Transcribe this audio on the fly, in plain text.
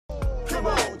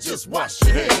Come on, just wash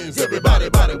your hands. Everybody,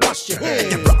 wash your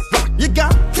hands. You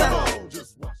got it. Come on,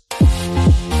 just wash.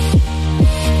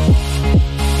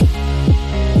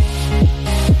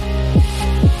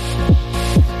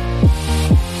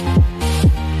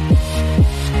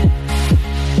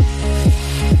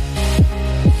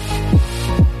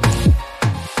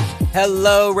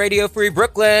 Hello, Radio Free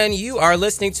Brooklyn. You are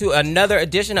listening to another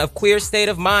edition of Queer State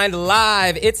of Mind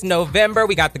Live. It's November.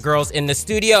 We got the girls in the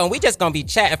studio, and we just gonna be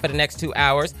chatting for the next 2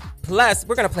 hours. Plus,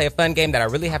 we're gonna play a fun game that I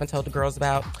really haven't told the girls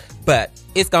about, but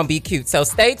it's gonna be cute. So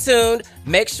stay tuned.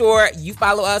 Make sure you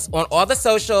follow us on all the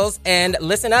socials and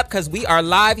listen up, because we are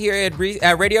live here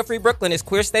at Radio Free Brooklyn. It's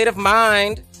Queer State of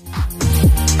Mind.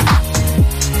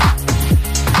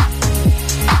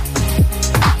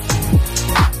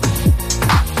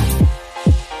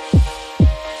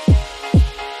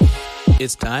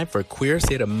 It's time for Queer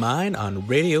State of Mind on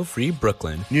Radio Free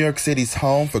Brooklyn, New York City's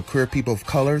home for queer people of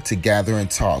color to gather and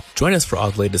talk. Join us for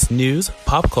all the latest news,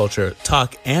 pop culture,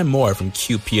 talk, and more from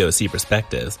QPOC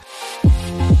perspectives.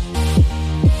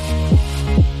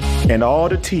 And all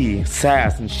the tea,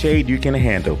 sass, and shade you can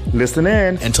handle. Listen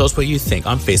in. And tell us what you think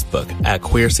on Facebook at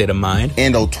Queer State of Mind.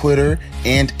 And on Twitter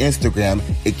and Instagram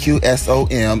at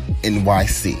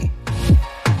QSOMNYC.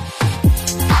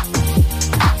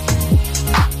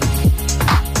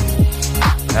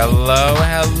 Hello,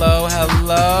 hello,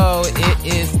 hello. It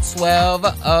is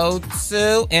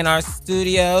 12:02 in our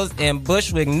studios in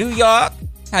Bushwick, New York.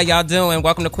 How y'all doing?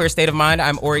 Welcome to Queer State of Mind.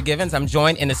 I'm Ori Givens. I'm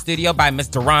joined in the studio by Miss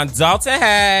Deron Dalton.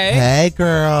 Hey. Hey,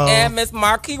 girl. And Miss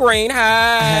Marquis Green.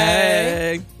 Hey.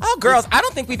 Hey. Oh, girls, I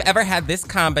don't think we've ever had this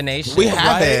combination. We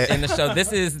haven't. In the show.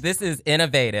 This is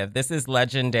innovative. This is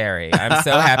legendary. I'm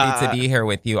so happy to be here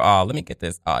with you all. Let me get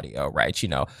this audio right. You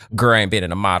know, girl ain't been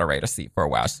in a moderator seat for a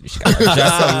while. She got to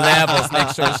adjust some levels, make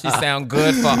sure she sound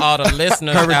good for all the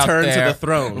listeners Her out return there. to the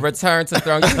throne. Return to the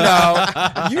throne.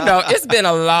 You know, it's been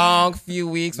a long few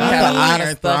weeks. We had a lot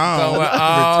of stuff going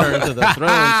on. Return to the throne,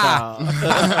 child.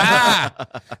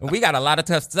 We got a lot of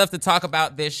tough stuff to talk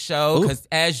about this show because,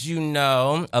 as you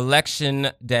know,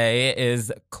 Election Day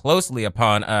is closely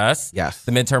upon us. Yes.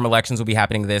 The midterm elections will be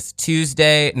happening this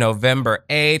Tuesday, November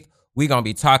 8th. We're going to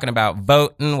be talking about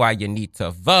voting, why you need to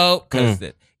vote, because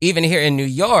even here in New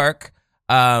York,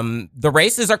 the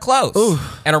races are close. Ooh.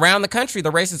 And around the country, the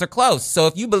races are close. So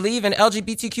if you believe in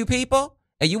LGBTQ people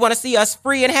and you want to see us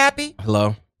free and happy,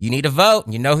 Hello. you need to vote.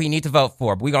 You know who you need to vote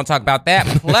for. But we're going to talk about that.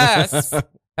 Plus,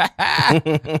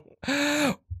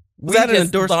 we that an just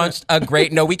endorsement? launched a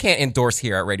great... No, we can't endorse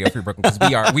here at Radio Free Brooklyn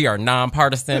because we are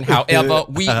nonpartisan. However,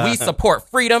 we support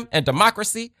freedom and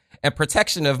democracy and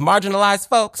protection of marginalized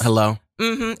folks. Hello.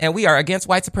 And we are against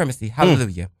white supremacy.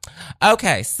 Hallelujah.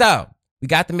 Okay, so we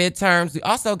got the midterms. We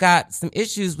also got some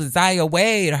issues with Zaya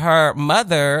Wade. Her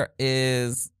mother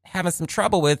is having some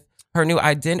trouble with her new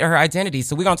identity.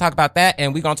 So we're going to talk about that,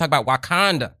 and we're going to talk about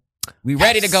Wakanda. We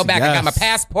ready to go back. I got my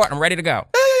passport. I'm ready to go.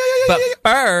 But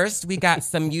first, we got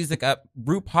some music up.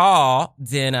 RuPaul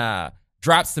then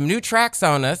dropped some new tracks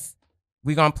on us.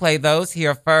 We're going to play those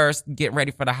here first, getting ready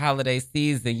for the holiday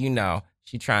season. You know,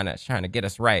 she's trying to get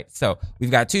us right. So we've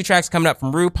got 2 tracks coming up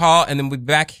from RuPaul, and then we'll be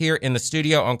back here in the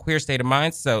studio on Queer State of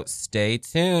Mind. So stay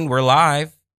tuned. We're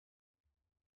live.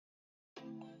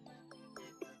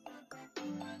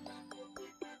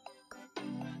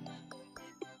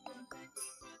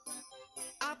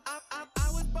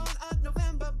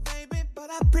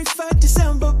 I prefer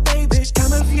December, baby.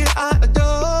 Time of year I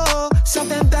adore.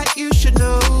 Something that you should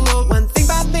know. One thing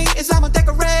about me is I'ma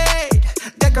decorate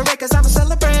cause I'ma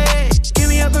celebrate. Give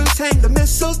me a boots, hang the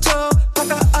mistletoe.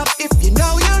 Pucker up if you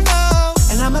know, you know.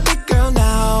 And I'm a big girl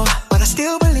now, but I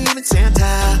still believe in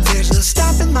Santa. There's no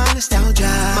stopping my nostalgia.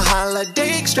 My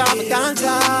holiday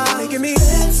extravaganza. They give me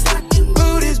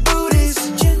booties,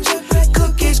 gingerbread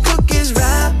cookies,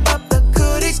 wrap up the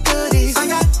goodies. I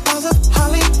got balls of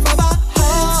holly for the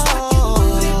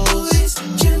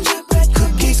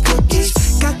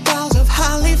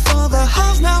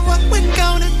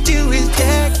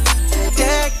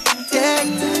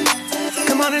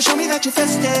show me that you're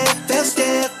festive.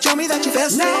 Show me that you're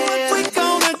festive. Now what we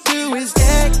gonna do is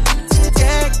deck.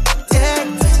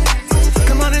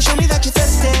 Come on and show me that you're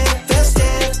festive.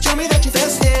 Show me that you're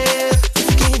festive. If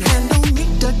you can't handle me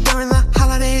during the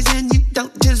holidays and you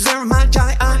don't deserve my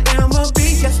joy, I am a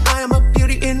beast. Yes, I am a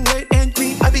beauty in red and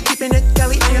green. I be keeping it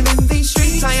deli. I am in these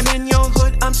streets. I am in your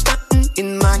hood. I'm stunting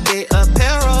in my gay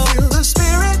apparel. Feel the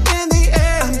spirit in the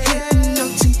air. I'm hitting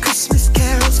notes and Christmas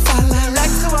carols. Falling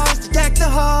like the walls to deck the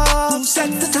hall. Who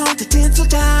set the tone to tinsel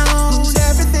down? Who's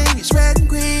everything is ready?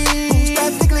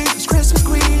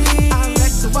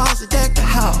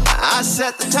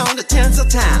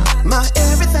 My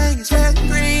everything is red and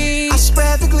green. I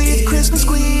spread the glee, Christmas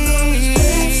queen.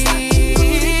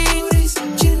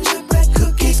 Gingerbread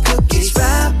cookies, cookies.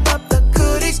 Wrap up the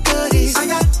goodies, goodies. I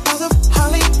got all the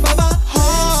holly for the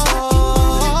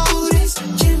halls.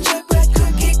 Gingerbread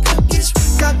cookie, cookies.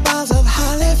 Got balls of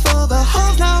holly for the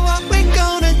halls. Now what we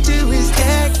gonna do is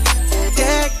deck,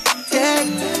 deck, deck.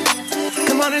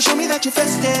 Come on and show me that you're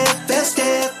festive,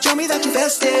 festive. Show me that you're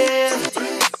festive.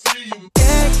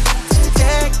 Deck,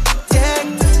 deck, deck.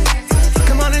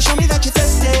 Come on and show me that you're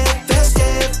festive,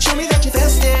 festive. Show me that you're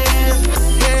festive.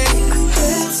 Hey.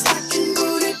 Stacking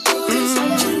booty, booties.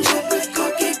 Gingerbread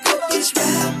cookie, cookies.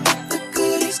 Wrap up the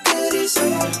goodies, goodies.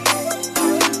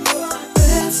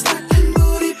 Stacking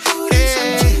booty, booties.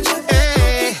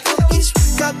 Gingerbread cookies.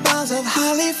 Got balls of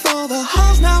holly for the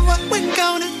halls. Now what we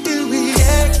gonna do is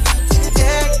deck,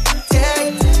 deck,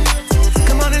 deck.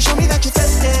 Come on and show me that you're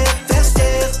festive,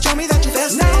 festive. Show me that you're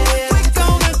festive. Now what we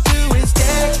gonna do is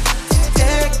deck,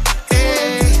 deck,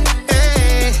 hey,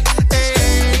 hey, hey,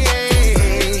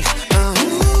 hey.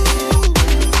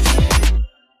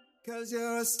 'Cause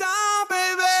you're a star,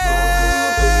 baby.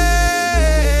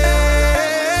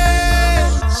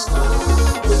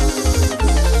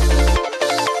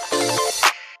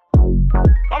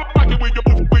 I'm like it when you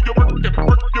move, when you work it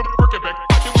back.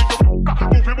 Like it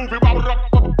when you move it, roll it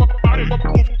up, body, move it,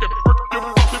 work it.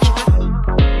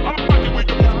 I'm like it when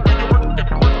you move, when you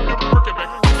work it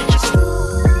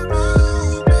back.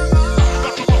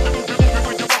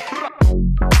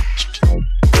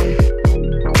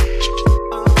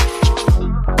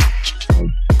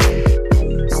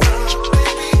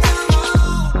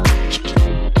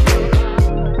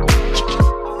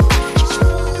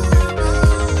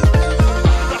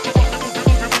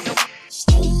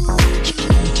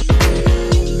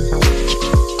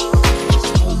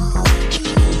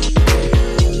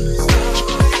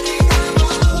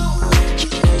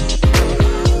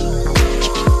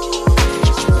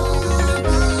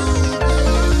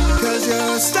 Cause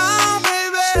you're a star,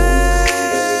 baby.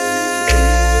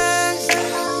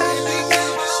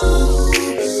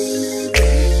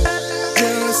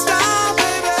 You're a star,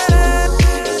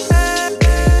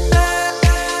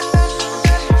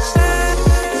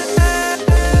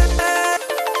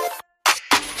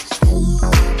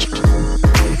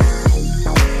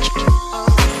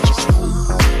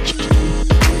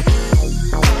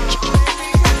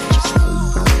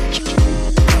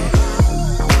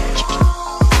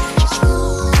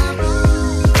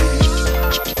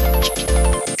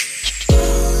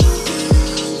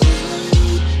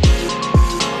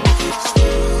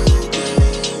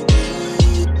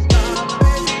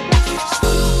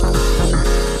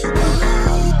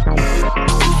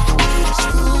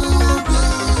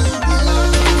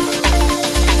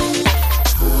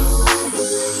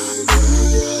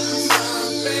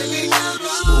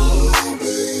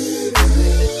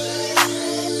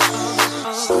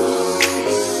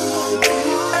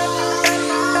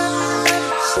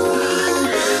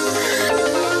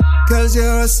 Cause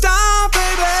you're a star,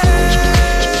 baby.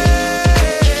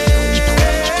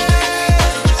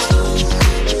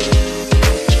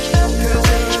 Cause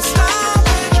you're a star,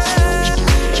 baby.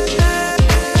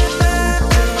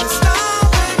 You're a star,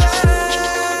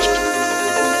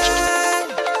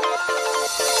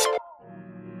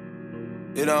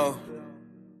 baby. You know.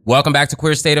 Welcome back to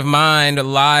Queer State of Mind,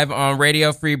 live on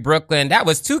Radio Free Brooklyn. That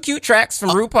was two cute tracks from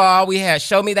RuPaul. We had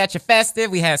Show Me That You're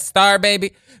Festive. We had Star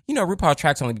Baby. You know, RuPaul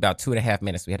tracks only about 2.5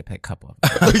 minutes. We had to play a couple of them.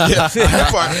 Yeah, that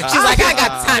part. She's like, I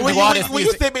got time to do all this when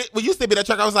music. you sent me that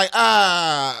track, I was like,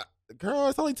 girl,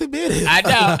 it's only 2 minutes.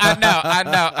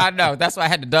 I know. That's why I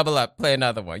had to double up, play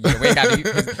another one. You know, we ain't got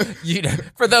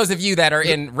to, for those of you that are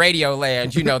in radio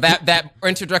land, you know, that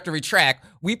introductory track,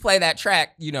 we play that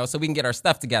track, you know, so we can get our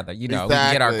stuff together. You know, we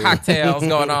can get our cocktails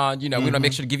going on. You know, we want to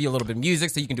make sure to give you a little bit of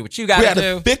music so you can do what you got to do. We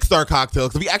had to fix our cocktails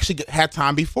because we actually had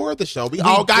time before the show. We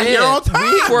all got here on time.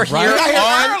 We were here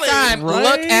on time. Right?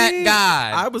 Look at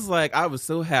God. I was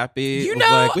so happy. You It was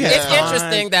know, like, we had it's time.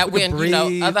 interesting that We could when, you know,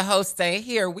 breathe. other hosts say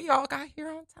here, we all got here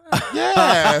on time.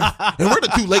 Yeah. And we're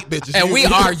the two late bitches. And we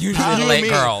are usually the late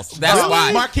girls. That's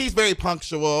why. Marquise very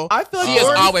punctual. I feel like She is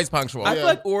Ori- always punctual. I feel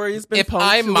like Ori's been If punctual.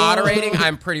 I'm moderating,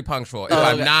 I'm pretty punctual. If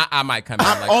I'm not, I might come in.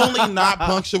 I'm like, only not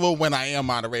punctual when I am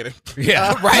moderating.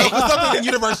 yeah, right. Something in the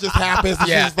universe just happens. And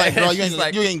Yeah. she's like, girl, you She's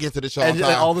like- ain't get to the show And on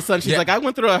time. all of a sudden, she's Yeah. like, I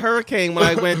went through a hurricane when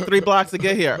I went 3 blocks to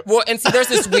get here. Well, and see, there's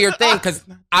this weird thing because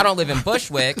I don't live in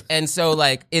Bushwick, and so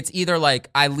like it's either like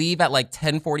I leave at like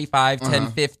 10:45,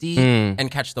 10:50,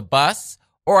 and catch the bus,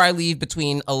 or I leave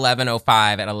between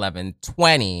 11:05 and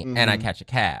 11:20 and I catch a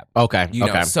cab. Okay. You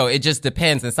know, so it just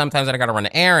depends. And sometimes when I got to run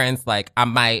errands, like I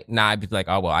might not be like,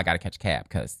 oh, well, I got to catch a cab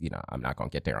because, you know, I'm not going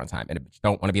to get there on time. And I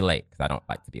don't want to be late because I don't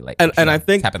like to be late. And I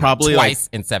think It's happened probably twice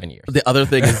in 7 years. The other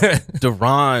thing is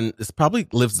Deron is probably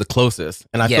lives the closest.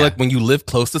 And I feel Yeah. like when you live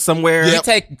close to somewhere, You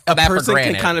take a that for person can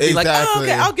granted. kind of be like, oh, Exactly.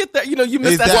 okay, I'll get there. You know, you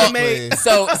missed that Exactly. teammate.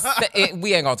 So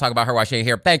we ain't gonna talk about her while she ain't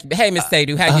here. Thank you. Hey, Miss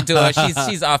Seydu, how you doing?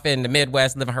 She's off in the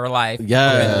Midwest living her life.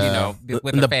 Yeah. You know,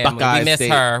 with In her the family. Buckeye We miss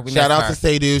State. her. Shout out to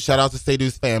Seydu. Shout out to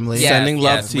Seydu's family. Yes, Sending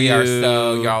love yes, to we you. are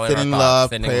so y'all in our Sending thoughts. love,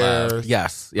 Sending prayers. love.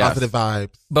 Yes. Positive vibes.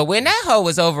 But when that hoe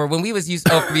was over, when we was used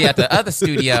to be at the other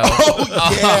studio, On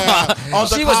the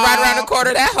she was right around the call.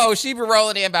 corner. That hoe, she be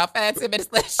rolling in about 5-10 minutes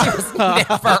later. She was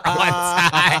never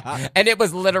on time, and it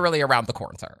was literally around the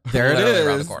corner. There it Literally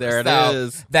around the is. corner. There it So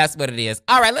is. That's what it is.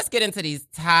 All right, let's get into these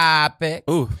topics.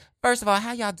 Ooh. First of all,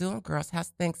 how y'all doing, girls? How's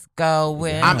things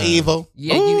going? I'm evil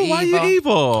Yeah, Ooh, you why evil. you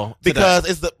evil? because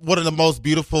it's one of the most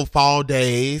beautiful fall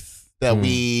days that Mm.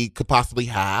 we could possibly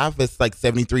have. It's like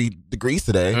 73 degrees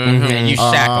today. Mhm, and you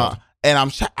shackled.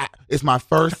 And it's my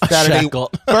first Saturday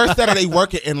Shackled.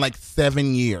 working in like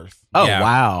 7 years. Oh, Yeah.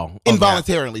 wow.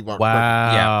 Involuntarily working.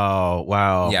 Wow.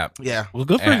 Wow. Yeah. Yeah. Well,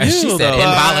 good for And you. she said though.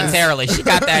 involuntarily. She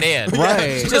got that in.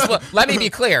 Right. She just let me be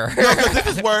clear. No, 'cause this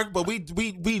is work, but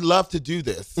we love to do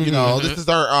this. You know, this is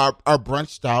our brunch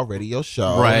style radio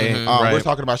show. Right, right. We're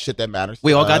talking about shit that matters.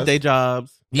 We to all got us. day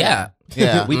jobs. Yeah.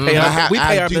 Yeah, We pay our- we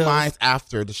pay I our do bills. mine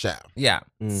after the show. Yeah.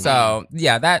 Mm. So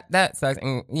yeah, that sucks.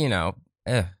 And, you know,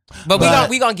 but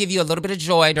we gonna give you a little bit of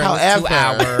joy during these 2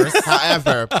 hours.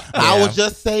 However, I will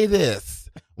just say this.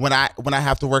 When I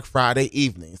have to work Friday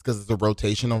evenings, because it's a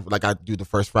rotation of, like, I do the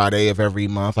first Friday of every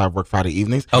month, I work Friday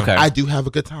evenings. Okay. I do have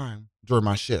a good time during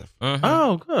my shift. Mhm.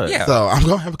 Oh, good. Yeah. So I'm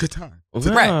gonna have a good time.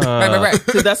 Right.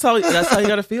 See, that's how you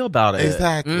got to feel about it.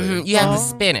 Exactly. Mhm. You have to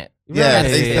spin it.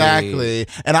 Yes, Right. exactly.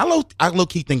 And I low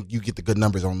key think you get the good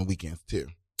numbers on the weekends too.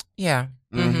 Yeah.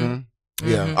 Mm-hmm.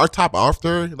 Yeah. Mhm. Our top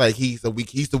author, like he's the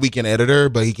weekend editor,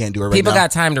 but he can't do it right People now.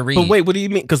 got time to read. But wait, what do you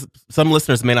mean? Because some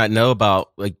listeners may not know about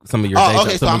like some of your. Oh, day okay.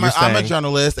 jobs, So some of I'm your a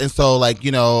journalist, and so, like,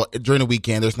 you know, during the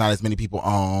weekend, there's not as many people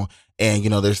on, and, you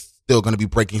know, there's still going to be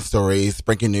breaking stories,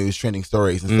 breaking news, trending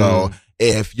stories, and so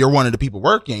if you're one of the people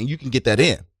working, you can get that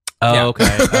in. Oh, Yeah. okay.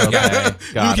 Okay.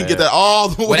 You Got can it. get that all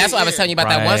the way. Well, that's why I was telling you about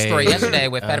that one story Right. yesterday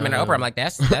with Fetterman and Oprah. I'm like,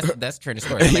 that's a trending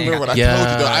story. You remember what I Yeah. told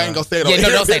you? Though? I ain't gonna say it. Yeah, on no,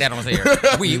 here. don't say that on here.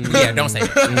 Don't say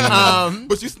that.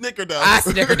 But you snickered though. I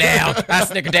snickered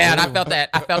down. I felt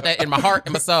that in my heart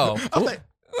and my soul. I was like,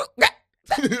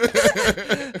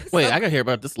 Wait, I gotta hear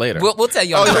about this later. We'll tell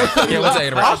you on the break. Yeah, we'll tell you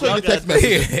on the I'll break. show you the text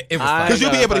message It was I- fun. because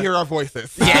you'll be able to hear our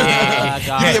voices. Yeah.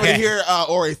 You'll be able to hear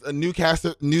Ori's a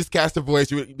newscaster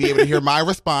voice. You'll be able to hear my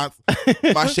response,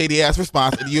 my shady ass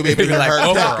response, and you'll be able to hear Like, her.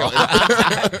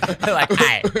 oh, like, all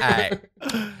right.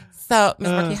 So, Miss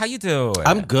Marquis, how you doing?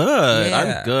 I'm good.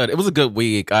 Yeah. I'm good. It was a good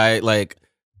week. I like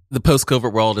the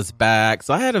post-COVID world is back,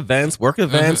 so I had events, work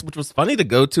events, which was funny to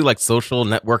go to, like social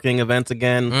networking events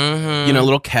again. Mhm. You know,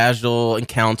 little casual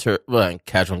encounters.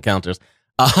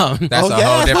 That's Oh, a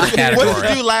whole different What category. did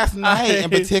you do last night in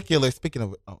particular? Speaking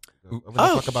of,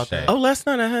 talk about that. Oh, last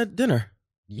night I had dinner.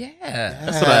 Yeah.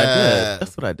 That's what I did.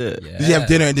 That's what I did. Yeah. Did you have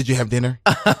dinner? And did you have dinner?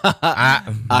 Did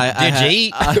you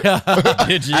eat?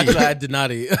 Did you? Actually, I did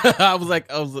not eat.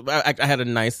 I had a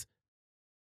nice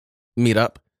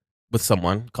meetup with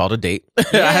someone called a date. I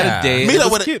had a date. Meet It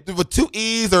up was with, cute. with 2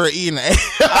 E's or an E and an A.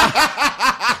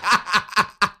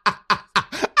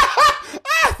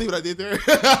 See what I did there?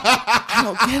 I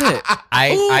don't get it.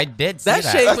 I did say that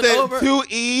that. shade- I Went said over. 2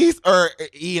 E's or an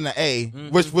E and an A,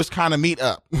 which kind of meet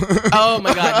up. Oh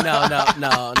my God.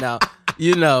 No.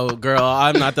 You know, girl,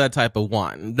 I'm not that type of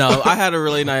one. No, I had a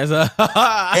really nice. Look at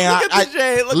the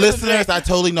shade. Look listeners, at the I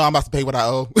totally know I'm about to pay what I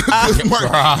owe.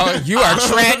 Girl, you are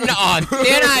treading on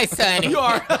thin ice, honey. You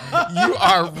are. You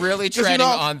are really treading know,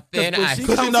 on thin when ice. she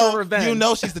Because comes for revenge. you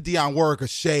know she's the Dionne Warwick of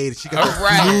shade. She got Oh,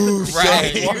 right, smooth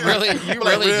right. shade. You really Like,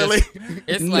 really? just,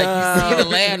 it's like you see the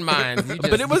landmines. You just,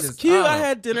 But it was you just, cute. oh. I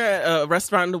had dinner at a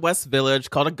restaurant in the West Village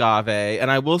called Agave, and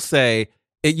I will say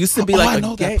it used to be Oh, like I a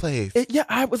know gay- that place. Yeah,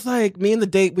 I was like, me and the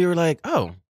date, we were like,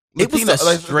 oh, it was Latino,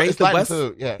 a straight it's the Latin West,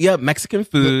 food. Yeah. yeah, Mexican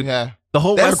food. Yeah. The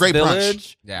whole They have a West great brunch.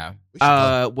 Village Yeah. We should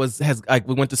go. has like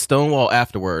we went to Stonewall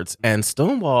afterwards, and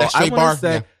Stonewall, That I straight want bar? to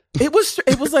say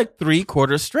it was like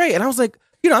 3/4 straight, and I was like,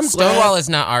 you know, I'm Stonewall glad is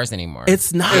not ours anymore.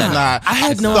 it's not. It's not. I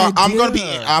had no So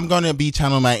idea. I'm gonna be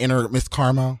channeling my inner Miss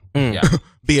Carmo, Mm. Yeah.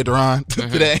 be a Duran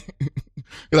today.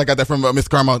 I got that from Miss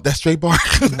Carmel. That straight bar.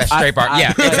 That straight bar.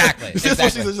 Yeah, exactly. This is what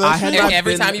exactly. she said. I had And not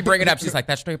every been- time you bring it up, she's like,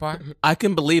 that straight bar? I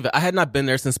can believe it. I had not been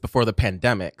there since before the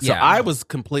pandemic. So Yeah. I was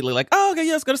completely like, oh, okay,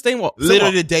 yeah, let's go to Stonewall.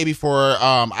 Literally the day before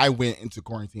I went into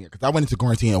quarantine, because I went into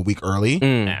quarantine a week early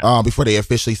before they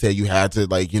officially said you had to,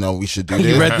 like, we should do this.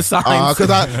 You read the signs?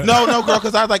 No, girl,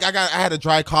 because I was like, I had a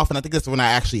dry cough, and I think that's when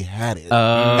I actually had it. And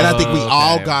I think we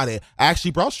all got it. I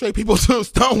actually brought straight people to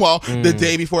Stonewall the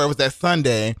day before. It was that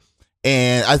Sunday.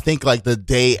 And I think like the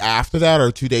day after that,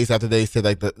 or 2 days after, they said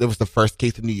like there was the first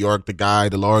case in New York. The guy,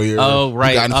 the lawyer, Oh,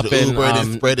 right. got into Up the in Uber and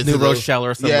then spread it New to the- Rochelle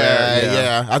or somewhere.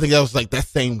 Yeah. I think that was like that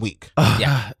same week.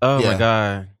 Yeah. Oh, Yeah. my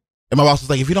God. And my boss was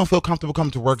like, if you don't feel comfortable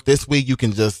coming to work this week, you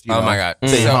can just, Oh my God.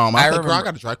 stay So home. I I was like, girl, I remember-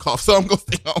 got a dry cough, so I'm going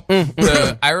to stay home.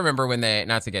 So I remember when they,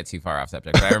 not to get too far off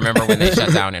subject, but I remember when they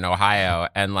shut down in Ohio,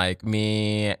 and like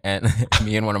me and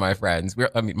one of my friends,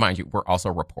 mind you, we're also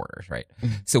reporters, right?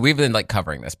 So we've been like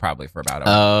covering this probably for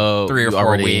about 3 or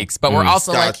 4 weeks, but we're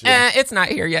also Gotcha. like, it's not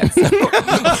here yet. So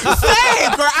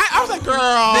Same, girl. I was like, girl,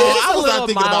 I was not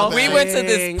thinking about that. we went to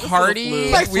this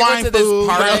party. Like We went to this swine food,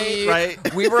 party.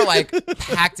 right? We were like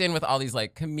packed in with all these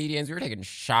like comedians. We were taking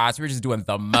shots. We were just doing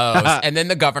the most. And then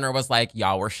the governor was like,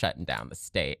 y'all, we're shutting down the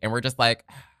state. And we're just like,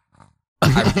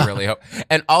 I really hope.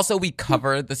 And also we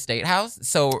covered the state house.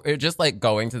 So we're just like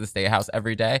going to the state house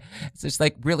every day. It's just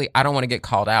like, really, I don't want to get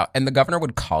called out. And the governor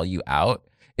would call you out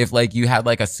if like you had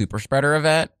like a super spreader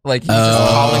event. Like he's just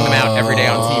calling them out every day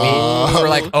on TV. We were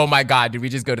like, oh my God, did we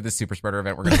just go to the super spreader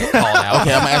event? We're going to get called out.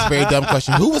 Okay, I'm going to ask a very dumb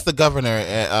question. Who was the governor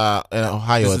in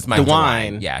Ohio? This is Mike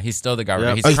DeWine. DeWine. Yeah, he's still the governor.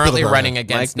 Yep. He's Oh, he's still currently the governor. running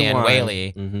against Mike Nan DeWine.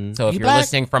 Whaley. Mhm. So if He you're black?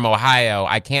 listening from Ohio,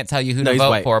 I can't tell you who No, to he's vote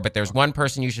white. for, but there's one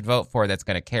person you should vote for that's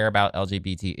going to care about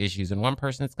LGBT issues, and one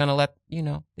person that's going to let,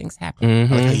 things happen. I like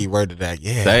how Mhm. you worded that.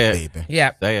 Yeah, Say it. baby.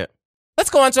 Yeah. Say it. Let's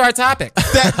go on to our topic.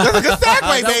 That's a good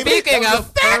segue, baby. Speaking That was of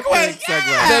a segue. perfect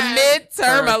Yeah. The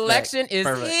midterm Perfect. election is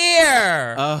Perfect.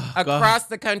 here. Oh, God. Across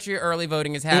the country, early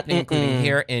voting is happening, including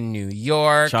here in New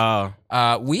York. Child.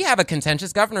 We have a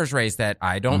contentious governor's race that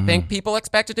I don't think people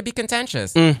expected to be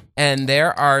contentious. Mm. And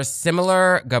there are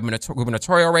similar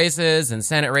gubernatorial races and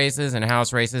Senate races and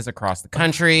House races across the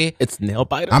country. It's nail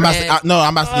biter. I'm about to get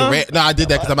red. No, I did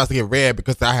that because I'm about to get red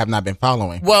because I have not been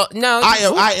following. Well, no. it's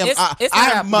I am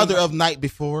happening. mother of night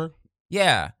before.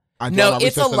 Yeah. I did No, my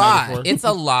it's a research the night lot. before. It's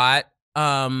a lot.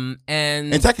 And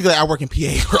And technically, I work in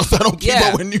PA, girl, so I don't keep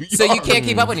up with New York. So you can't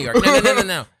keep up with New York.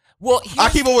 No. Well, I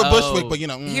keep up with here's- Bushwick, but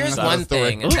Here's that's another one story.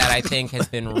 thing that I think has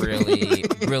been really,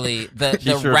 really the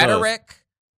sure rhetoric.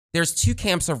 There's two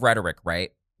camps of rhetoric,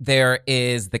 right? There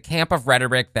is the camp of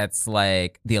rhetoric that's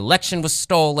like the election was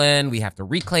stolen, we have to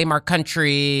reclaim our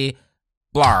country,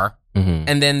 blah. Mhm.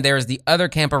 And then there's the other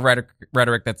camp of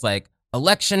rhetoric that's like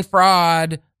election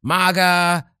fraud,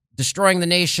 MAGA, destroying the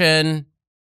nation.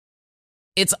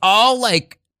 It's all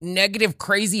like negative,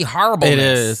 crazy,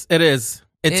 horribleness. It is.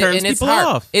 It turns and it's people hard.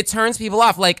 off. It turns people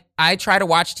off. Like, I try to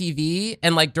watch TV,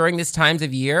 and like during this times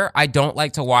of year, I don't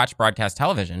like to watch broadcast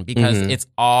television because it's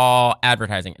all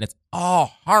advertising and it's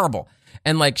all horrible.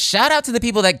 And like, shout out to the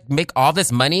people that make all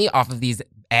this money off of these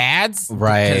ads.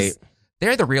 Right. because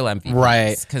they're the real MVPs.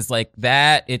 Right. Because like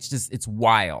that, it's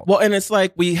wild. Well, and it's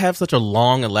like we have such a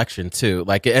long election too.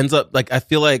 Like it ends up like I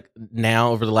feel like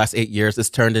now over the last 8 years, it's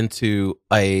turned into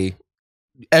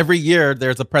every year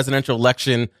there's a presidential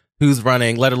election. Who's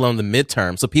running? Let alone the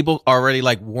midterm. So people already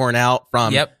like worn out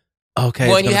from. Yep. Okay.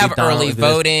 Well, it's and you gonna have be Donald, early this.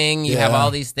 voting. You have Yeah. all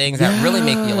these things that really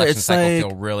make the Yeah, election it's cycle like-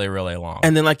 feel really, really long.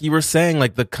 And then like you were saying,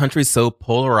 like the country's so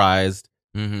polarized.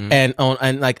 Mhm.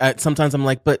 And like sometimes I'm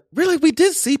like, but really, we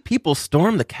did see people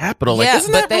storm the Capitol. Like, Yeah,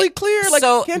 isn't but that really clear? Like,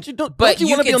 so- can't you don't but you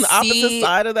you want to be can on the opposite see-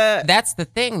 side of that? That's the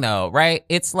thing, though, right?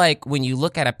 It's like when you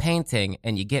look at a painting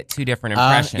and you get two different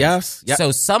impressions. Yes. Yep.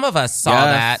 So some of us saw Yes.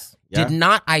 that, Yeah. did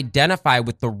not identify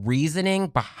with the reasoning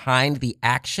behind the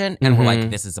action, and were like,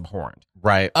 Mhm. this is abhorrent.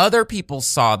 Right. Other people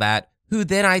saw that who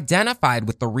then identified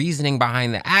with the reasoning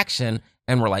behind the action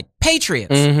and were like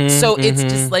patriots. Mhm, So it's mhm.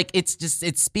 just like,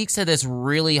 it speaks to this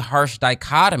really harsh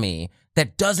dichotomy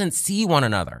that doesn't see one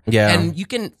another. Yeah. And you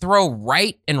can throw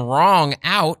right and wrong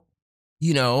out,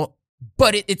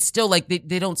 but it's still like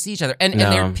they don't see each other. And No.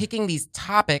 they're picking these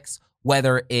topics,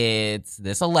 whether it's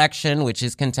this election, which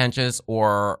is contentious,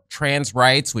 or trans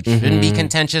rights, which shouldn't be Mhm.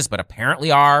 contentious, but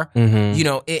apparently are.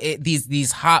 Mhm.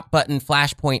 These hot button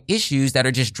flashpoint issues that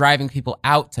are just driving people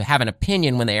out to have an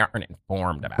opinion when they aren't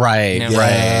informed about. Right. You know?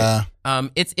 Yeah.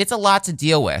 It's a lot to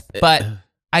deal with, but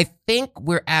I think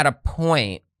we're at a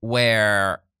point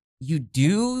where you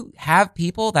do have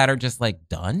people that are just like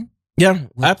done. Yeah.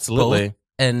 with Absolutely. both.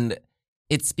 And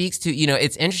it speaks to,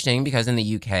 it's interesting because in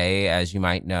the UK, as you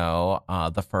might know,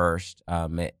 the first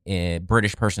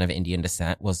British person of Indian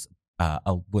descent was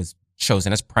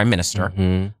chosen as prime minister,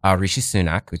 Rishi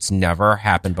Sunak. It's never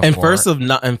happened before.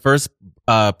 And first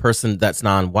person that's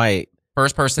non-white.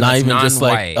 First person not that's even non-white. just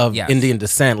like of Indian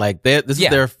descent. Like this is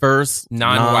their first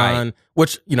non-white.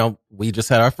 Which we just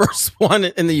had our first one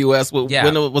in the U.S. When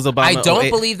it was Obama. I don't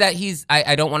believe that he's.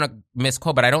 I don't want to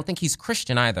misquote, but I don't think he's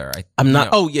Christian either. I'm not.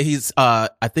 Oh yeah, he's. I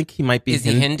think he might be. Is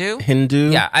he Hindu? Hindu.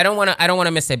 Yeah, I don't want to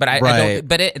missay, but I don't.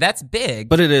 But that's big.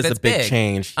 But it is a big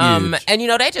change. Huge. And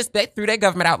they threw their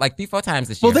government out like 3-4 times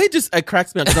this year. Well, it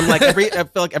cracks me up because I'm like I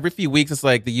feel like every few weeks it's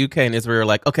like the UK and Israel are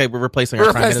like, okay, we're replacing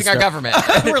our prime minister. Our government.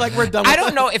 we're done. I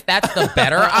don't know if that's the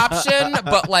better option,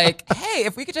 but like, hey,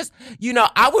 if we could just,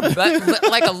 I would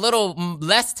like a little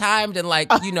less time than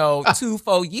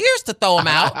 2-4 years to throw them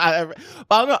out.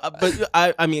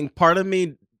 I mean, part of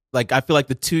me, like, I feel like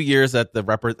the 2 years that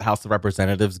the House of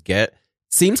Representatives get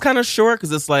seems kind of short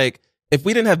because it's like, if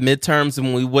we didn't have midterms,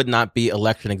 then we would not be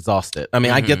election exhausted. I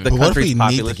mean, I get the country's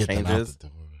populace changes.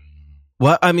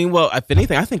 Well, if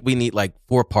anything, I think we need like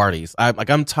 4 parties.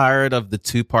 I'm tired of the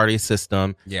 2-party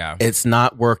system. Yeah. It's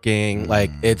not working.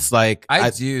 Like, it's like... I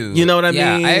do. You know what I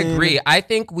mean? I agree. I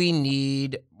think we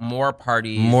need more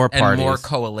parties. And more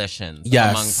coalitions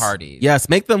among parties. Yes,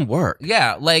 make them work.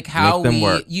 Yeah, like how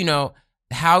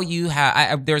how you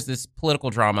have... there's this political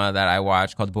drama that I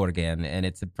watch called Borgen, and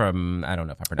it's from... I don't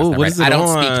know if I pronounced that right. I don't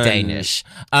speak Danish.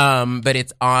 But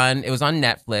it was on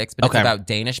Netflix, but it's about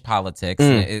Danish politics,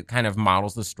 and it kind of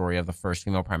models the story of the first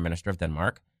female prime minister of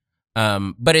Denmark.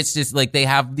 But it's just like they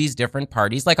have these different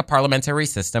parties, like a parliamentary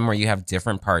system where you have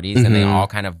different parties and they all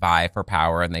kind of vie for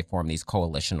power and they form these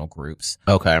coalitional groups.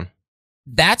 Okay.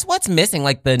 That's what's missing,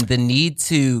 like the need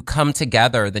to come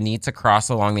together, the need to cross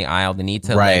along the aisle, the need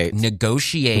to like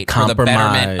negotiate for the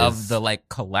betterment of the like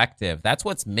collective. That's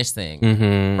what's missing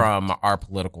from our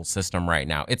political system right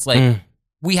now. It's like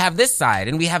we have this side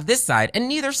and we have this side, and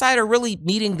neither side are really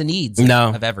meeting the needs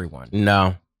of everyone.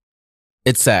 No.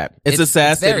 It's sad. It's a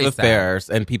sad state of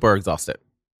affairs, and people are exhausted.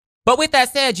 But with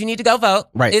that said, you need to go vote.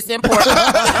 Right. It's important.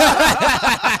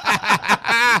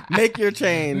 Make your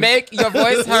change. Make your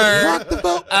voice heard. Rock the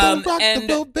boat, rock the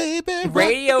boat, baby.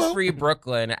 Radio Free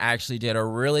Brooklyn actually did a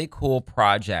really cool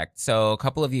project. So a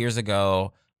couple of years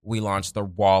ago, we launched The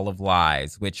Wall of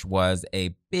Lies, which was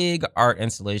a big art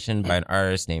installation by an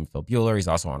artist named Phil Bueller. He's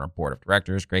also on our board of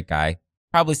directors. Great guy.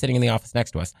 Probably sitting in the office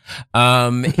next to us.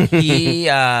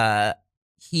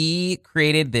 He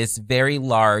created this very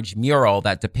large mural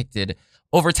that depicted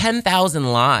over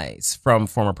 10,000 lies from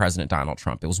former President Donald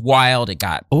Trump. It was wild. It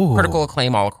got critical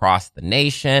acclaim all across the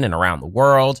nation and around the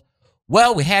world.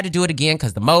 Well, we had to do it again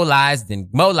because the more lies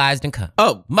didn't come.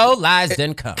 Oh. More lies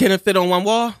didn't come. Can it fit on one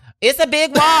wall? It's a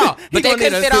big wall, but they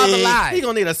couldn't fit all the lies. He's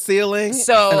going to need a ceiling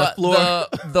so and a floor.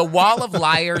 the Wall of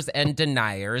Liars and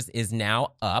Deniers is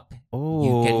now up.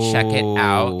 You can check it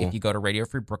out if you go to Radio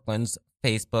Free Brooklyn's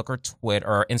Facebook or Twitter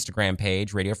or Instagram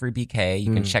page, Radio Free BK.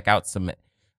 You can check out some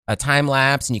time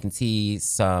lapse and you can see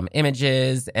some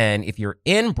images. And if you're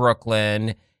in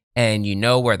Brooklyn and you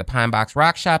know where the Pine Box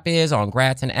Rock Shop is on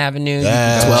Grattan Avenue, you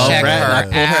can go check her out.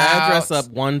 Pull her address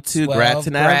up, 12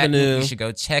 Grattan Avenue. You should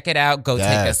go check it out. Go take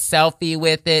a selfie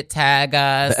with it. Tag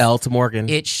us. The L to Morgan.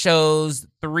 It shows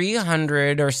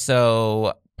 300 or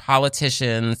so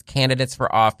politicians, candidates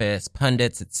for office,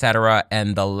 pundits, etc.,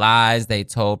 and the lies they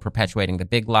told, perpetuating the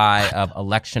big lie of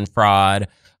election fraud,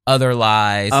 other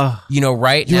lies.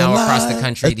 Right now across the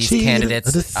country, these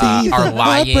candidates are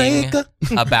lying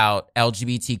about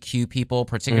LGBTQ people,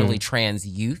 particularly trans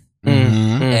youth,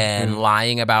 and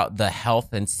lying about the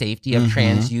health and safety of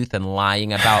trans youth, and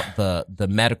lying about the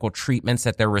medical treatments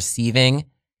that they're receiving.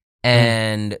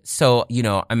 And so,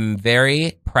 I'm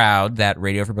very proud that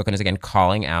Radio Free Brooklyn is again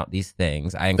calling out these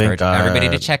things. I encourage everybody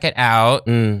to check it out.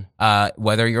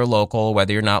 Whether you're local,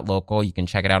 whether you're not local, you can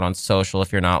check it out on social.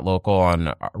 If you're not local,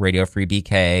 on Radio Free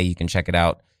BK, you can check it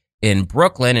out in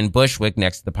Brooklyn, in Bushwick,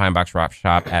 next to the Pine Box Rock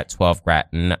Shop at 12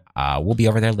 Grattan. We'll be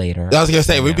over there later. I was going to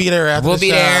say, we'll be there after We'll the be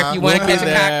show. there if you want to catch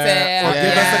a cocktail.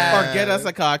 Or get us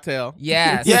a cocktail.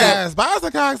 Yes. Yes, buy us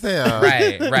a cocktail.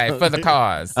 Right, for the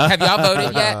cause. Have y'all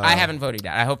voted yet? I haven't voted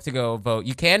yet. I hope to go vote.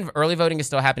 You can. Early voting is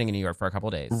still happening in New York for a couple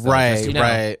of days. So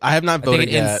right. I have not voted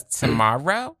yet. It's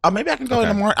tomorrow? Maybe I can go in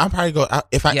the morning. I'll probably go.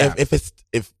 If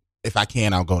I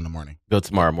can, I'll go in the morning. Go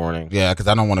tomorrow morning. Yeah, because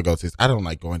I don't want to go I don't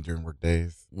like going during work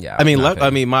days. Yeah.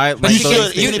 My But you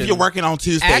should, even if you're working on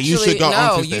Tuesday, actually, you should go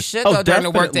on Tuesday. You should go during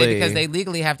the work day definitely. because they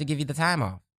legally have to give you the time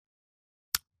off.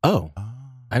 Oh.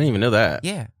 I didn't even know that.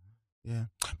 Yeah. Yeah,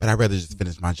 but I'd rather just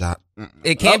finish my job.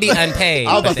 It can be unpaid.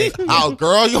 I was but gonna say, oh,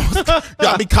 girl, you almost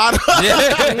got me caught up.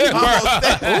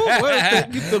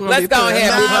 Let's go ahead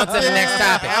and move on to the next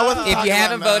topic. I wasn't If talking you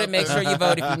haven't about voted, make nothing. sure you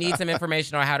vote. If you need some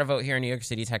information on how to vote here in New York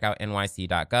City, check out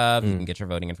nyc.gov. You can get your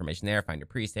voting information there, find your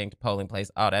precinct, polling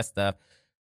place, all that stuff.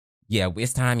 Yeah,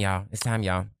 it's time, y'all. It's time,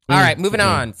 y'all. All right, moving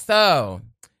on. So,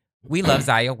 we love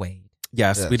Zaya Wade.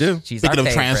 Yes, we do. She's Speaking our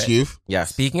of trans favorite. youth,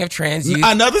 Yes. Speaking of trans youth,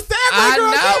 another sad I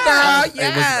girl. know, girl. It was-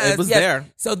 Yes, it was yes. there.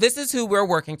 So this is who we're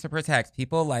working to protect: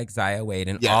 people like Zaya Wade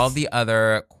and Yes. all the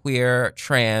other queer,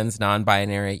 trans,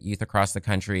 non-binary youth across the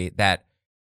country that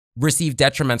receive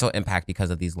detrimental impact because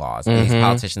of these laws and these Mhm.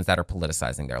 politicians that are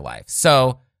politicizing their life.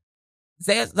 So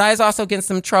Zaya's also getting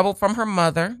some trouble from her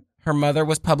mother. Her mother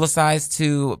was publicized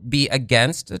to be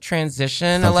against the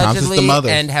transition, Sometimes it's the allegedly,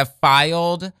 mothers. and has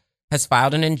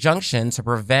filed an injunction to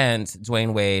prevent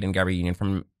Dwayne Wade and Gabrielle Union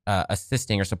from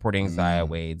assisting or supporting Zaya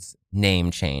Wade's name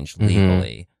change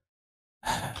legally.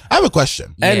 I have a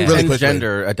question. Yeah. And, Really and quickly.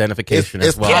 gender identification It's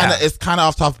as well. Kinda, it's kind of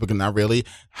off topic, but not really.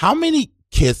 How many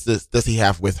kids does he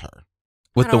have with her?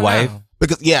 With I the don't wife. know.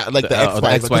 Because like the The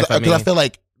ex-wife. ex-wife, I Because I mean. feel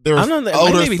like there was I don't know,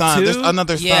 older maybe son. two? There's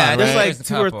another Yeah, son, There's right? There's like a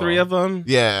two or couple. three of them.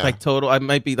 Yeah. Like total. It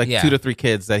might be like Yeah. 2 to 3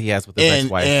 kids that he has with his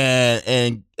ex-wife.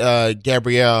 and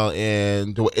Gabrielle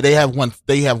and they have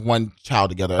one child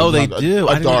together. Oh, they A do. I didn't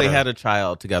know daughter. they had a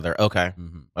child together. Okay.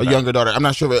 a younger daughter. I'm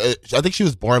not sure. But I think she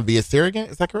was born via surrogate.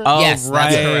 Is that correct? Oh, Yes, that's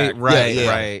right, correct. right, Yeah, yeah.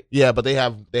 right. Yeah, but they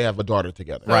have a daughter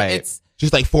together. So Right. It's,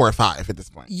 She's like 4 or 5 at this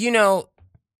point. you know,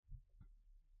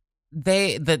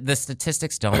 the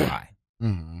statistics don't lie.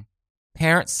 Mm-hmm.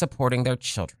 Parents supporting their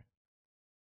children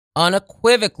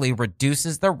unequivocally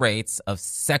reduces the rates of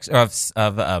Suicide.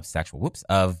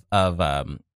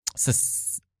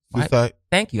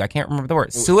 thank you. I can't remember the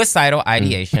word. Suicidal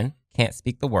ideation. Can't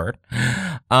speak the word.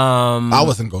 I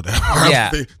wasn't go down.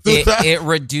 Yeah. Suicide. It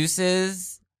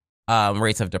reduces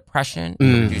rates of depression. It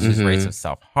Mm, reduces mhm. rates of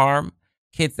self-harm.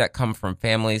 Kids that come from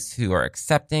families who are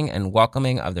accepting and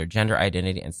welcoming of their gender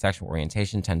identity and sexual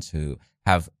orientation tend to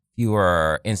have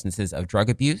fewer instances of drug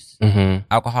abuse, Mm-hmm.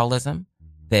 alcoholism.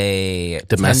 They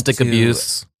Domestic tend to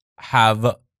abuse.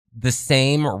 have the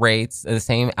same rates, the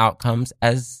same outcomes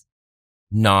as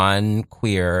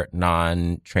non-queer,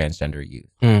 non-transgender youth.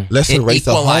 Let's It erase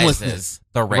the equalizes homelessness.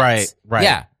 the rates. Right, right.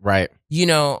 Yeah. Right. You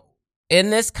know, in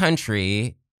this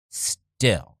country,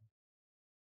 still,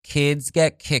 kids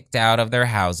get kicked out of their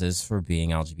houses for being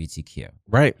LGBTQ.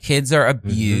 Right. Kids are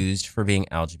abused for being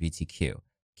LGBTQ.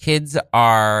 Kids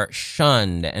are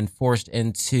shunned and forced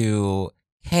into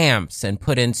camps and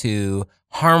put into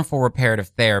harmful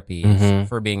reparative therapies Mhm.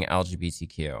 for being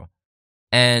LGBTQ.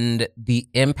 And the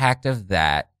impact of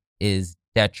that is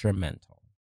detrimental.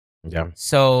 Yeah.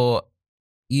 So,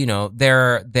 you know,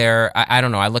 I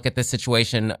don't know. I look at this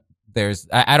situation.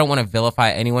 I don't want to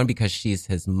vilify anyone because she's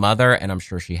his mother and I'm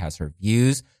sure she has her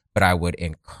views, but I would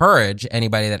encourage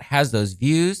anybody that has those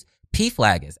views.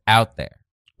 P-Flag is out there.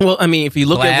 Well, I mean, if you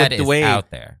look Glad at is what Dwayne, out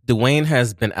there. Dwayne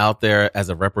has been out there as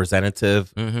a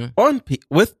representative Mm-hmm.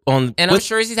 on And I'm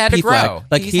sure he's had to P-Flag. grow.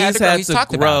 Like he's had He's to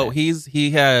talked grow. about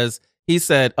it. He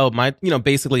said, "Oh,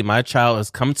 basically my child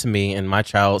has come to me and my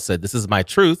child said this is my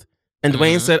truth." And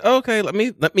Dwayne Mhm. said, "Okay, let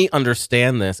me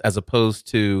understand this," as opposed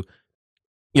to,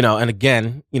 and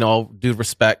again, all due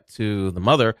respect to the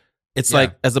mother, it's Yeah.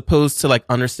 like as opposed to like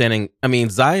understanding. I mean,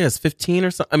 Zaya is 15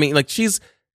 or something. I mean, like she's,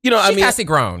 She Cassie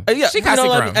grown. yeah, She Cassie I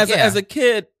grown. mean, as Yeah. a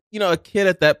kid, a kid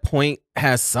at that point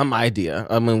has some idea.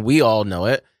 I mean, we all know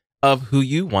it, of who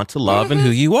you want to love and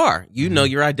who you are. You know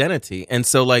your identity, and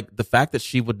so like the fact that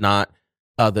she would not,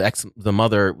 the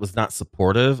mother was not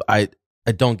supportive. I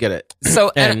don't get it.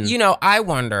 So, And- I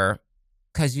wonder,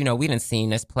 because, we done seen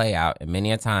this play out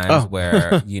many a times Oh.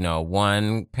 where,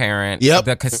 one parent, Yep.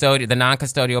 the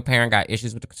non-custodial parent got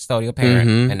issues with the custodial parent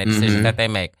Mhm, and the decisions mhm. that they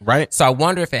make. Right? So I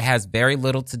wonder if it has very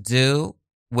little to do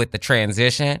with the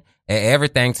transition and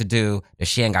everything to do that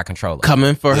she ain't got control of.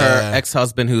 Coming for Yeah. her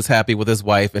ex-husband who's happy with his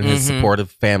wife and his Mhm.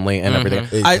 supportive family and Mhm. everything.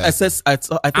 Exactly. I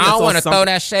think I don't want to something- throw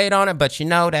that shade on it, but that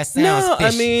sounds No, I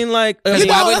fishy. mean like 'Cause You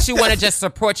why know, wouldn't you that's- want to just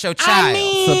support your child? I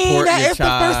mean, Support that your is the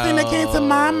first thing that came to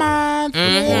my child. mind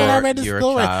Mhm. when I read the Your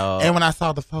story child. and when I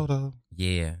saw the photo.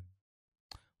 Yeah.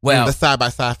 Well, the side by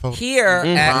side photo. here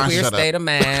Mhm. at Ron, Queer shut up. State of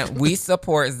Man, we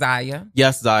support Zaya.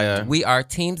 Yes, Zaya. We are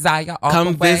Team Zaya all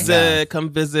Come the way. Come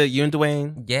visit you and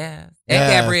Dwayne. Yes. And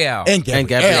Yes. Gabrielle. And Gabrielle.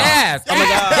 Gabrielle. Yes. Oh my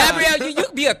God. Gabrielle, you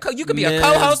could be a Miss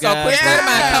co-host on Queer State of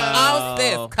Man. Come Gabrielle. on,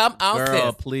 sis. Come on,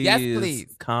 Girl, sis. please. Yes,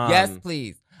 please. Come. Yes,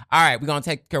 please. All right, we're going to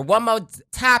take care of one more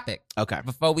topic Okay.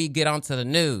 before we get on to the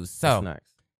news. So, That's nice.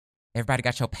 Everybody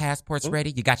got your passports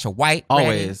ready. You got your white ready.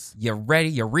 Always. You're ready.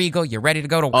 You're regal. You're ready to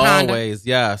go to Wakanda. Always,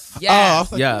 yes. Oh, I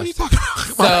was like, Yes. what are you talking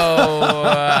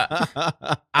about?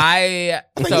 So I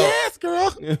was like, yes, girl.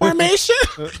 Formation.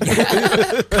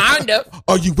 kind of.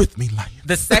 Are you with me, lion?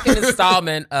 The second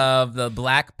installment of the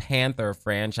Black Panther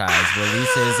franchise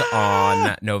releases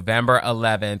on November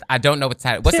 11th. I don't know what's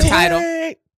the title.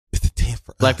 It's the 10th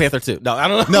for Black us. Panther 2. No, I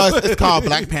don't know. No, it's called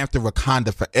Black Panther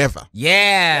Wakanda Forever.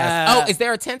 Yes. Oh, is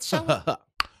there a 10th show?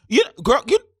 Girl,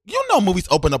 you know movies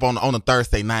open up on a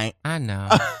Thursday night. I know.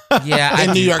 Yeah,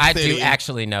 In New York I City. do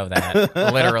actually know that.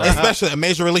 Literally. Especially a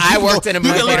major release. I You can worked in a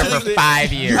movie you can theater for literally-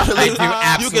 5 years. You can I do literally,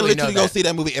 absolutely know go that. see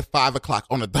that movie at 5 o'clock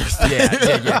on a Thursday.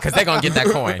 Yeah, because they're going to get that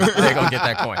coin. They're going to get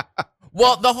that coin.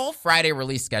 Well, the whole Friday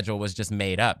release schedule was just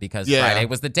made up because Yeah. Friday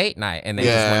was the date night, and they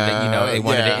just wanted to, they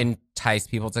wanted Yeah. to entice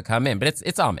people to come in. But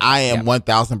it's all made. I am Yeah.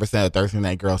 1000% a Thursday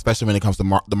night girl, especially when it comes to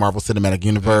the Marvel Cinematic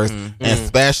Universe, and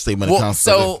especially when it comes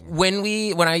to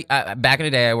when I back in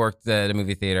the day, I worked at a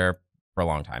movie theater for a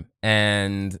long time,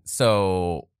 and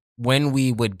so when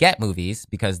we would get movies,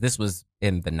 because this was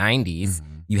in the 90s,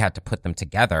 you had to put them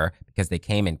together because they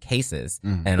came in cases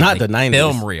and Not the 90s.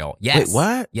 film reel. Yes. Wait,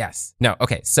 what? Yes. No.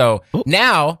 Okay. So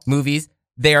now movies,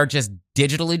 they are just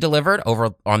digitally delivered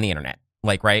over on the internet.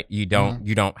 Like, right? You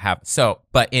don't have,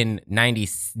 but in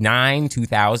 99,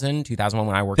 2001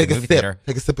 when I worked take at a a movie sip. theater.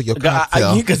 Take a sip of your God,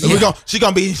 cocktail. She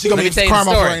gonna be Let me tell you the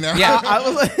caramel story. right now. Yeah. I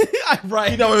was like,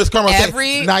 right. You know it was caramel.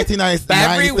 Every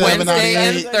 1997, Wednesday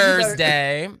and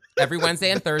 98. every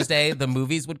Wednesday and Thursday, the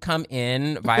movies would come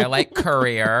in via like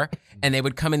courier, and they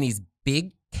would come in these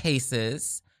big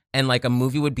cases, and like a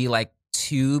movie would be like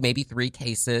 2, maybe 3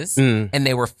 cases, and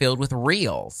they were filled with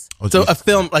reels. So a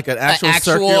film, like an actual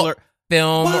circular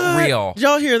film What? reel. Did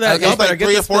y'all hear that? Okay. Y'all It's better like get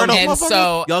 3 or this 4 of film. those And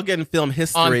so Y'all getting film on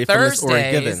history from Miss Ori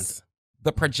Thursdays, Gibbons.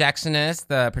 the projectionists,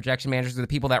 the projection managers, the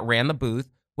people that ran the booth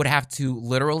would have to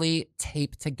literally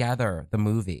tape together the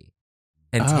movie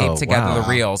and tape together the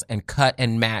reels and cut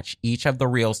and match each of the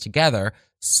reels together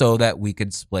so that we could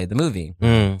display the movie.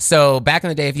 So back in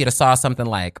the day, if you'd have saw something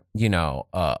like,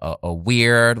 a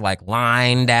weird like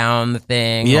line down the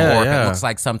thing, or if it looks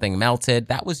like something melted,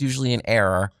 that was usually an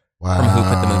error from who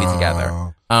put the movie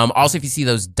together. Also, if you see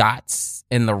those dots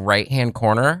in the right-hand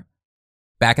corner,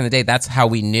 back in the day, that's how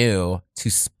we knew to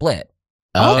split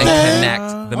and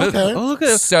connect the movie. Okay. Oh, look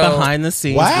at So- behind the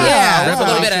scenes. Wow. Yeah, Wow. that's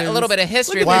a little bit of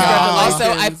history. Look at But that.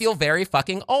 also, I feel very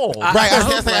fucking old. Right, I was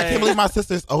can't say I like- can't believe my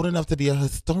sister's old enough to be a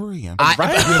historian. Right?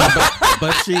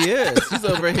 but she is. She's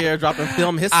over here dropping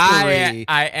film history.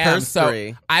 I am.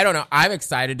 History. So I don't know. I'm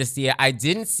excited to see it. I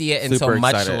didn't see it until Super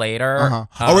much excited. later.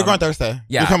 We're going Thursday.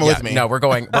 Yeah, You're coming yeah. with me. No, we're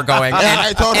going. And,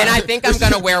 I told her. and I think I'm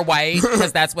gonna wear white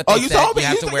because that's what they you said. told me. You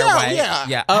have You to said- wear yeah, white.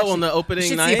 yeah. Oh, on the opening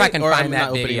should night? see if I can Or, find not that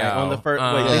opening video. night, on the first.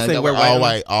 Yeah, wait, they say Yeah, we're all white.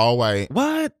 white, all white.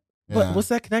 What? Yeah. What's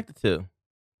that connected to?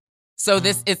 So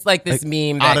it's like this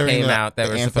meme that honoring came the- out that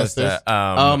the we're supposed to. ancestors.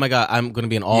 Oh my God, I'm going to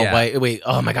be in all yeah. white. Wait,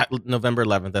 oh my God, November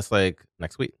 11th. That's like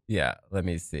next week. Yeah, let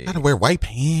me see. Gotta wear white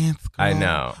pants. Girl. I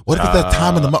know. What if it's that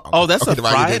time in the month? Oh, that's Okay, a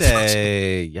right, you did.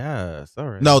 Friday. Yes, all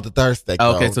right. No, the Thursday.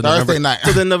 Girl. Okay, so Thursday November, night.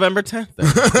 So then November 10th, then,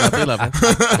 not the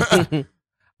 11th.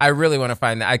 I really want to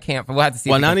find that. I can't. We'll have to see.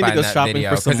 Well, if we now I can need to find go that shopping video,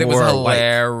 for some it was more white.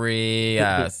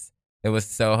 hilarious. It was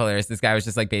so hilarious. This guy was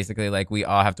just like basically like, we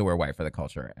all have to wear white for the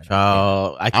culture. And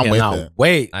Oh, I I'm with cannot it.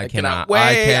 wait. I cannot cannot. wait. I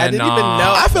I didn't even cannot.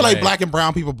 know. I feel like Right. black and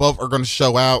brown people both are going to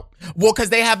show out. Well,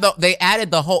 because they added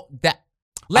the whole that.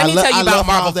 Let me tell I you about love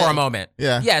how Marvel for a that- moment.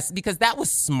 Yeah. Yes, because that was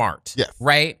smart. Yes.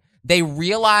 Right. They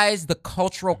realized the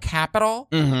cultural capital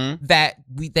that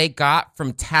they got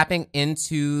from tapping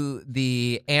into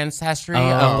the ancestry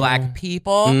of black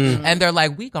people, and they're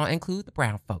like, we gonna include the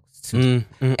brown folks too.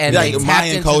 And Yeah, they like tapped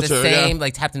Mayan into culture, the same, yeah.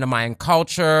 like tapped into Mayan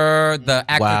culture. The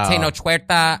actor Wow. Teno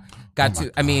Chuerta got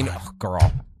to. I mean, girl.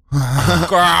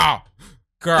 I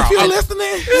If you're listening,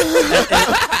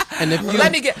 And if you,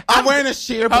 let me get. I'm wearing a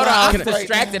sheer Hold on, blouse I'm right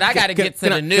distracted. I got to get to Can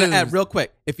the I news. add real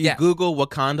quick? If you Yeah. Google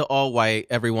Wakanda all white,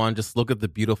 everyone just look at the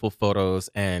beautiful photos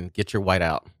and get your white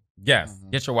out. Yes,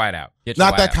 get your white out. Get your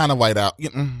Not white that out. kind of white out.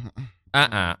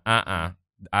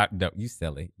 No, you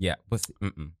silly. Yeah,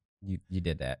 you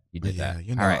did that. You did Yeah, that.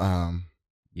 you know. All right.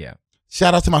 Yeah.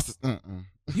 Shout out to my sister.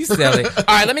 You silly. All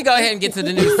right, let me go ahead and get to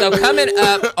the news. So coming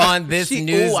up on this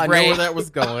news I know break, where that was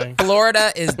going.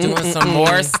 Florida is doing some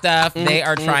more stuff. They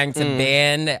are trying to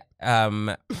ban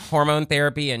hormone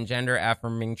therapy and gender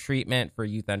affirming treatment for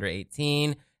youth under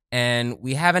 18. And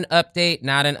we have an update,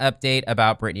 not an update,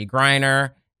 about Brittany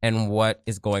Griner and what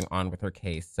is going on with her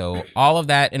case. So all of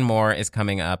that and more is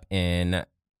coming up in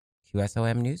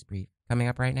QSOM News Brief, coming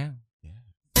up right now.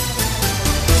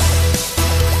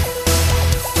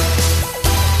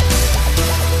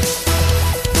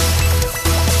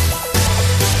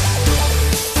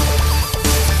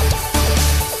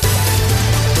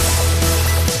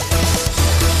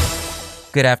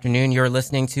 Good afternoon. You're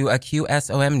listening to a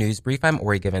QSOM News Brief. I'm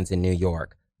Ori Givens in New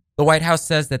York. The White House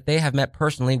says that they have met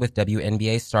personally with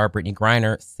WNBA star Brittany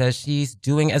Griner, says she's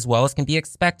doing as well as can be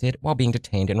expected while being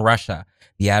detained in Russia.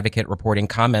 The Advocate reporting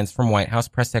comments from White House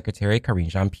Press Secretary Karine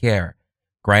Jean-Pierre.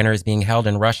 Griner is being held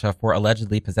in Russia for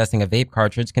allegedly possessing a vape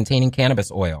cartridge containing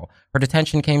cannabis oil. Her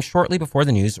detention came shortly before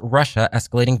the news Russia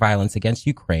escalating violence against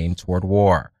Ukraine toward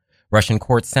war. Russian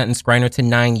courts sentenced Griner to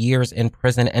 9 years in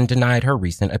prison and denied her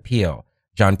recent appeal.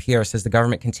 Jean-Pierre says the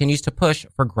government continues to push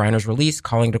for Griner's release,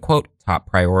 calling it a, quote, top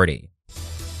priority.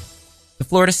 The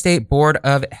Florida State Board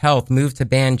of Health moved to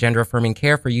ban gender-affirming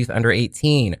care for youth under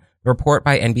 18. The report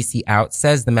by NBC Out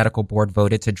says the medical board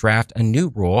voted to draft a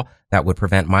new rule that would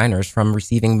prevent minors from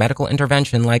receiving medical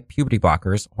intervention like puberty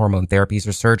blockers, hormone therapies,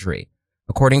 or surgery.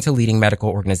 According to leading medical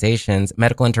organizations,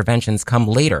 medical interventions come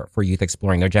later for youth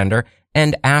exploring their gender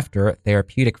and after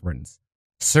therapeutic runs.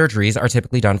 Surgeries are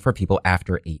typically done for people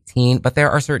after 18, but there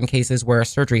are certain cases where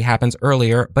surgery happens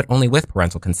earlier, but only with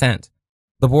parental consent.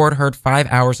 The board heard 5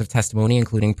 hours of testimony,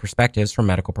 including perspectives from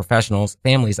medical professionals,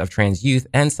 families of trans youth,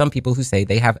 and some people who say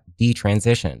they have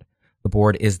detransitioned. The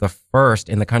board is the first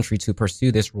in the country to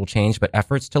pursue this rule change, but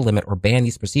efforts to limit or ban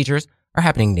these procedures are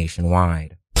happening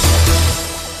nationwide.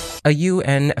 A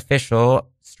UN official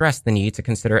stressed the need to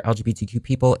consider LGBTQ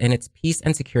people in its peace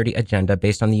and security agenda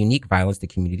based on the unique violence the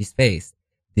communities face.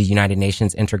 The United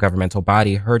Nations intergovernmental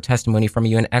body heard testimony from a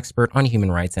UN expert on human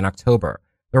rights in October.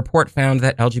 The report found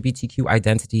that LGBTQ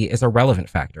identity is a relevant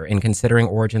factor in considering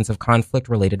origins of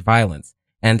conflict-related violence,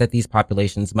 and that these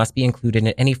populations must be included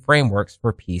in any frameworks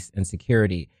for peace and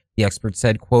security. The expert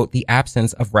said, quote, the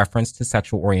absence of reference to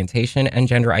sexual orientation and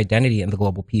gender identity in the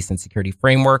global peace and security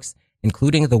frameworks,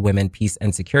 including the Women, Peace,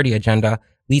 and Security Agenda,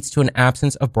 leads to an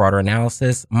absence of broader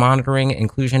analysis, monitoring,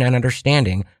 inclusion, and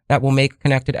understanding that will make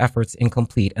connected efforts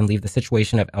incomplete and leave the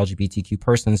situation of LGBTQ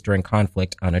persons during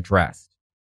conflict unaddressed.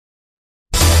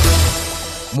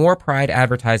 More Pride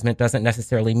advertisement doesn't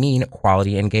necessarily mean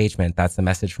quality engagement. That's the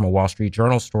message from a Wall Street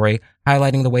Journal story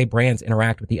highlighting the way brands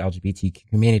interact with the LGBTQ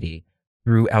community.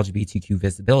 Though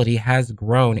it has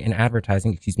grown in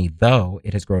advertising,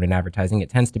 it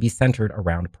tends to be centered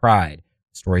around Pride.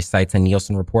 The story cites a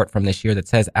Nielsen report from this year that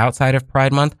says outside of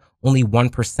Pride Month, only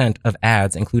 1% of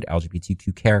ads include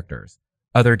LGBTQ characters.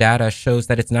 Other data shows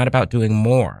that it's not about doing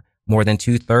more. More than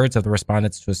 2/3 of the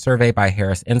respondents to a survey by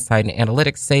Harris Insight and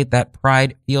Analytics say that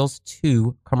Pride feels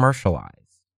too commercialized.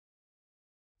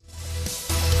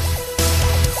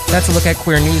 That's a look at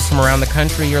queer news from around the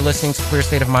country. You're listening to Queer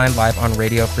State of Mind live on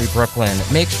Radio Free Brooklyn.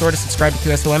 Make sure to subscribe to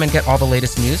QSOM and get all the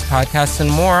latest news, podcasts,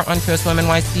 and more on QSOM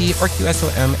NYC or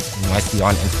QSOM NYC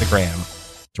on Instagram.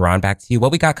 Duran, back to you.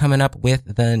 What we got coming up with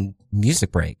the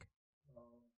music break?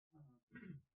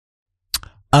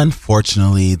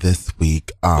 Unfortunately, this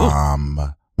week,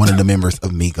 one of the members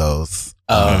of Migos,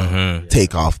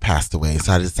 Takeoff, passed away.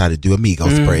 So I decided to do a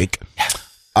Migos break.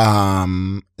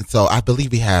 And so I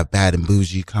believe we have Bad and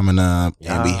Bougie coming up,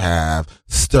 and we have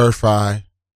Stir Fry.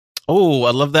 Oh,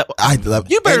 I love that. I love.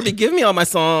 You better be giving me all my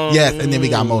songs. Yes, and then we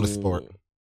got Motorsport.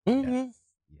 Mm-hmm.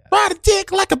 Ride a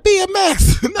dick like a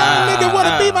BMX. No nigga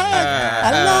wanna be my ex.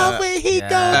 I love where he goes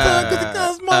cause it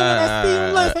goes more when I see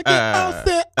him less. I get all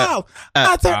set off.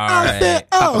 I turn all set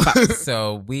off.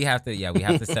 So we have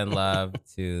to send love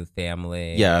to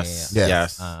family. Yes.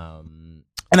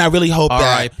 And I really hope that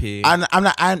R.I.P. I'm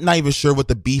not even sure what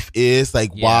the beef is,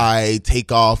 like why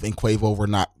Takeoff and Quavo were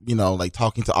not, like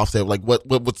talking to Offset, like what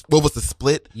was the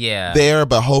split there,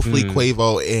 but hopefully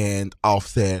Quavo and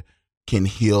Offset can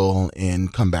heal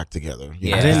and come back together.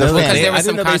 Yeah, because there was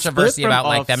some controversy about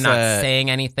like them not saying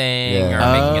anything or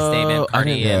making a statement.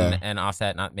 Cardi and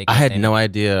Offset not making. I had no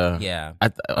idea. Yeah.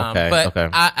 Okay.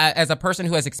 I, as a person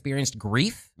who has experienced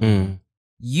grief,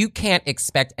 you can't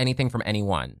expect anything from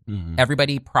anyone.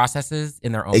 Everybody processes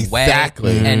in their own way.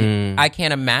 Exactly. And I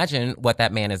can't imagine what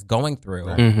that man is going through.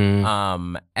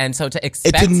 And so to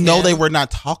expect and to know they were not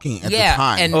talking at the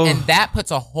time. And that puts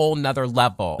a whole nother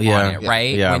level on it,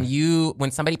 right? Yeah.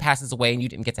 When somebody passes away and you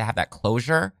didn't get to have that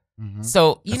closure.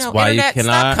 So, internet,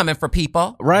 stop coming for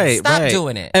people. Right. Stop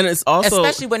doing it. And it's also,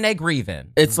 especially when they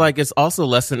grieving. It's like, it's also a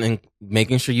lesson in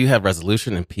making sure you have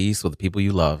resolution and peace with the people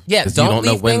you love. Yeah, don't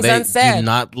leave things unsaid. Do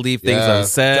not leave things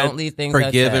unsaid. Don't leave things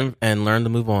Forgive unsaid. and learn to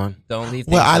move on. Don't leave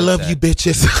things Well, I love unsaid. you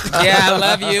bitches. Yeah, I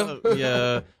love you.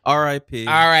 Yeah. R.I.P.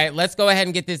 All right, let's go ahead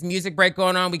and get this music break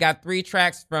going on. We got 3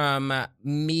 tracks from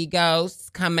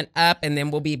Migos coming up, and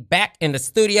then we'll be back in the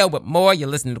studio with more. You're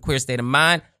listening to Queer State of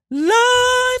Mind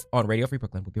live on Radio Free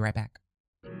Brooklyn. We'll be right back.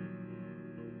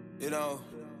 Young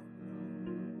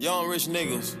rich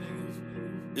niggas.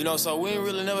 So we ain't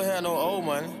really never had no old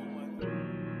money.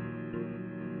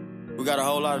 We got a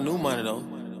whole lot of new money though.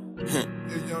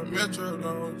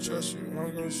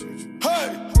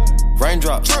 Hey!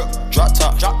 Raindrop, drop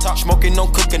top, smoking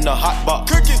on cooking the hot pot.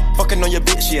 Fucking on your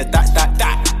bitch, yeah,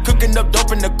 that. Cooking up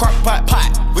dope in the crock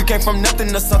pot. We came from nothing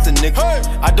to something, nigga. Hey.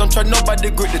 I don't try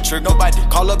nobody, grip the trigger. Nobody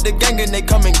call up the gang and they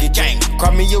come and get gang. Cry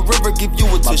me a river, give you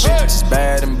a tissue. My bitch is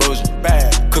bad and bullshit,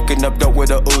 bad. Cooking up dope with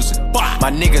a Uzi.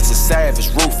 My niggas is savage,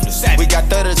 ruthless. We got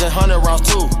 30s and 100 rounds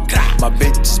too. My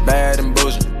bitch is bad and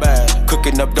bullshit, bad.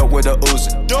 Cooking up dope with a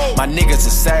Uzi. My niggas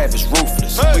is savage,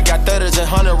 ruthless. We got 30s and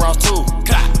 100 rounds too.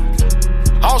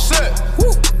 All set.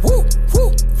 Woo, woo,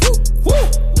 woo, woo, woo.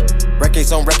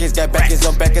 Records on records, got backers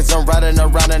on backers. I'm riding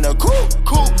around in a cool.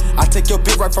 I take your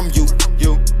bitch right from you.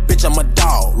 Bitch, I'm a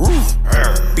dog.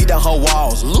 Beat down her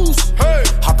walls, loose. Hey.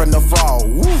 Hop in the fall.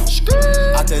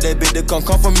 I tell that bitch to come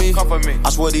for me. I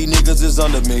swear these niggas is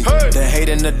under me. Hey. The hate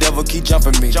and the devil keep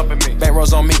jumping me. Bank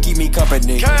rolls on me, keep me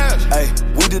company. Hey,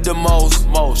 we did the most.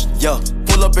 Yeah,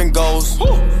 pull up and goes.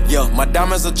 Yeah, my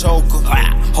diamonds a choker.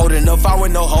 Holding up, I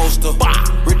with no holster.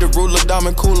 Read the ruler,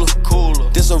 diamond cooler.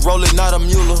 This a roller, not a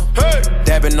mule. Hey.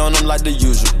 Dabbing on them like the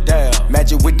usual. Damn.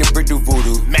 Magic with the brick do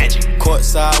voodoo. Magic.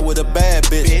 Courtside with a bad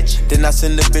bitch. Then I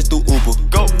send the bitch through Uber.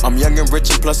 Go. I'm young and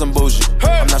rich and plus I'm bougie.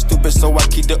 Hey. I'm not stupid, so I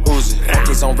keep the Uzi.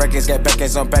 Records on records, got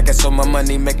backers on backers, so my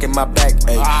money making my back.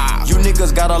 You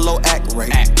niggas got a low act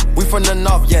rate. We from the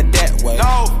north, yeah, that way.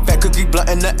 No. Fat cookie blunt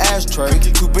in the ashtray.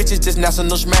 Two bitches just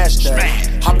national smash day.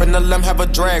 Hop in the limb, have a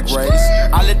drag race.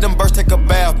 I let them birds take a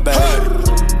bath, babe.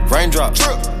 Raindrop,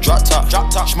 drop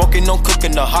top, smoking on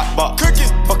cooking the hot pot.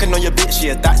 Fucking on your bitch,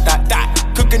 yeah, that.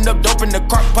 Cooking up dope in the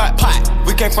crock pot.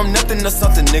 We came from nothing to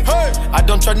something, nigga. Hey. I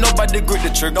don't try nobody, grip the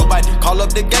trigger. Nobody call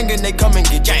up the gang and they come and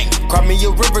get gang. Cry me a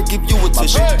river, give you a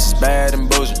tissue. My bitch is bad and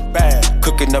bullshit, bad.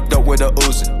 Cooking up dope with a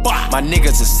Uzi. My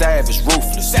niggas is savage,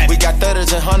 ruthless. We got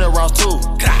 30s and 100 rounds too.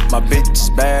 My bitch is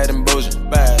bad and bullshit,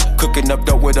 bad. Cooking up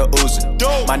dope with a Uzi.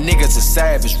 My niggas is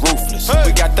savage, ruthless.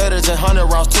 We got 30s and 100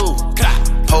 rounds too.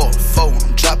 Hold phone,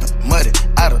 I'm dropping muddy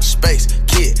out of space.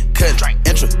 Kid, cut,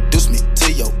 introduce me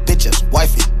to your bitch's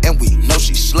wifey, and we know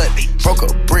she slutty. Broke a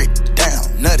brick down,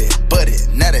 nutty, buddy.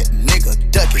 Now that nigga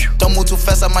ducky. Don't move too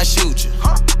fast, I might shoot you.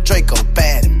 Draco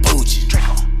bad and bougie.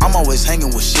 I'm always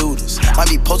hanging with shooters. Might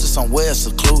be posted somewhere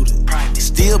secluded.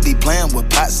 Still be playing with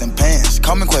pots and pans.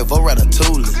 Call me Quavo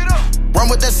Ratatouille. Run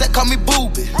with that set, call me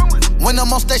Booby. When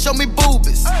I'm on stage, show me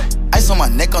boobies. Ice on my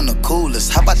neck on the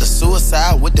coolest. How about the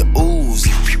suicide with the ooze?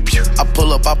 I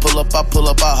pull up, I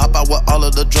hop out with all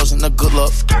of the drugs and the good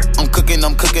luck. I'm cooking,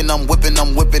 I'm whipping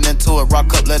into it.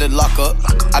 Rock up, let it lock up.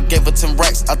 I gave her 10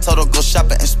 racks, I told her go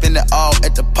shopping and spend it all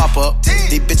at the pop-up.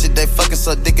 These bitches, they fucking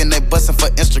suck dick and they bustin' for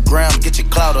Instagram. Get your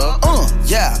clout up.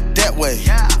 Yeah, that way.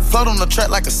 Float on the track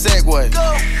like a Segway.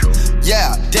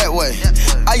 Yeah, that way.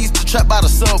 I used to trap by the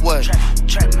subway.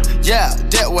 Yeah,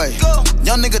 that way.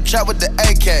 Young nigga trap with the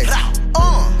AK.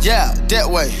 Yeah, that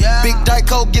way. Big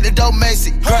Dyko, get it dope,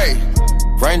 Macy. Great.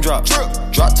 Raindrop,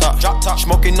 drop top,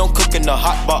 smoking on cooking the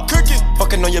hot pot.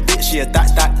 Fucking on your bitch, yeah,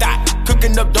 that.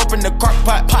 Cooking up dope in the crock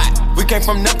pot. We came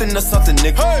from nothing to something,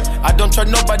 nigga. Hey. I don't try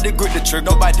nobody, grip the trigger.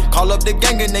 Nobody call up the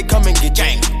gang and they come and get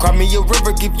gang. Cry me a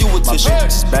river, give you a tissue. My bitch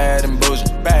is bad and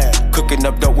bullshit, bad. Cooking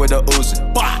up dope with a Uzi.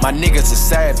 My niggas is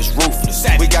savage, ruthless.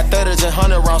 We got 30s and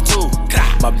 100 rounds too.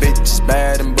 My bitch is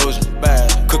bad and bullshit,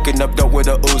 bad. Cooking up dope with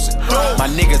a Uzi. My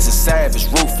niggas is savage,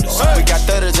 ruthless. We got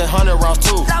 30s and 100 rounds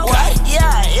too.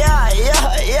 Yeah.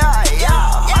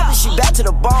 She back to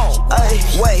the bone. Ay,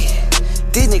 wait.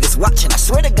 These niggas watching, I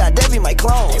swear to God, they be my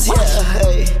clones. Yeah,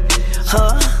 hey,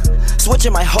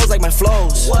 switching my hoes like my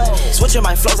flows. Switching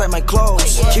my flows like my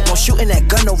clothes. Keep on shooting that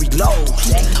gun, no reload.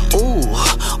 Ooh,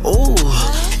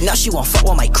 now she won't fuck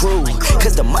with my crew.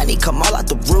 Cause the money come all out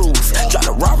the roof. Drive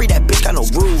the Rari, that bitch got no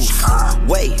roof.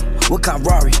 Wait, what kind of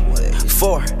Rari?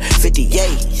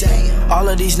 458. All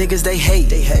of these niggas, they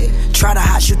hate. Try to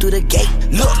hide you through the gate.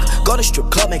 Look, go to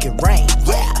strip club, make it rain.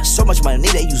 Yeah, so much money,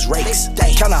 they use rakes.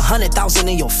 Count 100,000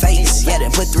 in your face. Yeah,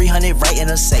 then put 300 right in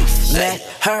a safe. Met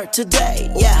her today,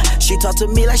 yeah. She talked to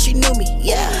me like she knew me,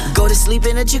 yeah. Go to sleep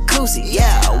in a jacuzzi,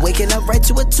 yeah. Waking up right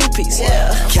to a two-piece,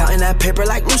 yeah. Counting that paper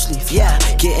like loose leaf, yeah.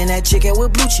 Getting that chicken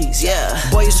with blue cheese, yeah.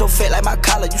 Boy, you so fat like my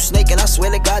collar, you snaking. I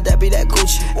swear to God, that be that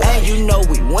Gucci. And you know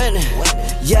we winning,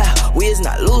 yeah. We is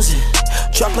not losing.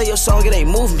 Try play your song, it ain't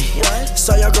move me.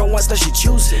 Saw your girl once, now she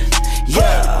choosing,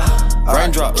 yeah.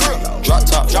 Raindrop, drop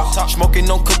top, smoking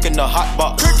on cooking the hot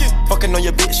pot. Fucking on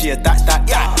your bitch, yeah,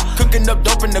 that. Cooking up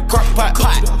dope in the crock pot.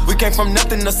 We came from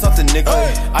nothing to something, nigga.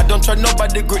 I don't try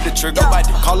nobody, grip the trigger.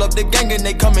 Nobody call up the gang and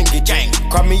they come and get gang.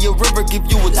 Cry me a river, give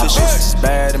you a tissue.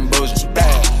 Bad and bullshit,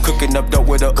 bad. Cooking up dope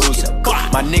with a Uzi.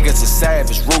 My niggas are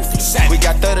savage, ruthless. We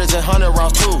got 30s and 100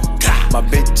 rounds too. My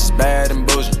bitch is bad and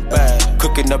bougie.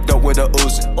 Cooking up dope with a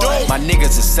Uzi. My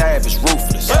niggas are savage,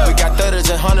 ruthless. We got 30s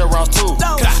and 100 rounds too.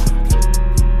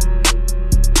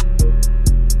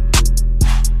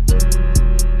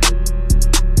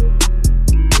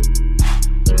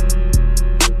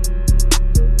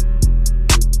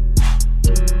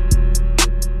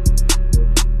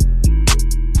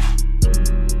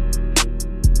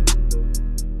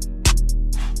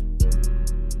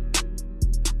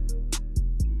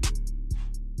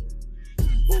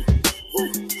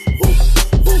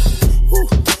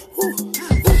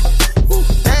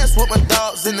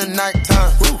 In the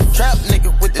nighttime, trap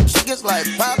nigga with the chickens like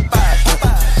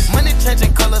Popeye. Money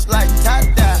changing colors like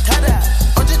tie-dye.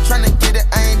 I'm just tryna get it,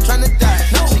 I ain't tryna die.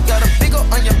 She got a big ol'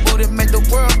 on your booty, make the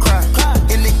world cry.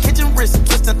 In the kitchen, wrist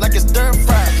twisted like it's stir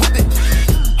fry.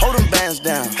 Hold them bands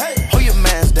down, hold your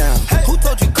mans down. Who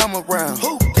told you come around?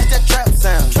 It's that trap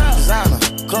sound. Designer,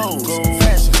 clothes,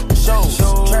 fashion, shows,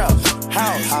 trap,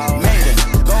 house, made it,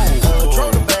 gold.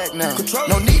 Control the bag now,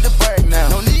 no need to brag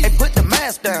now. Hey, put the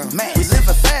mask down. We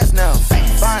living fast now.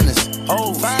 Finest,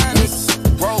 old, finest,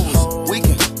 rose. We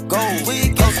can go,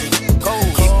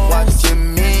 coast. Keep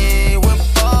watching me with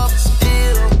Bob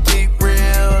still keep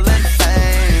real and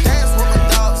fame. Dance with my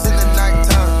dogs in the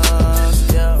nighttime.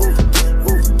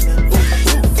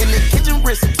 In the kitchen,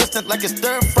 wrist twisted like it's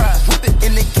stir fry. Whip it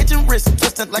in the kitchen, wrist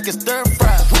twisted like it's stir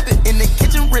fry. Whip it in the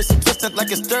kitchen, wrist twisted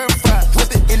like it's stir fry. Whip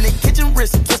it in the kitchen,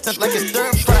 wrist twisted like it's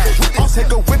stir fry. I'll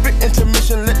take a whip it,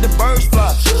 intermission, let the birds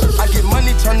fly. I get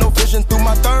money, turn no vision through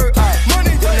my third eye.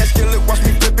 Money, run that skillet, watch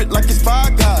me flip it like it's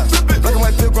Five Guys. Black and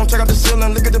white pilgrim, check out the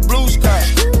ceiling, look at the blue sky.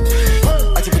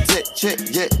 I keep a check,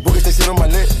 yeah, boogers they sit on my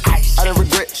lip. I don't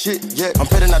regret shit, yeah, I'm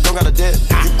petting, I don't got a debt.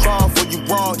 You crawl for you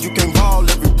raw, you can ball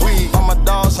every week. All my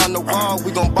dogs on the wall,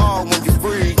 we gon' ball when you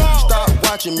free. Stop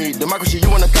watching me, democracy, you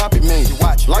wanna copy me.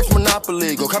 Life's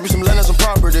monopoly, go copy some land and some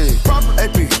property.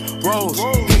 AP, rose,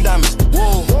 pink diamonds,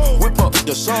 wool. Whip up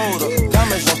the soda,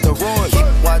 diamonds on steroids.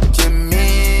 Keep watching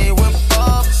me whip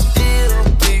up, still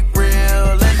keep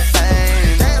real and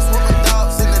fame. Dance with my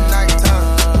dogs in the nighttime.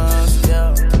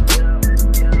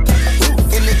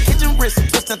 In the kitchen, wrist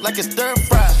twisted like it's stir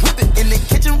fry. Whip it in the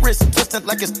kitchen, wrist twisted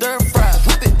like it's stir fry.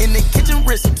 Whip it in the kitchen,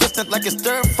 wrist twisted like it's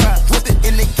stir fry. Whip it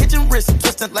in the kitchen, wrist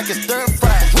twisted like it's stir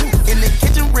fry. In the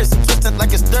kitchen, wrist twisted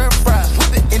like it's stir fry.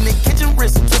 Whip it in the kitchen,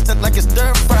 wrist twisted like it's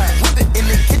stir fry. Whip it in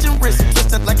the kitchen, wrist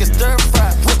twisted like it's stir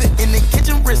fry. Whip it in the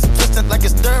kitchen, wrist twisted like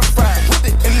it's stir fry. Whip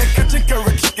it in the kitchen,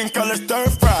 curry chicken, color stir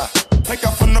fry. Take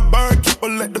off from the bird, keep her,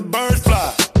 let the birds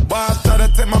fly. Why I try to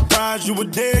take my prize, you a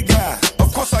dead guy.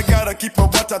 Of course I gotta keep a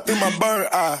watch out through my bird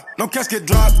eye. No casket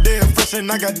drop dead, fresh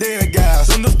and I got dead guys.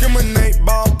 Don't discriminate,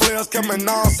 ball players coming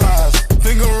all sides.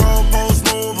 Finger roll, post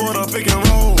move, or the pick and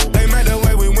roll. They made the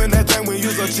way we win that thing, we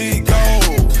use a cheat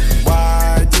code.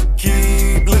 Why you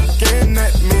keep looking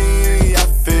at me? I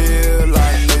feel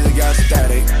like nigga got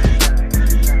static.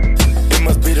 It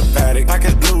must be the paddock.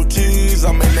 Package blue cheese,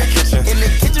 I'm in the kitchen. In the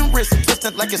kitchen, wrist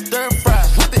twisted like it's stir fry.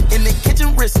 Whip it in the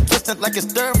kitchen, wrist twisted like it's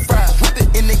stir fry. Whip it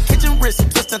in the kitchen, wrist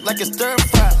twisted like it's stir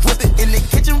fry. Whip it in the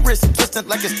kitchen, wrist twisted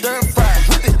like it's stir fry.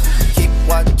 Whip it. Keep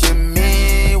watching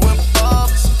me whip up,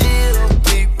 still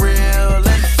keep real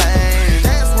and fame.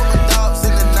 Dance with my dogs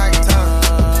in the nighttime.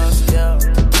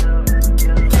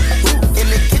 In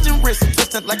the kitchen, wrist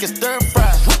twisted like it's stir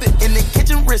fry. Whip it in the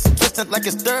kitchen, wrist twisted like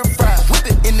it's stir fry. Whip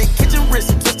it in the kitchen, wrist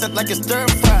twisted like it's stir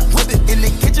fry. Whip it in the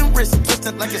kitchen, wrist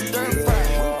twisted like it's stir fry.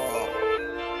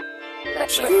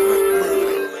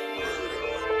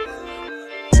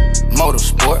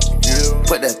 Motorsport,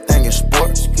 put that thing in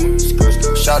sports.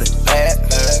 Shout it bad,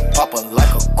 pop it like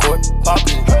a court.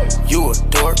 You a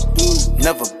dork,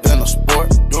 never been a sport.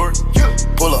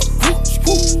 Pull up,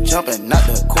 jumping out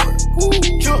the court.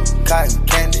 Cotton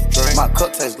candy, my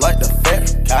cup tastes like the fair.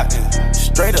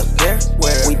 Straight up there,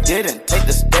 we didn't take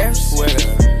the stairs.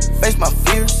 Face my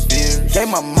fears, gave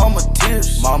my mama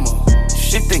tears.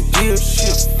 Shifting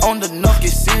gears, on the knock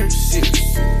get serious.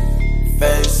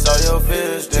 Face all your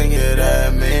fears, then get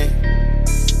at me.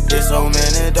 There's so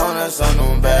many donuts on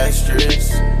them back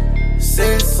streets.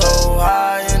 Sit so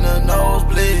high in the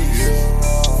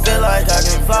nosebleeds. Feel like I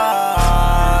can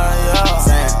fly, yeah.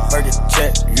 Sandberg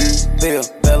check, Bill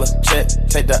Bella check.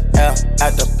 Take the L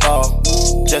at the ball,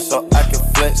 just so I can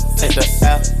flex. Take the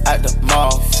L at the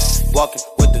mall, walking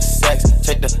with the sex.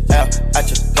 Take the L at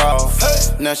your bra,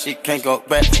 now she can't go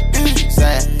back.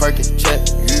 Sandberg check,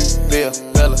 Bill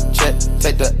Bella check.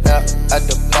 Take the L at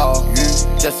the ball,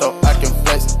 just so I can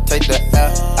flex. Take the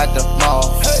L at the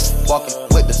mall, walking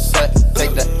with the sex.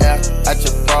 Take the L at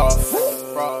your bra.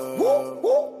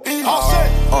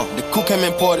 came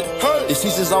imported. The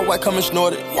seasons all white, coming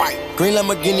snorted. White. Green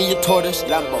Lamborghini, a tortoise.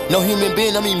 Lambo. No human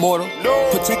being, I'm immortal. No.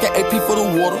 Protect an AP for the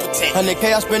water.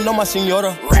 100K I spend on my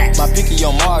senora. Rats. My picky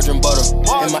on margarine butter.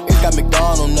 And my ink got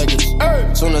McDonald's nuggets.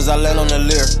 Soon as I land on the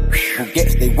Lear, who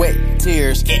gets they wet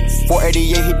tears.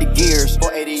 488 hit the gears.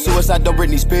 Suicide don't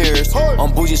Britney Spears.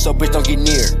 I'm bougie, so bitch don't get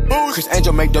near. Chris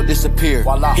Angel make dope disappear.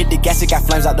 Voila. Hit the gas, it got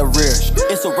flames out the rear.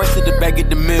 It's a race to the bag at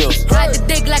the mills. Ride the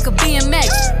dick like a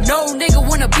BMX. No nigga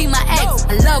wanna be my ex.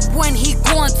 I love when he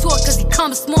go on tour, cause he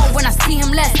comes small when I see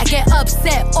him less. I get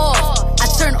upset off, I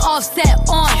turn offset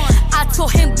on. I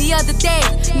told him the other day,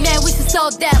 man, we should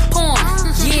sell that porn.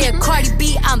 Yeah, Cardi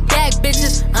B, I'm back,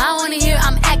 bitches. I wanna hear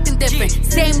I'm acting different.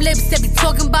 Same lips that be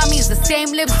talking about me is the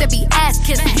same lips that be ass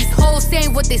kissing. These hoes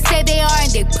saying what they say they are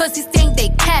and they pussies think they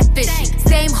catfishing.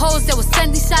 Same hoes that was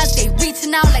sending shots, they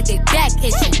reaching out like they back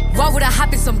itching. Why would I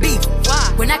hop in some beef?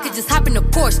 When I could just hop in the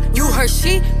Porsche? You heard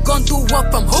she gon' do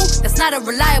what from who? That's not a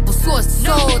reliable source.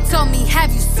 So tell me,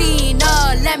 have you seen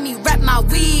her? Let me wrap my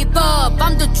weave up.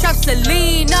 I'm the trap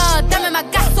Selena. Dame my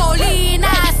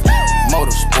gasolinas.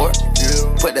 Motorsport,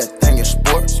 put that thing in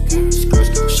sports.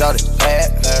 Shout it bad,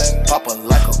 pop her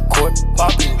like a court.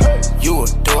 You a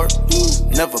dork,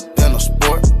 never been a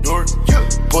sport.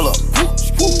 Pull up,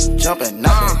 jumping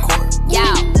out the court. Yo,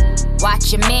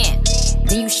 watch your man,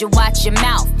 then you should watch your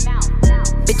mouth.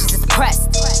 Bitches is pressed,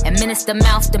 administer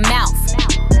mouth to mouth.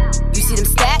 You see them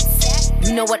stats?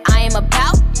 You know what I am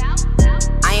about?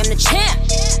 I am the champ,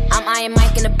 I'm Iron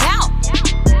Mike and about.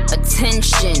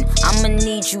 Attention, I'ma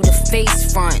need you to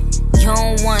face front. You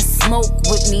don't want smoke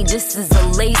with me, this is a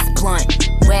lace blunt.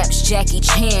 Raps Jackie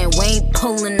Chan, we ain't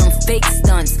pulling them fake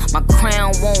stunts. My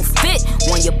crown won't fit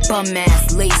on your bum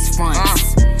ass lace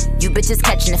fronts. You bitches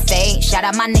catching the fade, shout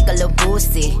out my nigga Lil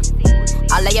Boosie.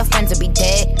 All of your friends will be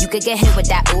dead, you could get hit with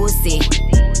that Uzi.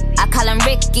 I call him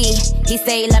Ricky, he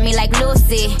say he love me like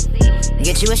Lucy.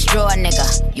 Get you a straw,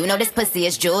 nigga, you know this pussy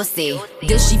is juicy.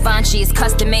 This Givenchy is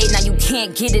custom made, now you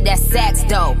can't get it at Saks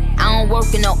though. I don't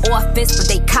work in the office, but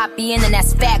they copying and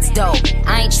that's facts though.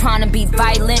 I ain't trying to be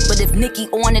violent, but if Nicki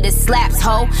on it, it slaps,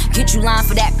 ho. Get you line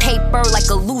for that paper like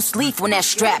a loose leaf when that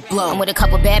strap blow. I'm with a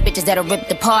couple bad bitches that'll rip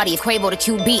the party. If Quavo the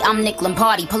QB, I'm Nick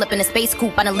Lombardi. Pull up in a space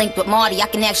coupe, I done linked with Marty. I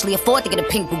can actually afford to get a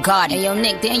pink Bugatti. Hey yo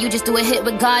Nick, didn't you just do a hit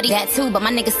with Gotti? That too, but my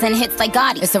niggas send hits like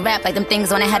Gotti. It's a rap like them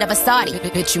things on the head of a Saudi.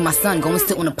 Bitch, you my son, go and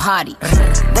sit on a potty.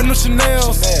 Random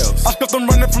Chanel's, I stuck them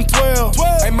running from 12.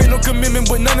 Ain't made no commitment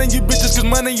with none of you bitches, cause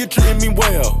money you treating me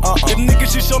well. If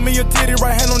niggas should show me a titty,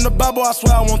 right hand on the Bible, I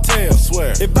swear I won't tell.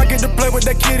 If I get to play with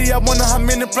that kitty, I wonder how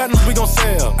many platinums we gon'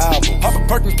 sell. Album. Pop a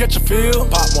perk and catch a feel.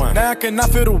 Pop one. Now I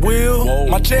cannot feel the wheel. Whoa.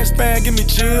 My chest bag give me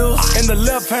chills. In the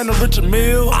left hand of Richard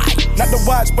Mille. Not the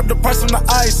watch, but the price on the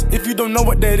ice. If you don't know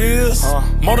what that is.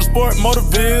 Motorsport,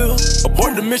 Motorville.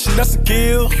 Abort the mission, that's a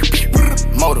kill.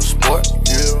 Motorsport,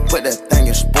 put that thing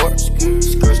in sports.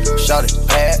 Shout it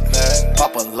bad,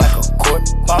 pop her like a court.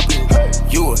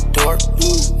 You a dork,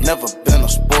 never been a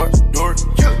sport.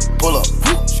 Pull up,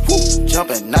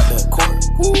 jumping out the court.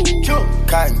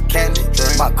 Cotton candy,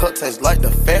 my cup tastes like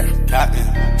the fair.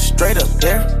 Straight up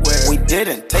there, we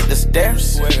didn't take the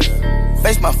stairs.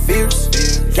 Face my fears,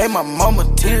 gave my mama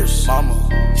tears.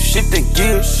 Shifting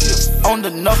gears, on the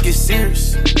knock get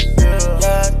serious.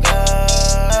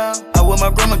 I wish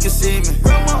my grandma could see me.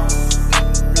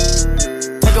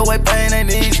 Take away pain ain't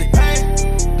easy.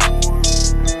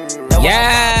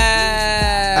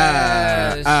 Yes!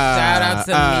 Shout out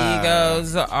to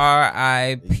Migos,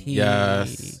 R.I.P.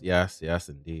 Yes,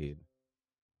 indeed.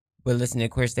 We're listening to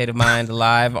Queer State of Mind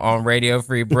live on Radio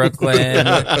Free Brooklyn.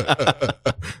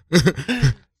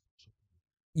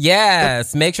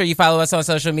 Yes, make sure you follow us on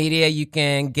social media. You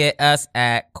can get us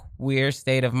at Queer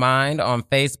State of Mind on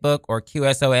Facebook or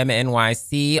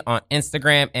QSOMNYC on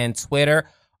Instagram and Twitter.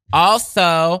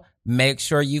 Also, make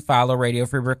sure you follow Radio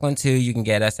Free Brooklyn too. You can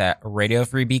get us at Radio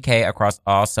Free BK across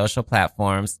all social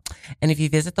platforms. And if you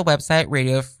visit the website,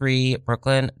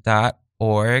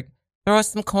 radiofreebrooklyn.org, throw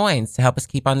us some coins to help us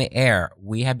keep on the air.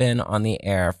 We have been on the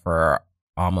air for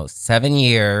almost 7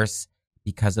 years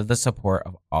because of the support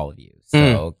of all of you.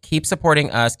 So keep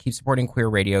supporting us, keep supporting queer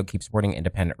radio, keep supporting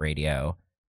independent radio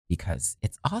because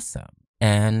it's awesome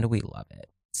and we love it.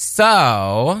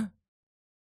 So,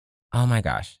 oh my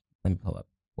gosh, let me pull up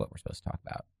what we're supposed to talk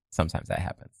about. Sometimes that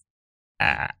happens.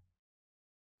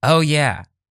 Oh yeah,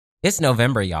 it's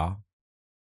November, y'all.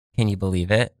 Can you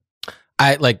believe it?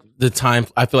 I like the time.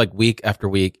 I feel like week after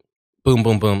week, boom,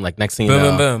 boom, boom. Like next thing you know,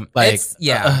 boom, boom. Like it's,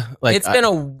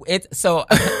 so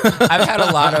I've had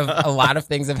a lot of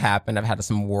things have happened. I've had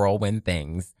some whirlwind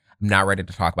things. I'm not ready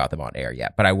to talk about them on air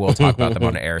yet, but I will talk about them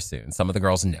on air soon. Some of the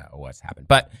girls know what's happened.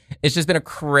 But it's just been a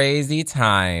crazy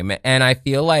time. And I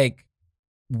feel like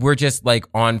we're just like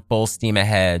on full steam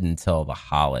ahead until the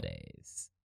holidays.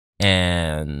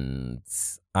 And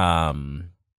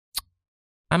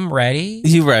I'm ready.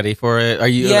 You ready for it? Are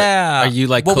you? Yeah. Are you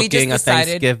like Well, cooking a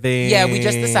Thanksgiving? Yeah, we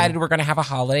just decided we're gonna have a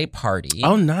holiday party.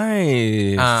 Oh,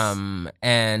 nice.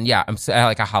 And yeah, I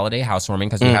like a holiday housewarming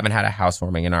because we haven't had a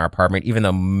housewarming in our apartment, even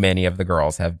though many of the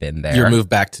girls have been there. You're moved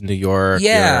back to New York.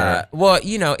 Yeah. Well,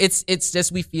 you know, it's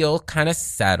just we feel kind of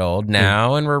settled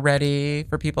now, and we're ready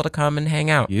for people to come and hang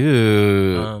out.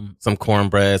 Some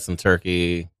cornbread, some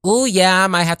turkey. Oh yeah, I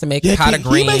might have to make a pot of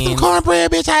greens. You make some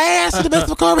cornbread, bitch. I asked you to make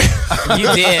some cornbread.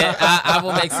 You did. I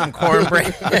will make some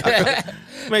cornbread.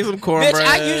 Make some cornbread. Bitch,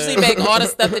 I usually make all the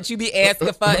stuff that you be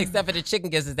asking for, except for the chicken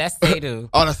gizzards. That's Seydu.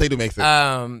 Oh, no, Seydu makes it.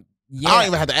 Yeah. I don't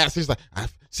even have to ask. She's like,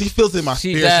 she feels it in my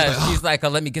She spirit. does. She's like, oh,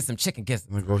 let me get some chicken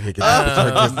gizzards. I'm gonna go ahead and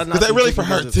get because they're really for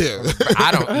her too.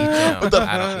 I don't eat them.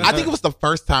 I think it was the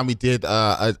first time we did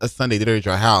a Sunday dinner at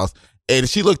your house, and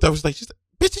she looked up. She's like,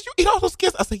 bitch, did you eat all those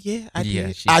gizzards? I said, yeah, I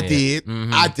did. I did.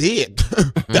 Mm-hmm. I did.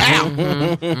 Damn.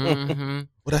 Mm-hmm.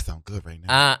 Well, that sounds good right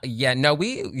now. Yeah, no,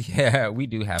 we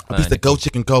do have fun. It's the Go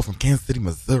Chicken Go from Kansas City,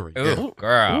 Missouri. Ooh,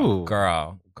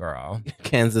 girl.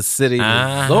 Kansas City,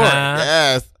 Missouri.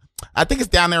 Yes. I think it's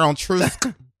down there on Truth.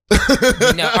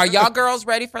 Are y'all girls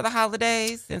ready for the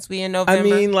holidays since we in November? I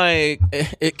mean, like,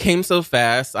 it came so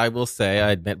fast, I will say, I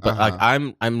admit, but like,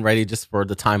 I'm ready just for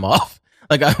the time off.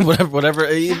 Like, whatever,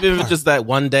 even if it's just that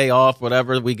one day off,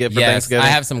 whatever we get for Thanksgiving. I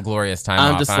have some glorious time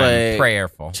I'm off. just I'm like,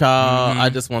 prayerful. Child, I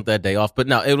just want that day off. But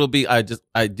no, it'll be, I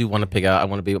do want to pick out, I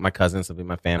want to be with my cousins, to be with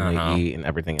my family, eat and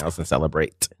everything else and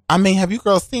celebrate. I mean, have you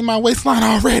girls seen my waistline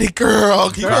already, girl?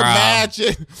 Can you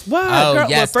imagine? Wow, girl,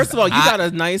 yes, well, first of all, you got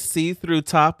a nice see-through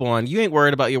top on. You ain't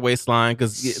worried about your waistline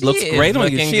because it looks great on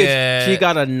you. She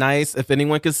got a nice, if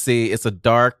anyone could see, it's a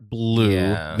dark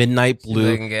blue, midnight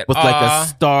blue with like the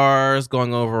stars going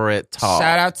over it tall.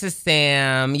 Shout out to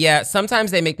Sam. Yeah,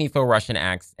 sometimes they make me feel rushed and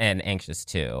anxious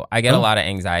too. I get a lot of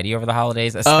anxiety over the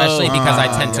holidays, especially because I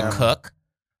tend to cook.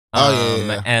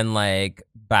 And like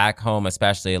back home,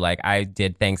 especially, like I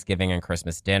did Thanksgiving and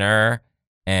Christmas dinner,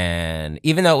 and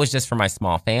even though it was just for my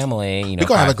small family, you know, we're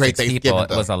gonna have a 5, great 6 people,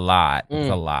 Thanksgiving, it was a lot. It was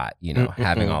a lot, you know,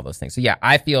 having all those things. So yeah,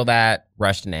 I feel that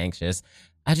rushed and anxious.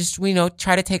 I just, you know,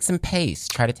 try to take some pace,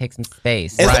 try to take some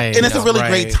space. And it's a really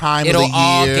great time of the year. It'll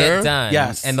all get done.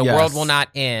 Yes. And the world will not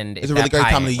end. It's a really great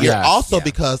time of the year. Yes. Also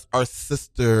because our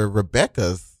sister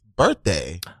Rebecca's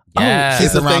birthday. Yeah.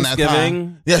 She's around that Thanksgiving.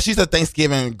 time. Yeah, she's a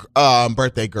Thanksgiving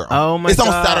birthday girl. Oh my it's God.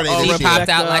 on Saturday. Oh, this She year. popped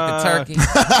out like a turkey.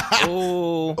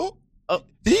 Oh.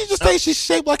 Did you just say she's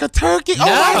shaped like a turkey? No, Oh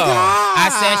my God. I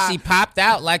said she popped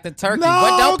out like the turkey. No,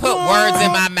 What? Don't put girl. words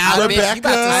in my mouth, bitch. Rebecca. You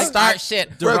about to start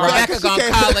shit. Rebecca she gonna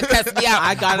can't- call and cuss me out.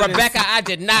 I got it. Rebecca, I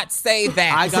did not say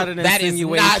that. I got an That is not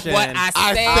insinuation. what I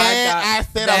said. I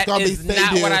said I was gonna be That is not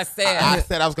Seydu. what I said. I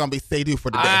said I was gonna be Seydu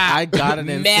for the day. I got an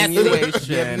Messy.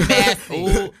 insinuation. Messy.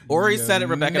 Ooh, Ori said it,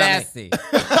 Rebecca. Messy.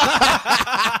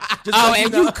 Oh,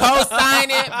 and you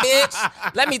co-sign it,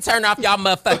 bitch? Let me turn off y'all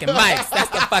motherfucking mics. That's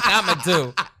the fuck I'ma do.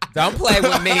 Don't play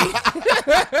with me.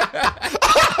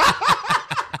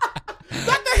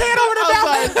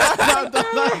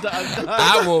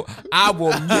 I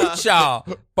will mute y'all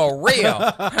for real.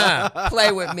 Huh?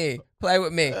 Play with me.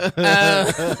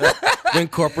 When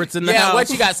corporate's in the Yeah, house. what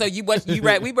you got? So you ready?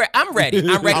 I'm ready.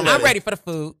 I'm ready for the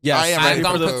food. Yes, I am I'm ready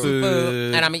gonna for the cook some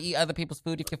food, and I'm gonna eat other people's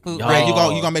food if your food. Y'all. ready. You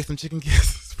gonna make some chicken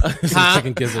gizzards? Huh?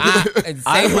 Chicken gizzards.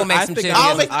 Say we'll make some chicken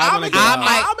I'll gizzards.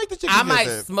 make the chicken I might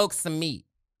gizzards. smoke some meat.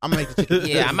 I'm gonna make the chicken.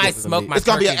 Yeah, I might smoke my It's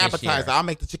gonna be turkey an this year. appetizer. I'll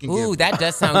make the chicken. Ooh, gizzards. that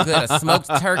does sound good. A smoked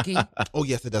turkey. Oh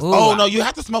yes, it does. Ooh, Oh no, you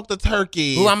have to smoke the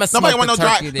turkey. Ooh, I'ma Nobody smoke want the no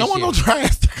turkey dry. this No one year. no dry.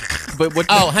 But what?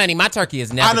 Oh, honey, my turkey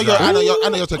is never I know your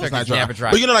dry. turkey's not Turkey's dry. never dry.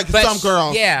 But you know, like But some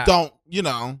girls yeah. don't. You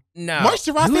know, No.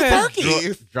 moisturize Who their has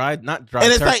turkeys. dried, not dry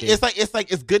And turkey.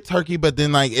 it's good turkey, but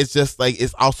then like it's just like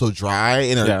it's also dry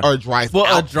and Yeah. or dry. Well,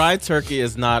 out. a dry turkey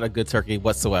is not a good turkey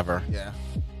whatsoever. Yeah.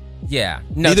 Yeah.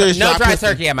 No, Neither is no dry dry pussy.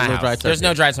 turkey at my No house. dry There's turkey.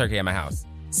 no dry turkey at my house.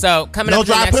 So coming No up in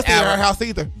the dry next pussy in hour, our house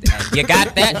either. you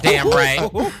got that damn right.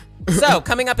 So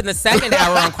coming up in the second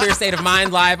hour on Queer State of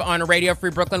Mind live on Radio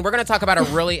Free Brooklyn, we're going to talk about a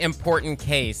really important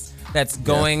case that's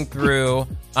going through.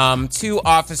 2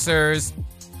 officers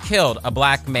killed a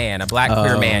black man, a black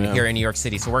queer man here in New York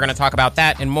City. So we're going to talk about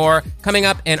that and more coming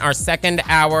up in our second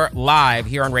hour live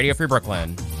here on Radio Free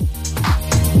Brooklyn.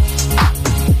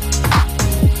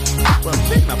 Well,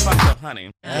 speaking of fucked up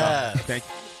honey. Yeah. Thank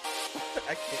you.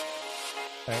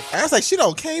 I was like, she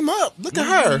don't came up. Look at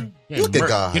her. Look at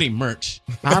God. Getting merch.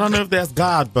 I don't know if that's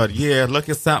God, but yeah, look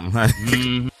at something,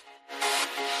 honey.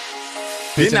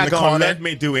 They're in not the gonna corner. let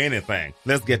me do anything.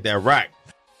 Let's get that right.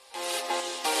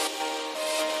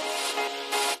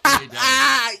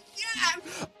 Yes.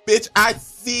 Bitch, I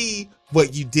see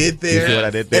what you did there. You see what I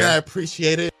did there? And I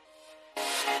appreciate it.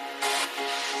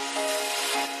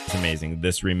 It's amazing.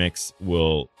 This remix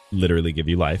will literally give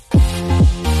you life.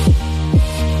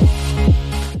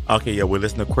 Okay, yeah, we're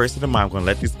listening to Queer State of Mind. I'm gonna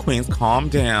let these queens calm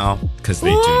down. Because they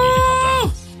do need to calm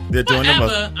down. They're doing the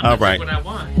most. All right. What I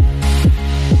want.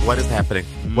 What is happening?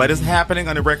 What is happening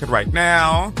on the record right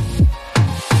now?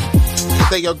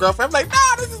 Say your girlfriend. I'm like,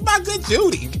 nah, this is my good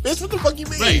Judy. Bitch, what the fuck you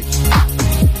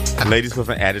mean? Ladies with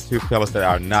an attitude, fellas that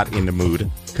are not in the mood.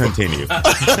 Continue.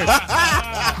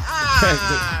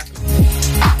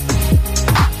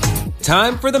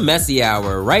 Time for the messy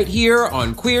hour right here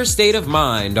on Queer State of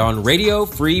Mind on Radio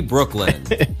Free Brooklyn.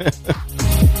 Can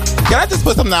I just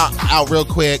put something out real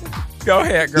quick? Go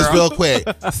ahead, girl. Just real quick.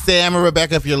 Sam and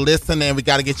Rebecca, if you're listening, we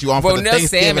got to get you on for the Thanksgiving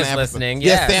Sam is episode. listening. Yes,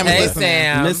 Yes. Sam is Hey, listening.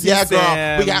 Sam. Miss you, Yeah, girl.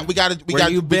 Sam. We got Where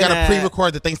you to been at?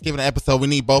 pre-record the Thanksgiving episode. We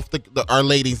need both our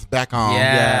ladies back on.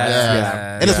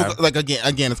 Yes. And it's like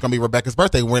again, it's gonna be Rebecca's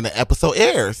birthday when the episode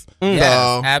airs. Yes,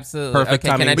 So, absolutely. Perfect Okay,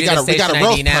 can I timing. do We the gotta station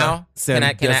roast ID now? her. Sam, Can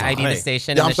I yes, ID the hey.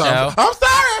 station Yeah, in I'm the sorry. show? I'm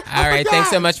sorry. All right, thanks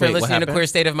so much for Wait, what listening to happened? Queer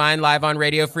State of Mind live on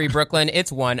Radio Free Brooklyn.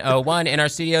 It's 101 in our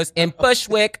studios in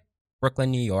Bushwick,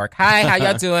 Brooklyn, New York. Hi, how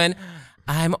y'all doing?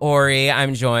 I'm Ori.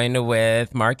 I'm joined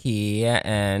with Marquis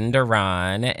and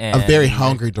Duran. And A very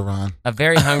hungry Duran. A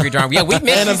very hungry Duran. Yeah, we missed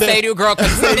And you, a bit- Say-Do girl,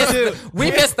 because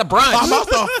we missed the brunch.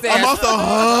 I'm also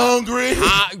hungry.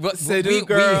 Say-Do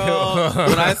girl.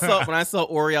 when I saw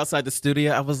Ori outside the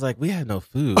studio, I was like, we had no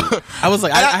food. I was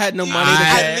like, I had no money.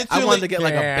 I wanted to get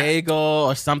like a bagel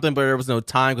or something, but there was no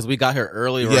time because we got here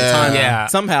early or Yeah. time Yeah.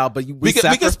 somehow. But We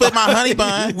can split my honey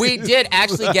bun. We did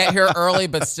actually get here early,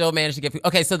 but still managed to get food.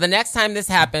 Okay, so the next time this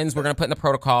happens, we're going to put in the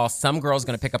protocol, some girl's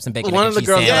going to pick up some bacon One and of the cheese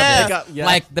girls sandwiches, pick up, yeah,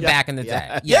 like the yeah, back in the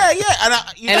yeah. day. Yeah.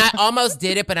 And I almost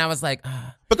did it, but I was like,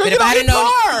 Because but you if I don't hadn't eat known,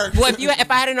 carbs. well, if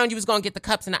I hadn't known you was going to get the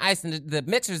cups and the ice and the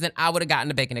mixers, then I would have gotten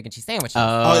the bacon, egg, and cheese sandwiches.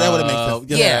 Oh, that would have made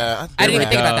sense. yeah. I didn't even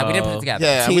think about that. We didn't put it together.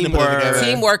 Yeah, we didn't put it together.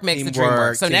 Teamwork makes the dream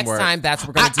work. So next Teamwork. time, that's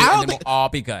what we're going to do, and then we'll all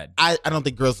be good. I don't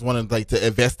think girls want to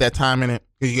invest that time in it.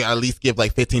 Because you at least give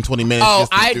like 15, 20 minutes. Oh,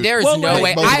 just to do there's well, no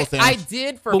way. multiple I sandwiches.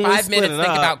 did for When we 5 split minutes it think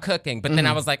up. about cooking, but then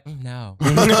I was like, no.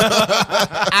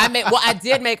 I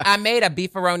made a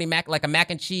beefaroni like a mac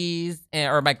and cheese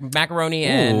or like macaroni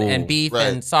and beef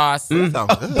right. and sauce. Sounds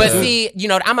good. But see,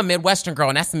 I'm a Midwestern girl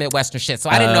and that's some Midwestern shit. So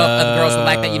I didn't know if other girls would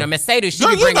like that. Miss Say-Do, she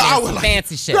Girl, be you bringing know I in would some like-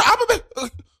 fancy shit. Girl, I'm a bit.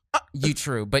 You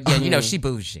true, but yeah, she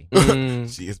bougie.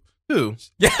 She is. Who?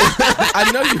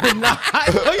 I know you're not.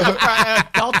 I know you're I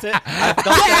felt it. I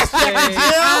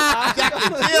felt Jack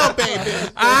and Jill, baby.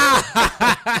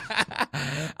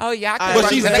 Oh yeah, Well,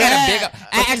 she's bad.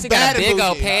 I actually got a big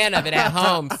old bougie. pan of it at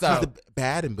home. So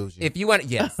Bad and bougie. if you want,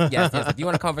 yes. If you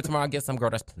want to come over tomorrow, get some, girl.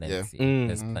 There's plenty. Yeah.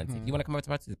 There's plenty. If you want to come over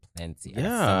tomorrow, there's plenty. I got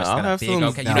Yeah, so much I'll got a have big, some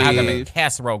okay, I'm a beef.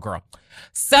 casserole girl.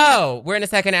 So we're in the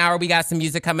second hour. We got some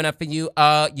music coming up for you.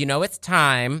 It's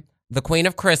time. The Queen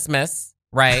of Christmas,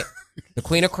 right? The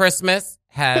Queen of Christmas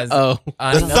has the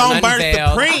song burns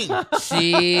supreme.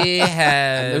 She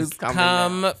has Who's coming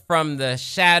come from the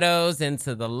shadows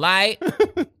into the light.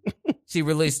 She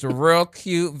released a real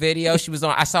cute video.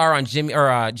 I saw her on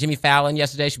Jimmy Fallon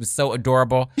yesterday. She was so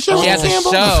adorable. She has a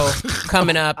show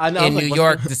coming up in New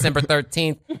York, December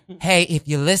 13th. Hey, if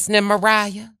you're listening,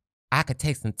 Mariah, I could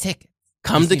take some tickets.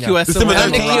 Come to QSOM.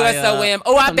 Come to QSOM.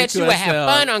 Oh, I bet you would have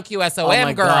fun on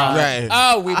QSOM, girl. Right.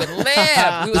 Oh, we would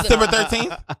live. December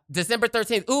 13th? December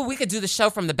 13th. Ooh, we could do the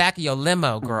show from the back of your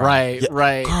limo, girl. Right.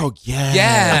 Girl, yes.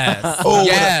 Yes. Oh,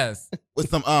 yes. With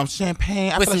some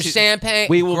champagne. I With feel some like she- champagne.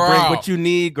 We will girl. bring what you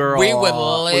need, girl. We would We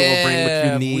will bring what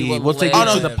you live. need. We would We'll take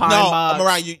live. you to the pine no, box.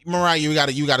 Mariah,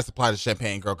 you gotta supply the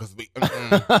champagne, girl, because we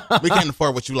can't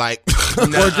afford what you like. Or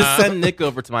just send Nick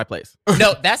over to my place.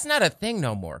 No, that's not a thing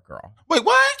no more, girl. Wait,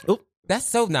 what? That's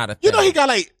so not a thing. You know he got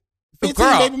like 15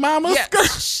 Girl. baby mamas.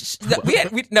 Yeah.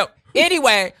 No.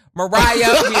 Anyway, Mariah,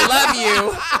 we love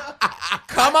you.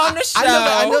 Come on the show.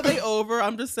 I know they over.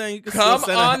 I'm just saying you can Come still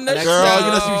send on the Girl, show.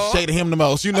 you know she be shading him the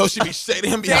most. You know she be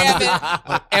shading him behind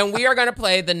the And we are going to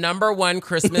play the #1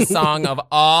 Christmas song of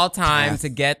all time to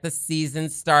get the season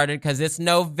started because it's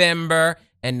November.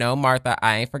 And no, Martha,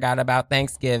 I ain't forgot about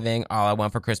Thanksgiving. All I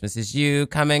Want for Christmas Is You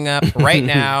coming up right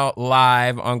now,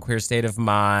 live on Queer State of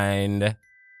Mind.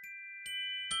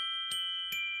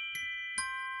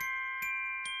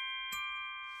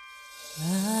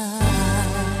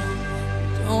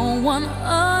 Don't don't want a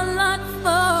lot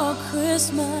for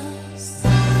Christmas.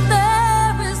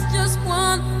 There is just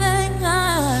one thing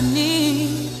I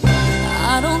need.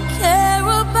 I don't care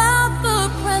about the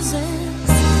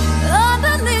presents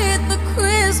underneath the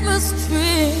Christmas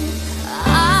tree.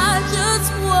 I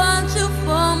just want you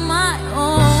for my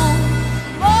own,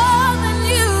 more than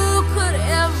you could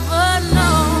ever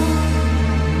know.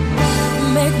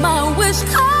 Make my wish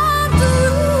come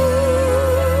true.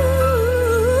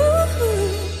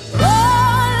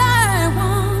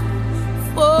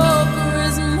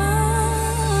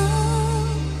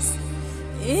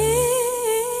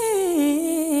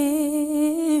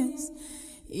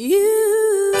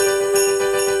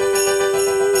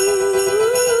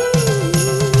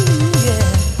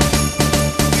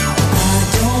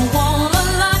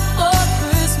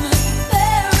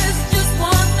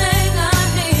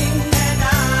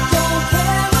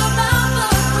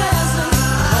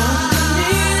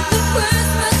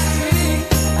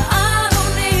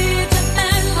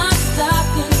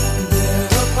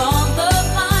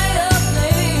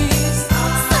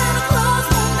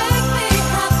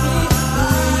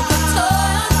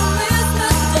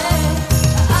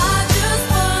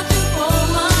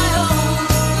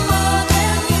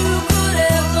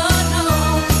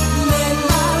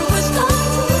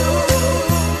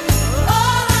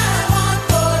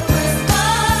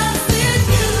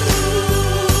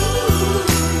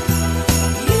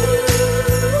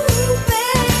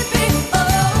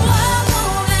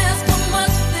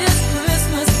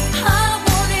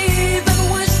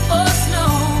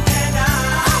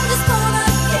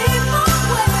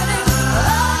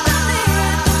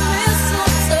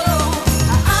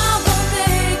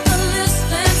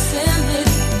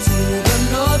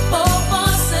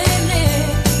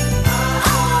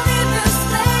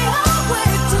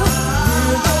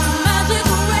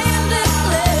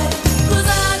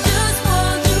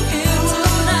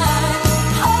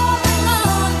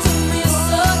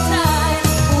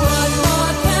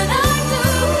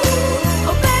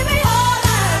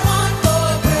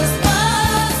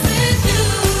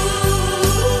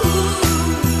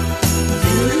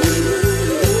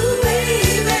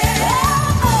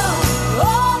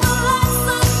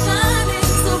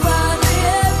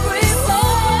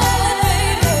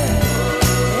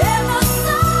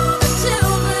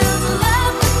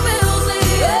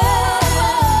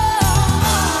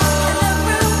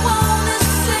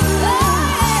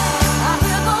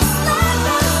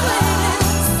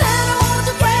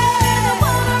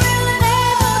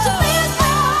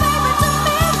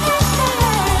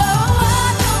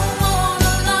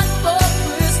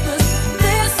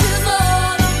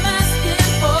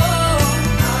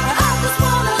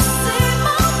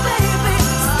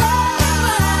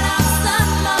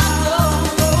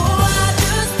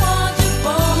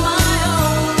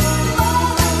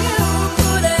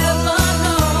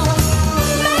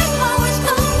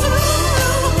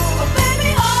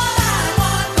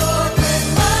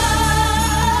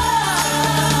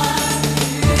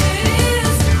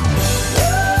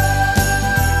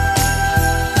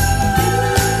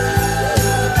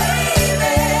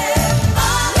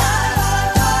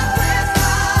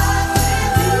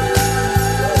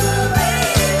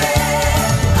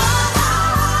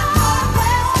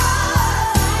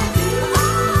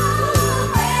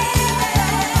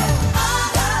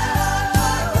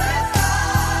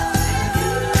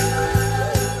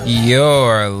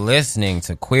 You're listening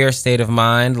to Queer State of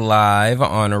Mind live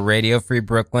on Radio Free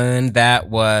Brooklyn. That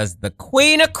was the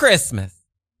Queen of Christmas.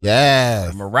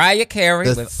 Yes. Mariah Carey.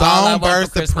 The with All I Want Songbird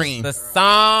for Christmas. Supreme. The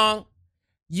song.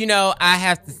 You know, I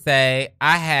have to say,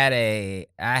 I had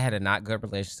a not good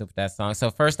relationship with that song. So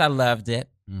first I loved it.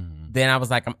 Then I was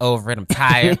like, I'm over it. I'm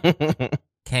tired.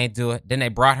 Can't do it. Then they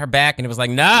brought her back and it was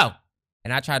like, no.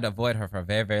 And I tried to avoid her for a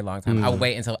very, very long time. I would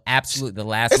wait until absolutely the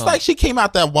last It's moment. like she came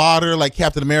out that water like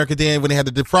Captain America did when they had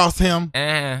to defrost him.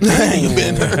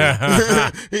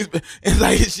 It's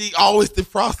like she always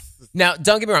defrosts. Now,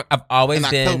 don't get me wrong. I've always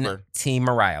In been October. Team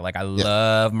Mariah. Like, I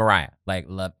love Mariah. Like,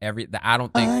 love every... I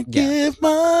don't think... I give my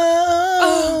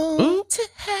all to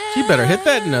have. She better hit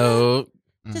that note.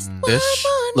 Just Ish.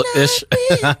 Look, ish.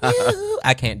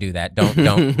 I can't do that. Don't.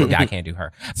 I can't do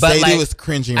her. But Sadie like, was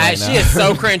cringing right now. She is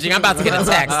so cringing. I'm about to get a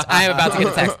text. I am about to get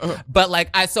a text. But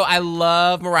like, I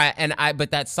love Mariah,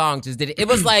 but that song just did it. It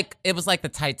was like the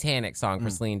Titanic song for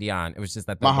Celine Dion. It was just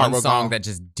that the My heart one will song go. that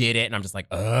just did it, and I'm just like,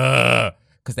 ugh,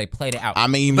 because they played it out. I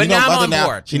mean, but you know, now I'm other on now,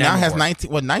 board. she now has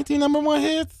 19 number one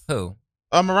hits? Who?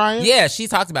 Mariah? Yeah, she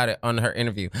talked about it on her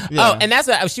interview. Yeah. Oh, and that's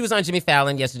what she was on Jimmy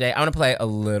Fallon yesterday. I want to play a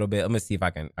little bit. Let me see if I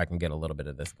can get a little bit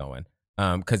of this going.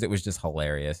 Because it was just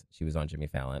hilarious. She was on Jimmy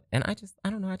Fallon, and I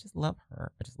don't know. I just love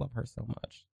her. I just love her so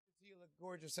much.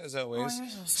 gorgeous as always.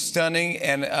 Stunning.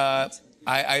 And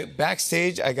I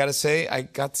backstage, I got to say, I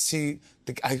got to see,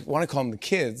 I want to call them the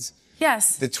kids.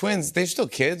 Yes. The twins, they're still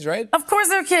kids, right? Of course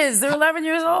they're kids. They're 11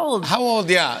 years old. How old?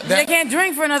 Yeah. They can't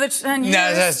drink for another 10 years.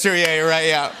 No, that's true. Yeah, you're right.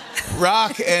 Yeah.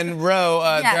 Rock and Ro,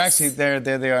 Yes. they're actually,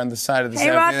 there they are on the side of the Hey,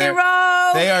 set. Rock and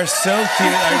Ro. They are so cute.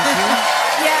 Are you cute?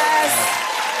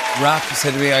 Yes. Rock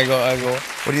said to me, I go,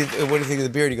 what do you think of the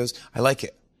beard? He goes, I like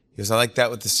it. He goes, I like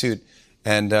that with the suit.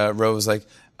 And Ro was like,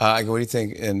 I go, what do you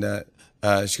think? And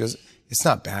she goes, it's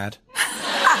not bad.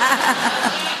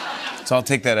 So I'll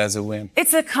take that as a win.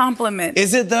 It's a compliment.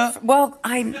 Is it though? Well,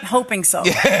 I'm hoping so.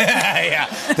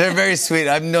 Yeah, they're very sweet.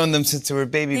 I've known them since they were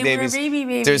babies. They were baby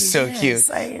babies. They're so yes,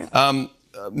 cute.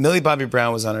 Millie Bobby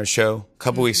Brown was on our show a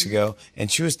couple weeks ago,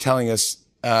 and she was telling us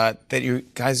that you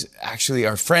guys actually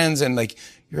are friends and like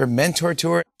you're a mentor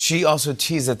to her. She also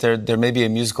teased that there may be a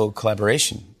musical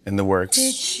collaboration in the works.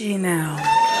 Did she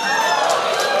now?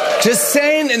 Just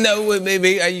saying, and no, maybe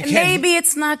you can't. Maybe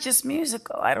it's not just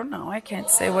musical. I don't know. I can't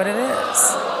say what it is.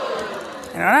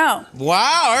 I don't know.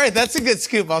 Wow, all right, that's a good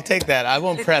scoop. I'll take that. I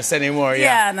won't press anymore.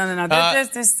 Yeah, no.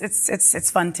 It's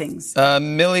fun things.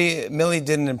 Millie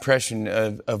did an impression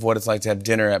of what it's like to have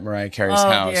dinner at Mariah Carey's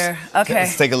house. Dear. Okay.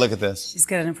 Let's take a look at this. She's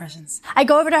good at impressions. I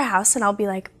go over to her house and I'll be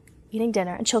like eating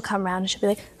dinner and she'll come around and she'll be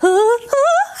like,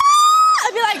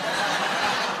 I'd be like,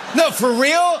 no, for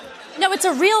real? No, it's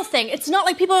a real thing. It's not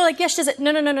like people are like, yes, she does it.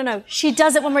 No. She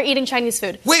does it when we're eating Chinese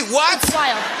food. Wait, what? It's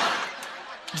wild.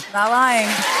 Not lying.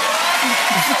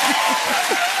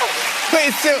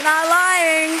 Wait, so not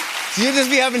lying. So you just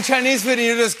be having Chinese food and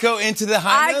you just go into the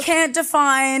high I can't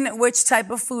define which type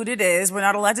of food it is. We're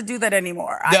not allowed to do that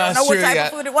anymore. I don't know what type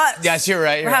of food it was. Yes, you're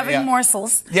right. We're having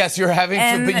morsels. Yes, you're having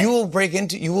And- food, but you will break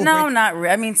into, No, not really.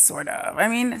 I mean, sort of. I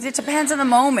mean, it depends on the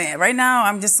moment. Right now,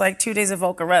 I'm just like 2 days of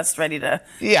vocal rest, ready to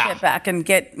get back and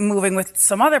get moving with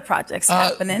some other projects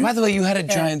happening. By the way, you had a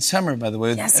giant summer, by the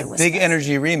way. Yes, it a was big nice.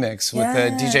 energy remix with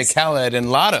DJ Yes. Khaled and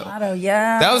Lotto. Lotto,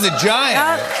 yeah. That was a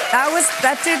giant. That was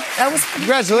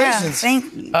Congratulations. Yeah, thank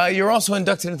you. You're also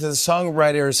inducted into the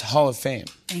Songwriters Hall of Fame.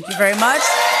 Thank you very much.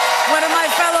 One of my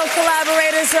fellow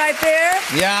collaborators right there.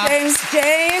 Yeah.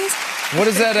 James. What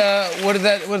does that what did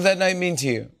that night mean to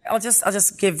you? I'll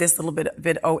just give this little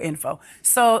bit of info.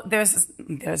 So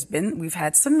we've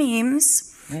had some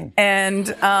memes, and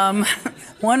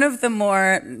one of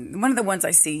the ones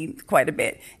I see quite a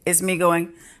bit is me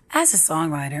going, as a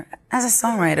songwriter.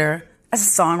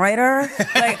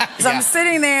 Like, so I'm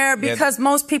sitting there because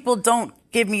most people don't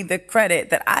give me the credit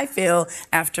that I feel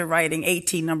after writing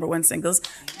 18 number one singles.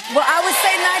 Well, I would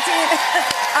say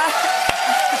 19.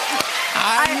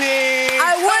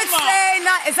 I would say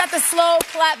not. Is that the slow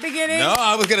clap beginning? No,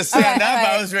 I was gonna stand Okay, up. all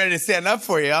right. I was ready to stand up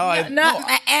for you.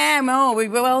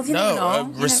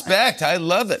 Respect. I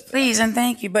love it. Please and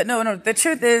thank you. But no. The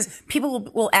truth is, people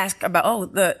will ask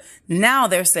about, now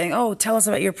they're saying, tell us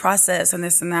about your process and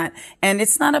this and that. And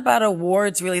it's not about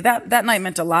awards really. That night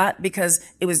meant a lot because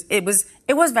it was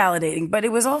validating, but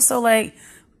it was also like,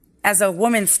 as a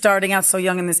woman starting out so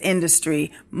young in this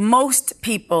industry, most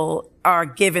people are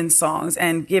given songs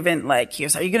and given like,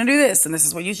 here's how you're going to do this and this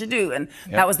is what you should do. And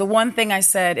that was the one thing I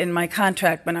said in my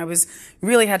contract when I was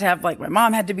really had to have, like, my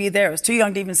mom had to be there. I was too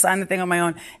young to even sign the thing on my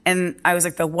own. And I was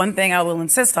like, the one thing I will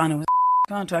insist on was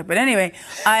contract. But anyway,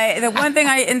 the one thing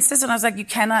I insisted on, I was like, you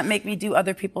cannot make me do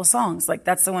other people's songs. Like,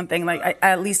 that's the one thing, like, I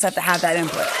at least have to have that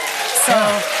input. So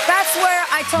that's where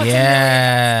I talked to you.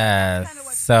 Yes.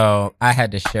 So I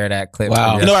had to share that clip.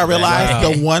 Wow. You know, I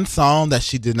realized the one song that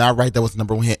she did not write that was the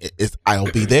number one hit is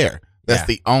I'll Be There. That's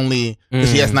the only,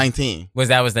 she has 19. Was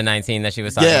the 19 that she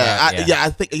was talking about? I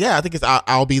think it's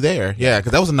I'll Be There. Yeah,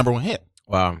 because that was the number one hit.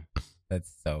 Wow.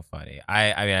 That's so funny.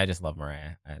 I mean, I just love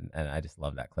Mariah, and I just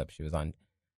love that clip. She was on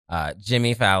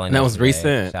Jimmy Fallon. That was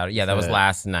recent. That was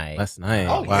last night.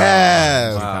 Oh, wow.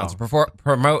 yes. Wow. To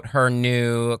promote her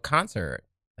new concert.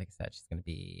 Like I said, she's going to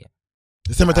be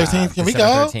December 13th. Can we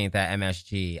go? December 13th at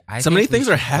MSG. So many things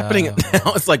are happening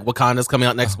now. It's like Wakanda's coming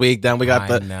out next week. Then we got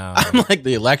I'm like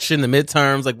the election, the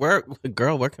midterms. Like, where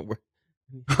can we?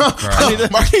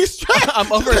 Marquise,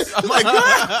 I'm over. I'm like,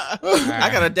 I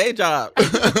got a day job.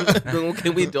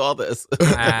 Can we do all this?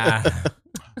 Well,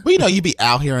 you know, you be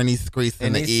out here in these streets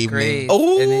in the evening.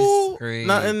 Oh,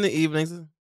 not in the evenings,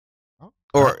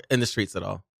 or in the streets at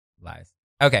all. Lies.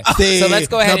 Okay, so let's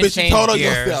go ahead and change gears.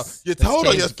 Yourself. You told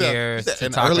on yourself.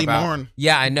 In early morning.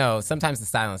 Yeah, I know. Sometimes the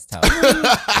silence tells.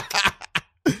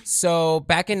 So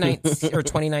back in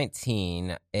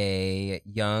 2019, a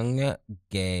young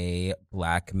gay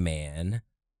black man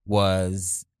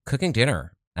was cooking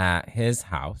dinner at his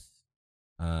house.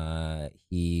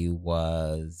 He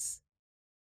was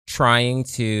trying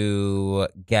to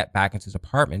get back into his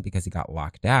apartment because he got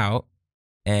locked out,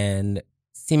 and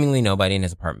seemingly nobody in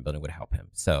his apartment building would help him.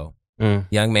 So the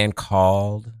young man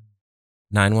called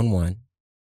 911.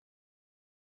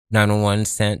 911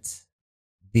 sent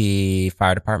the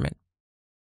fire department,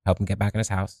 help him get back in his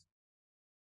house.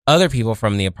 Other people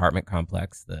from the apartment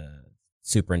complex, the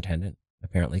superintendent,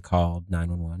 apparently called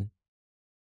 911,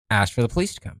 asked for the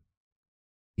police to come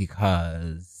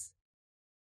because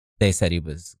they said he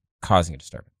was causing a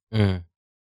disturbance.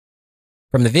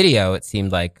 From the video, it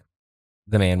seemed like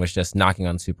the man was just knocking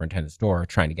on the superintendent's door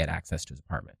trying to get access to his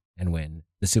apartment. And when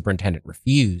the superintendent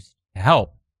refused to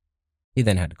help, he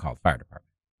then had to call the fire department.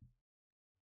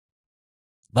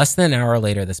 Less than an hour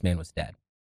later, this man was dead.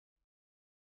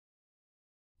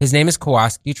 His name is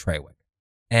Kowalski Treywick,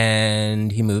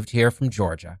 and he moved here from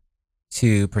Georgia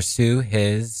to pursue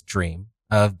his dream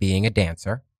of being a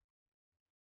dancer.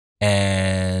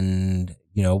 And,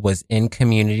 you know, was in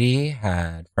community,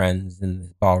 had friends in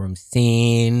the ballroom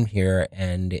scene here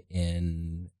and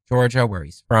in Georgia, where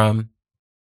he's from.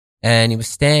 And he was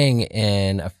staying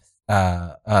in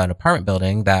an apartment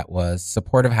building that was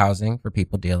supportive housing for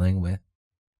people dealing with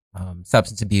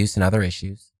substance abuse and other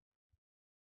issues.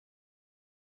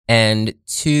 And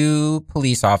 2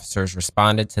 police officers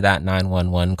responded to that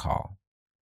 911 call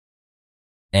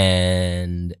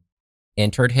and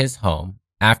entered his home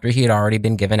after he had already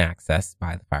been given access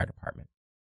by the fire department.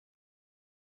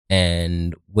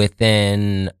 And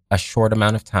within a short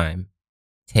amount of time,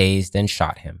 tased and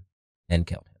shot him and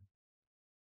killed him.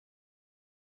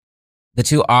 The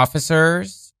 2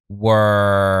 officers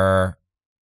are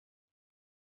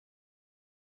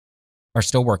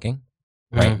still working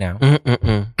right now.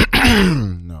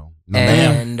 No,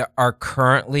 and are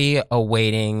currently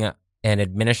awaiting an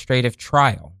administrative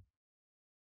trial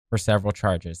for several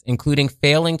charges, including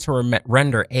failing to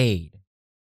render aid.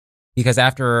 Because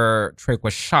after Treywick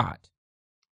was shot,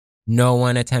 no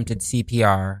one attempted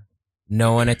CPR.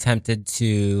 No one attempted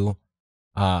to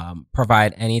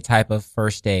provide any type of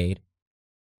first aid.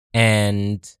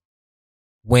 And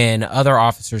when other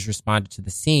officers responded to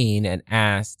the scene and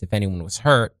asked if anyone was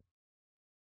hurt,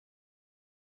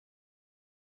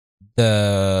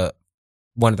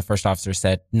 one of the first officers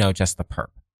said, "No, just the perp."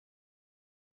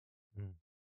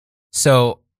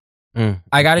 So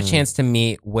I got a chance to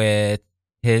meet with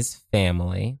his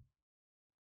family.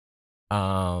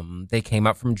 They came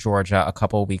up from Georgia a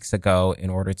couple of weeks ago in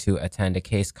order to attend a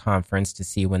case conference to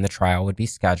see when the trial would be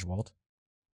scheduled.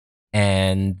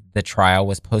 And the trial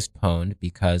was postponed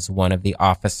because one of the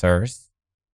officers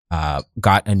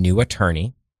got a new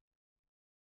attorney.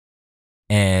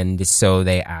 And so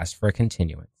they asked for a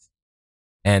continuance.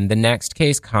 And the next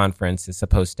case conference is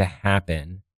supposed to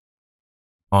happen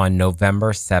on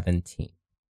November 17th.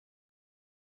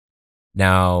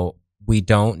 Now, we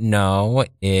don't know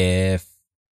if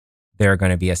they're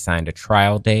going to be assigned a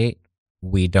trial date.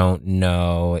 We don't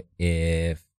know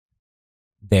if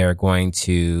they're going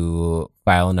to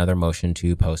file another motion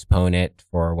to postpone it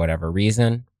for whatever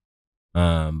reason.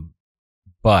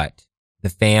 But the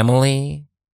family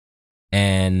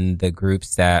and the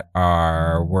groups that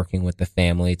are working with the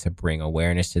family to bring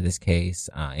awareness to this case,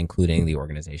 including the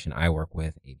organization I work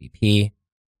with, ABP,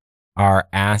 are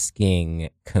asking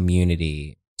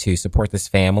community to support this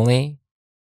family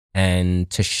and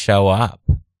to show up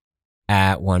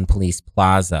at One Police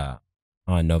Plaza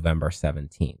on November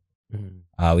 17th.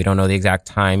 We don't know the exact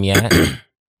time yet.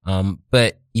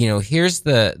 But, you know, here's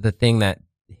the thing that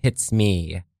hits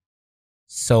me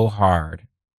so hard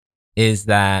is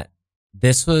that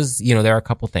this was, you know, there are a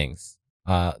couple things.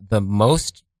 The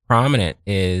most prominent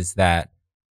is that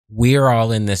we are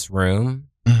all in this room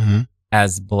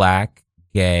as Black,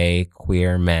 gay,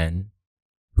 queer men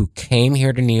who came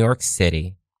here to New York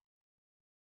City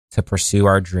to pursue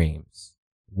our dreams,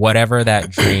 whatever that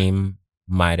dream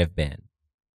might have been.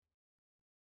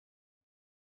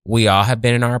 We all have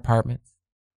been in our apartments.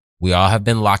 We all have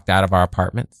been locked out of our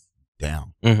apartments.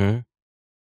 Damn.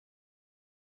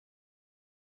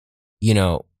 You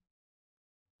know,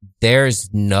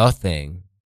 there's nothing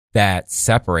that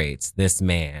separates this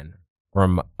man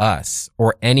from us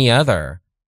or any other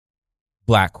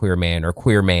Black queer man or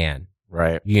queer man.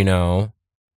 Right. You know,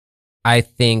 I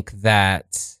think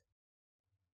that,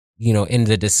 you know, in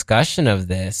the discussion of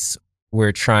this,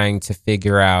 we're trying to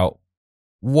figure out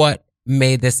what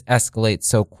made this escalate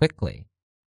so quickly.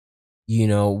 You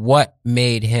know, what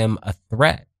made him a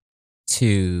threat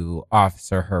to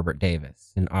Officer Herbert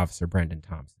Davis and Officer Brendan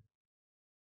Thompson?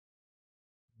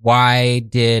 Why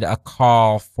did a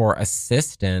call for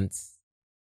assistance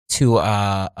to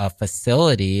a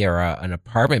facility or an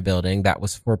apartment building that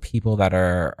was for people that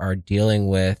are dealing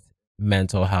with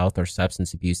mental health or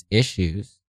substance abuse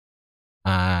issues.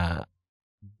 The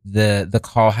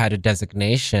call had a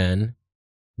designation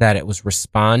that it was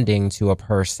responding to a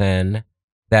person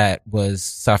that was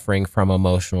suffering from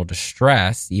emotional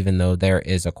distress, even though there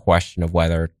is a question of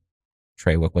whether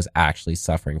Trawick was actually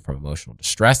suffering from emotional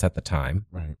distress at the time.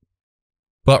 Right.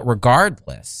 But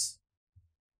regardless,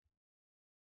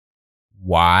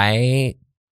 why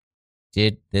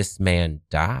did this man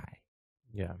die?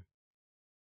 Yeah.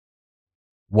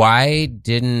 Why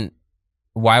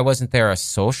wasn't there a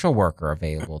social worker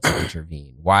available to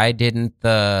intervene? Why didn't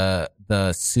the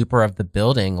super of the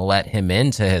building let him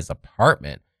into his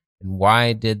apartment? And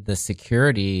why did the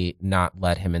security not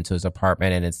let him into his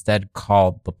apartment and instead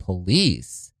called the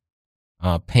police,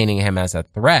 painting him as a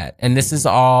threat? And this is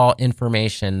all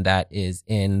information that is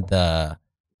in the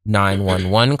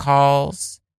 911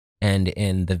 calls and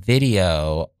in the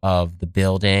video of the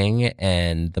building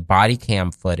and the body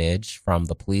cam footage from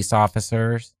the police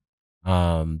officers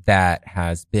that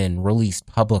has been released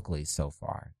publicly so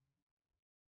far.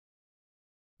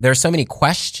 There are so many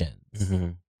questions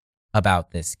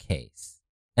about this case.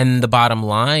 And the bottom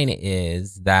line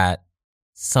is that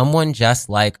someone just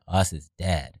like us is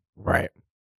dead. Right.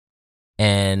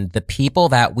 And the people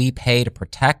that we pay to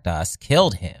protect us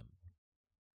killed him.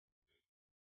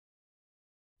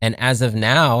 And as of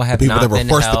now, have not been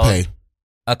held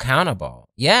accountable.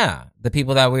 Yeah, the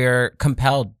people that we are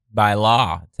compelled by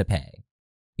law to pay.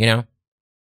 You know, I'm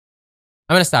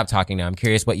going to stop talking now. I'm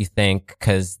curious what you think,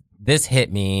 because this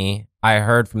hit me. I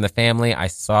heard from the family. I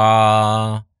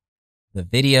saw the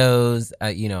videos.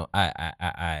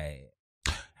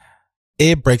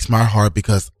 It breaks my heart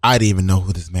because I didn't even know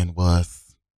who this man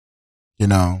was. You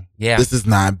know, this has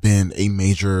not been a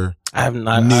major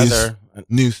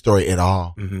news story at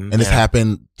all. And this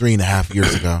happened 3.5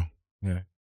 years ago. Yeah.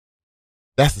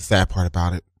 That's the sad part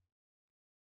about it.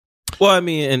 Well, I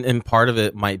mean, and part of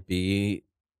it might be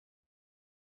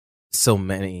so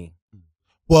many.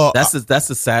 Well, that's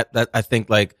the sad, that I think,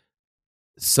 like,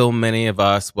 so many of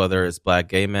us, whether it's black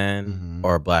gay men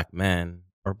or black men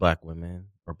or black women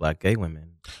or black gay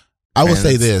women, I will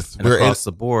say this: and across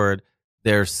the board,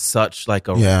 there's such like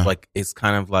it's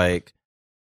kind of like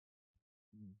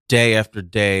day after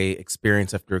day,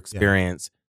 experience after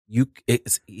experience.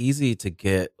 It's easy to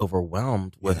get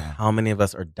overwhelmed with how many of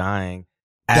us are dying.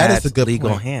 That is a good legal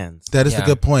point. hands. That is a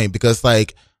good point, because,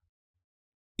 like,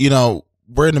 you know,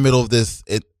 we're in the middle of this.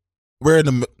 I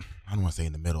don't want to say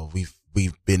in the middle. We've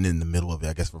been in the middle of it,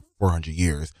 I guess, for 400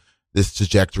 years. This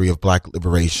trajectory of black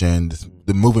liberation,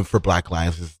 the movement for Black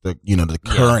lives, is the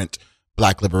current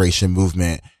black liberation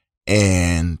movement.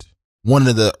 And one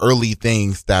of the early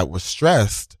things that was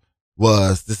stressed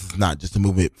was this is not just a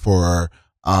movement for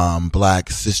black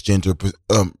cisgender,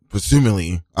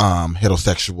 presumably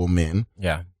heterosexual men.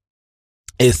 Yeah.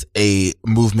 It's a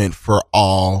movement for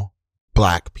all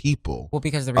black people. Well,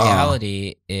 because the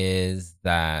reality is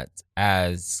that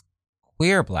as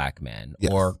queer black men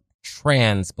or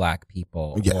trans black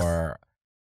people or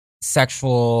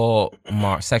sexually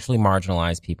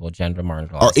marginalized people, gender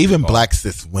marginalized, or even people, black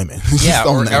cis women. Yeah,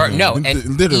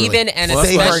 and literally, even and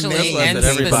especially and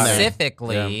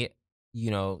specifically, you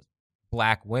know,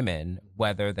 black women,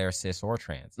 whether they're cis or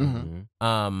trans.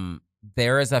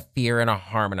 There is a fear and a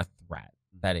harm and a threat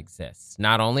that exists,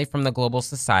 not only from the global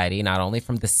society, not only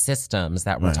from the systems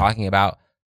that we're talking about,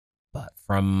 but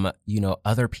from, you know,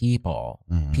 other people,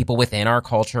 people within our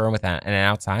culture and within and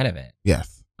outside of it.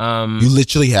 Yes. You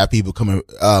literally have people coming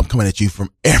at you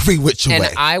from every which way. And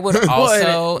I would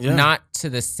also, not to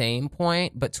the same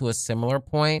point, but to a similar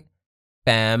point,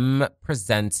 femme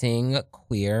presenting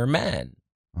queer men.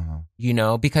 You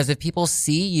know, because if people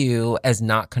see you as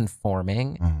not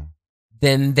conforming,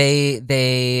 then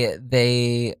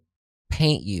they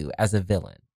paint you as a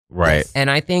villain. Right. And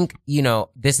I think, you know,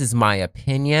 this is my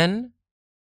opinion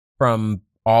from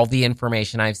all the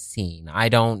information I've seen. I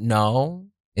don't know.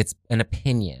 It's an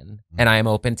opinion, and I am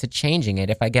open to changing it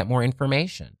if I get more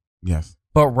information. Yes.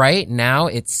 But right now,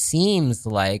 it seems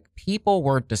like people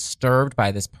were disturbed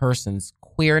by this person's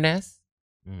queerness.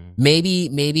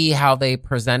 Maybe how they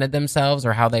presented themselves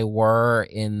or how they were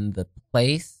in the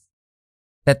place,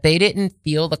 that they didn't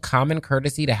feel the common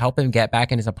courtesy to help him get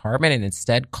back in his apartment and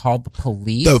instead called the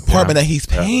police. The apartment that he's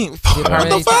paying for. What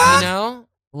the fuck? You know?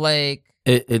 Like,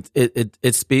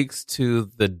 it speaks to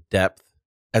the depth,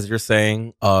 as you're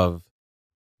saying, of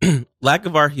lack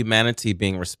of our humanity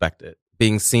being respected,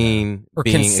 being seen, or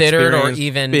being considered, or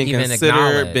even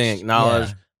acknowledged. Being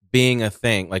acknowledged, being a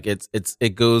thing. Like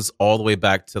it goes all the way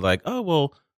back to like, oh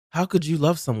well, how could you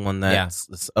love someone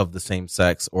that's of the same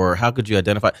sex, or how could you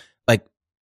identify? Like,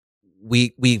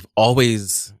 we've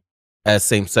always, as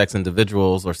same-sex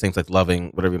individuals or same-sex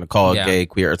loving, whatever you want to call it, gay,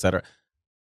 queer, etc.,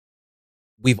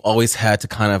 we've always had to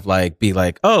kind of like be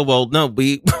like, oh, well, no,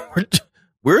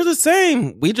 we're the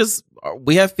same.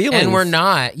 We have feelings, and we're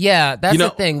not. Yeah, that's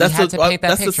the thing. We have to paint that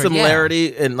that's picture. the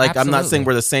similarity, and like Absolutely. I'm not saying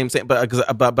we're the same,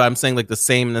 but I'm saying like the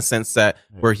same in the sense that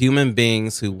we're human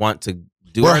beings who want to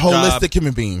do We're our holistic job,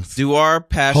 human beings. do our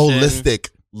passion, Holistic.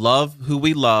 love who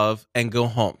we love, and go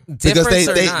home. Because they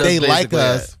That's like basically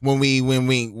us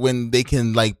it. when they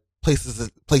can like place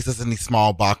us in these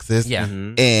small boxes. Yeah.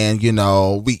 And you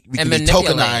know we can be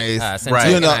tokenized.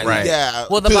 Right. You know, Right. yeah.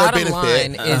 Well, the to their bottom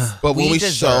benefit. line is, but when we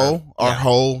deserve- show our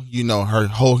whole, her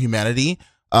whole humanity.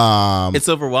 It's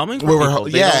overwhelming for people.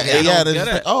 They Yeah, don't they're get just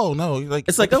it. like, oh no, like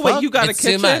It's like, what oh the wait, fuck? you got a It's too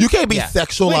kitchen. much. You can't be Yeah.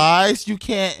 sexualized. You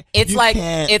can't. It's you like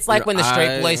can't. it's like when the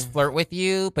straight I- boys flirt with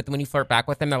you, but when you flirt back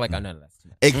with them, they're like, oh no, that's too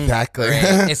much. Exactly.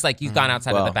 Right? It's like you've gone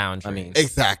outside of the Well, boundaries. I mean,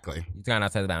 exactly. You've gone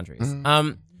outside the boundaries.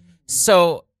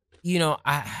 So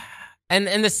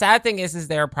and the sad thing is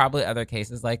there are probably other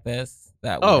cases like this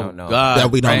that we don't know. God,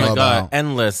 That we don't know God, about.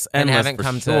 endless, and endless haven't for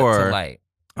come sure. to light.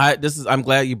 I'm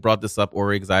glad you brought this up,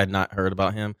 Ori, because I had not heard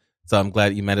about him. So I'm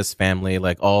glad you met his family,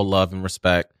 like all love and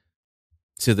respect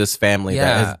to this family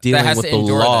that is dealing has with to the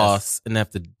endure loss and have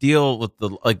to deal with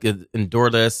endure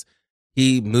this.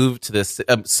 He moved to this.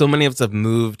 So many of us have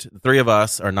moved. 3 of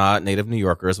us are not native New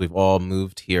Yorkers. We've all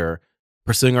moved here,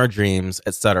 pursuing our dreams,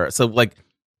 etc. So like,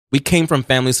 we came from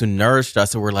families who nourished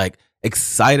us, and were like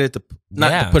excited to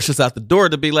to push us out the door,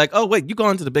 to be like, oh wait, you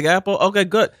going to the Big Apple? Okay,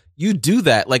 good. You do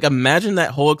that. Like, imagine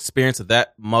that whole experience of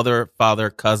that mother, father,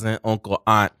 cousin, uncle,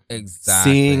 aunt,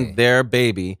 seeing their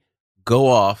baby go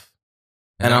off.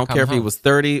 And I don't care if he was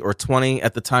 30 or 20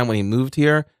 at the time when he moved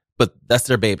here, but that's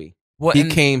their baby. Well, he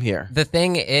and came here. The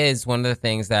thing is, one of the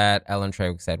things that Ellen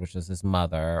Trey said, which was his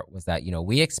mother, was that,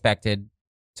 we expected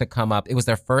to come up. It was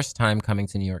their first time coming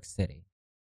to New York City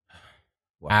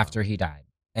after he died.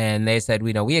 And they said,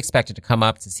 we expected to come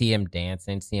up to see him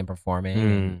dancing, see him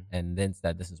performing, and then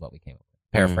said, this is what we came up with.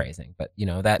 Paraphrasing, but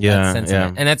that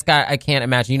sentiment. And I can't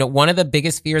imagine, one of the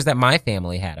biggest fears that my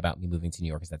family had about me moving to New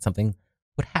York is that something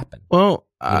would happen. Well,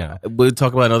 we'll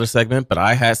talk about another segment, but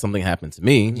I had something happen to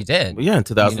me. You did? Yeah, in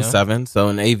 2007. So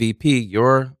in AVP,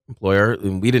 your employer,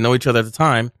 and we didn't know each other at the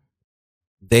time,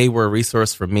 they were a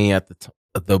resource for me at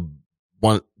the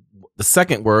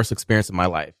second worst experience of my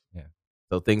life. Yeah.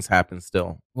 So things happen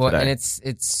still. Well, today. and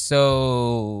it's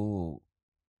so...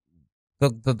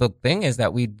 The thing is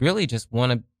that we really just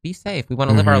want to be safe. We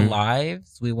want to live our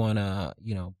lives. We want to,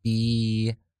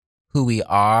 be who we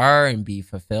are and be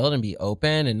fulfilled and be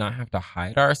open and not have to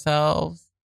hide ourselves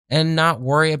and not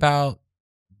worry about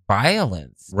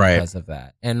violence because of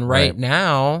that. And right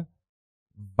now,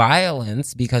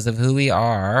 violence because of who we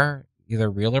are, either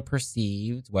real or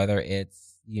perceived, whether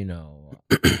it's,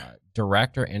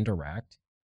 direct or indirect,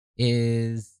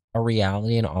 is a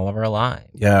reality in all of our lives.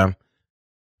 Yeah.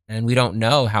 And we don't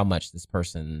know how much this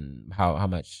person, how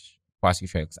much Kwasi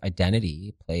Traoré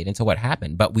identity played into what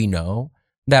happened. But we know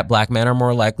that Black men are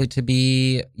more likely to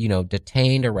be,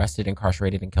 detained, arrested,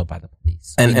 incarcerated, and killed by the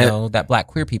police. And we know that Black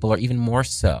queer people are even more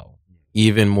so.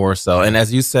 Even more so. And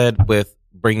as you said, with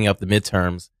bringing up the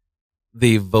midterms,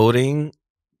 the voting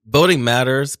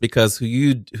matters, because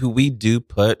who we do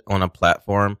put on a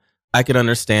platform, I could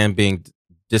understand being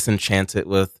disenchanted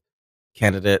with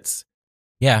candidates.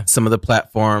 Yeah. Some of the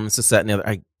platforms, this, that, and the other.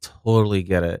 I totally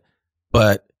get it.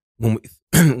 But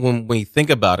when we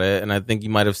think about it, and I think you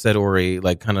might have said, Ori,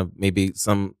 like kind of maybe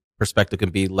some perspective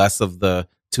can be less of the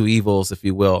two evils, if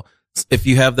you will. If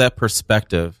you have that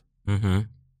perspective,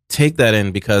 take that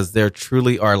in, because there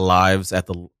truly are lives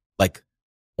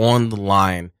on the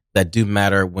line that do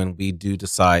matter when we do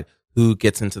decide who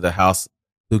gets into the House,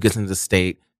 who gets into the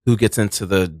state, who gets into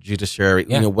the judiciary,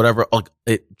 whatever.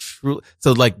 It truly.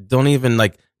 So don't even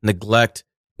neglect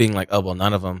being like, oh, well,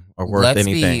 none of them are worth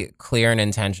anything. Let's be clear and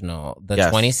intentional. The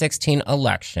 2016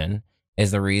 election is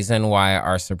the reason why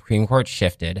our Supreme Court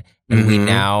shifted, and we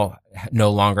now no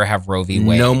longer have Roe v.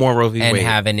 Wade. No more Roe v. and Wade.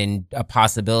 have a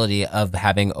possibility of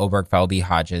having Obergefell v.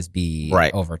 Hodges be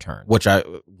overturned. Which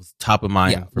was top of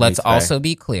mind. For Let's me today. also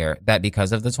be clear that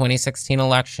because of the 2016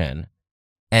 election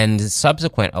and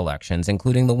subsequent elections,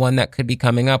 including the one that could be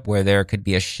coming up where there could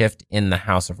be a shift in the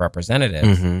House of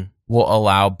Representatives, will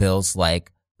allow bills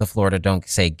like the Florida Don't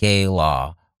Say Gay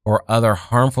law or other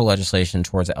harmful legislation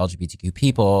towards LGBTQ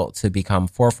people to become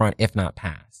forefront, if not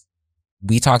pass.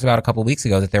 We talked about a couple of weeks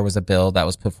ago that there was a bill that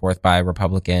was put forth by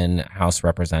Republican House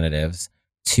representatives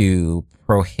to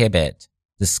prohibit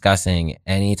discussing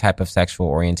any type of sexual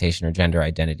orientation or gender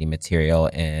identity material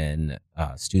in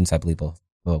students, I believe, of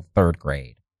third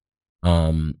grade.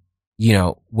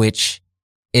 Which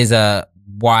is a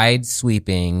wide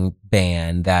sweeping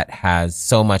ban that has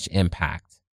so much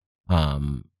impact.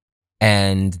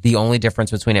 And the only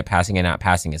difference between it passing and not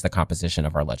passing is the composition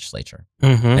of our legislature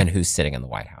and who's sitting in the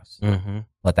White House.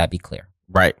 Let that be clear.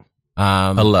 Right.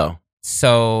 Hello.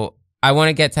 So I want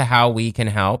to get to how we can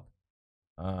help,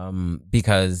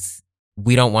 because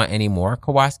we don't want any more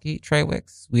Kowalski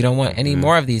Traywicks. We don't want any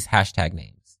more of these hashtag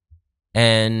names.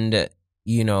 And,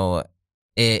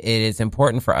 it is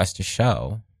important for us to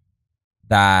show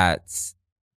that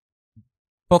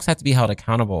folks have to be held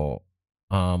accountable,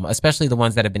 especially the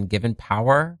ones that have been given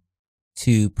power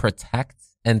to protect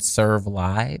and serve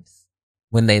lives.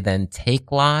 When they then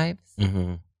take lives,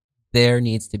 there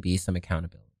needs to be some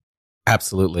accountability.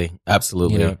 Absolutely.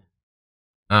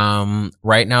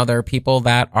 Right now, there are people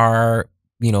that are,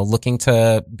 looking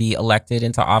to be elected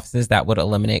into offices that would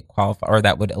eliminate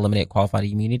qualified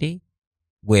immunity,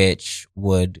 which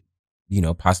would,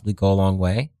 possibly go a long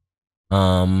way,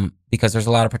 because there's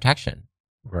a lot of protection.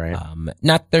 Right.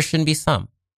 Not that there shouldn't be some,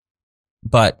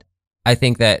 but I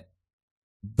think that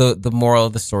the moral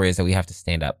of the story is that we have to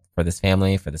stand up for this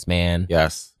family, for this man.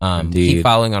 Yes. Indeed. Keep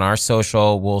following on our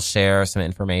social. We'll share some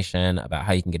information about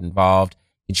how you can get involved.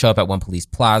 You can show up at One Police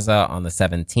Plaza on the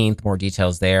 17th. More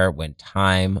details there when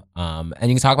time. And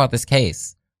you can talk about this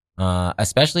case,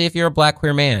 especially if you're a Black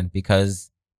queer man,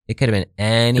 because it could have been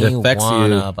any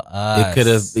one of us. It could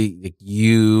have been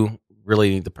you.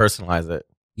 Really need to personalize it.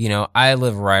 I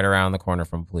live right around the corner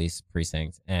from a police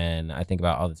precinct, and I think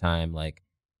about all the time, like,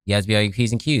 you have to be on your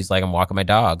P's and Q's. Like, I'm walking my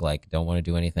dog, like, don't want to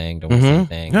do anything, don't want to say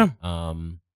anything. Yeah.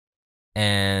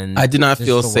 And I do not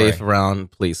feel safe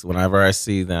around police. Whenever I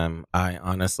see them, I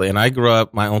honestly, and I grew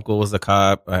up, my uncle was a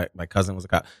cop, my cousin was a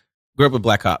cop, grew up with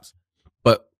Black cops,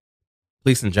 but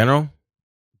police in general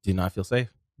do not feel safe.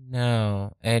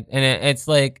 No. And it's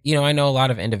like, I know a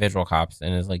lot of individual cops,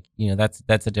 and it's like,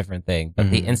 that's a different thing, but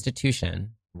the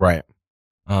institution, right,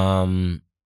 does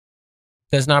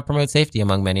not promote safety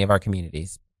among many of our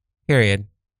communities. Period.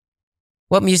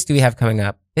 What music do we have coming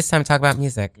up? It's time to talk about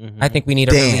music. I think we need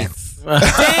a dance. Dance.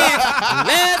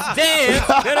 Let's dance.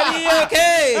 Gonna be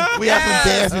okay. We have some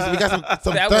dance music. We got some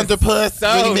Thunderpuss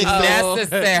remixes.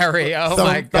 Necessary. Oh some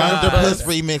my God. Thunderpuss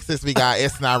remixes. We got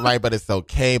 "It's Not Right, But It's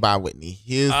Okay" by Whitney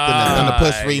Houston. The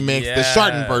Thunderpuss remix, the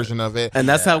shortened version of it. And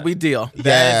that's how we deal.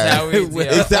 That's how we deal.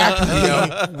 Exactly.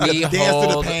 We dance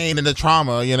to the pain and the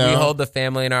trauma. We hold the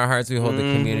family in our hearts. We hold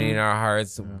the community in our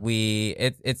hearts.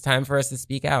 It's time for us to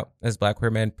speak out as Black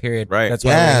queer men. Period. Right. That's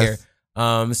why we're here.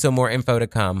 So more info to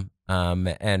come.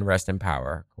 And rest in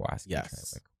power, Kowalski.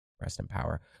 Yes. Rest in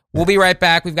power. We'll be right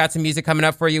back. We've got some music coming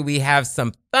up for you. We have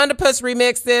some Thunderpuss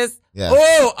remixes. Yes.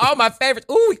 Ooh, all my favorites.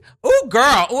 Ooh,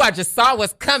 girl. Ooh, I just saw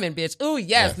what's coming, bitch. Ooh,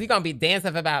 yes. We're going to be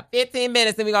dancing for about 15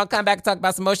 minutes, and we're going to come back and talk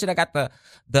about some more shit. I got the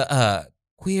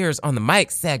Queers on the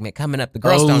Mic segment coming up. The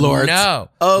girls don't know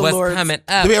what's coming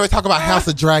up. Did we ever talk about House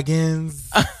of Dragons?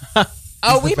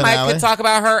 We could talk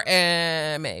about her,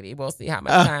 and maybe we'll see how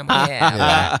much time we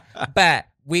have. But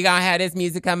we gonna have this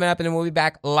music coming up, and then we'll be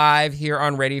back live here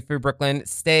on Radio Free Brooklyn.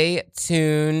 Stay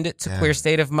tuned to Queer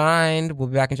State of Mind. We'll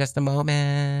be back in just a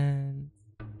moment.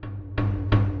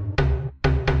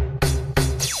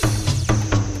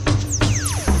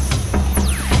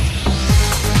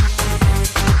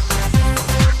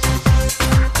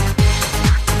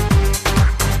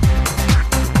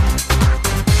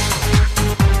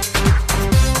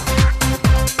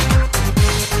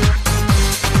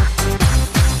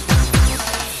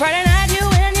 Friday night, you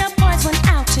and your boys went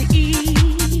out to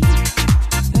eat.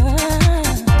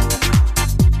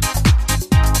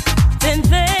 Then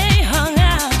they hung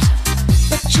out,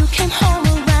 but you came home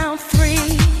around 3.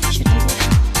 You did.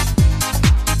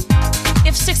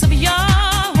 If 6 of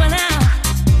y'all went out,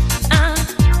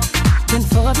 then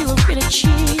 4 of you were pretty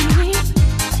cheap.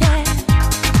 Yeah,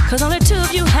 'cause only 2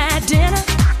 of you had dinner.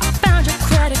 I found your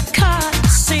credit card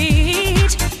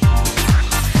receipt.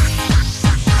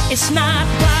 It's not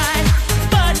right,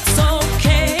 but it's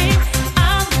okay.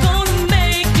 I'm gonna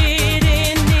make it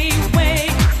anyway.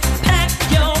 Pack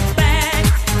your bag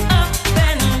up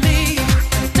and leave.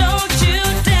 Don't you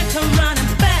dare come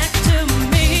running back to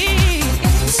me.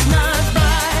 It's not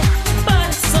right,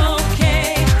 but it's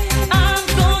okay. I'm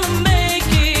gonna make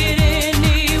it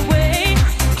anyway.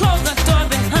 Close the door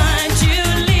behind you,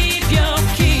 leave your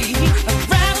key.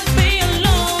 I'd rather be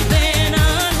alone than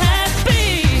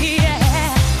unhappy. Yeah.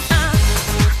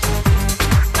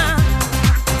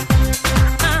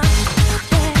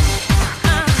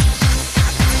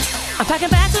 I'm packing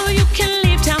back so you can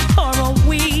leave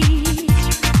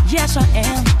yes I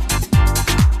am.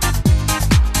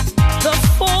 The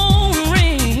phone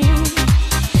rings,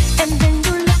 and then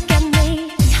you look at me.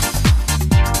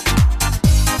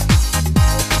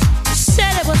 You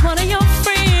said it was one of your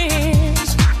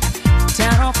friends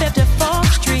down on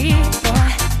 54th Street,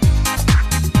 boy.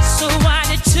 So why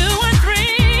did 2 and 3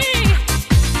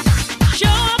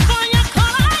 show up on your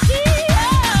caller ID?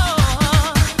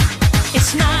 Oh,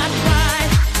 it's not right,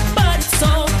 but it's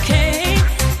okay.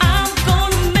 I'm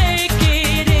gonna make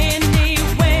it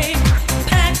anyway.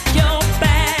 Pack your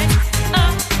bags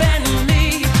up and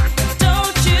leave.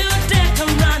 Don't you dare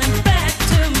come running back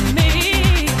to me.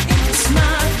 It's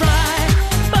not right,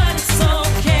 but it's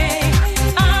okay.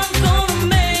 I'm gonna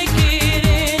make it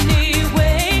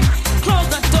anyway. Close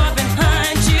the door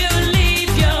behind you,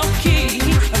 leave your key.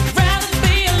 I'd rather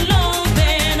be alone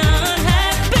than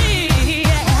unhappy.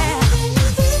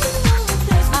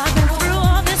 I've been through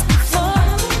all this before.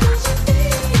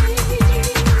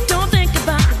 Don't think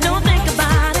about it, don't think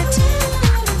about it.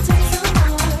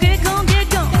 Get gone, get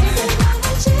gone.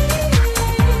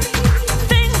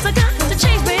 Things are got to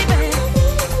change, baby.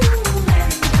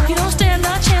 You don't stand a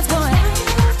chance, boy.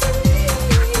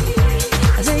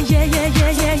 I say, yeah, yeah,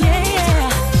 yeah, yeah, yeah, yeah.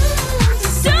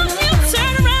 Don't you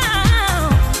turn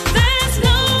around. There's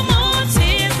no more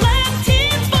tears left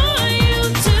here for you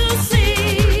to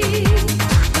see.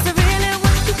 Was it really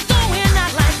worth you going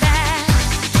out like that?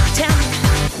 Tell me,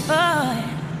 boy.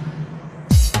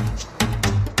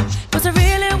 Was it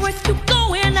really worth you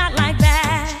going out like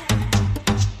that?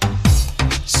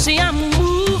 See, I'm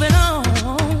moving on,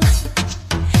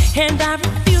 and I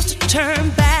refuse to turn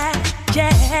back.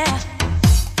 Yeah.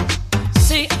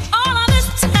 See, all of this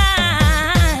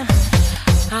time,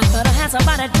 I thought I had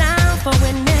somebody down for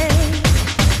winning.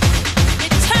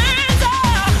 It turns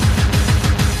out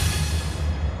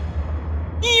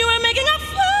you were making a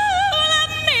fool of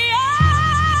me.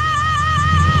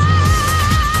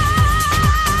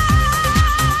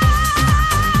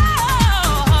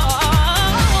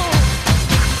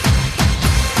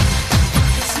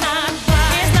 It's not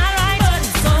right, but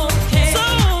it's okay. So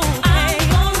I'm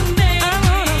gonna make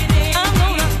it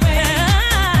anyway.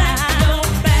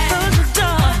 Close the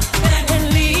door and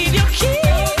leave your key.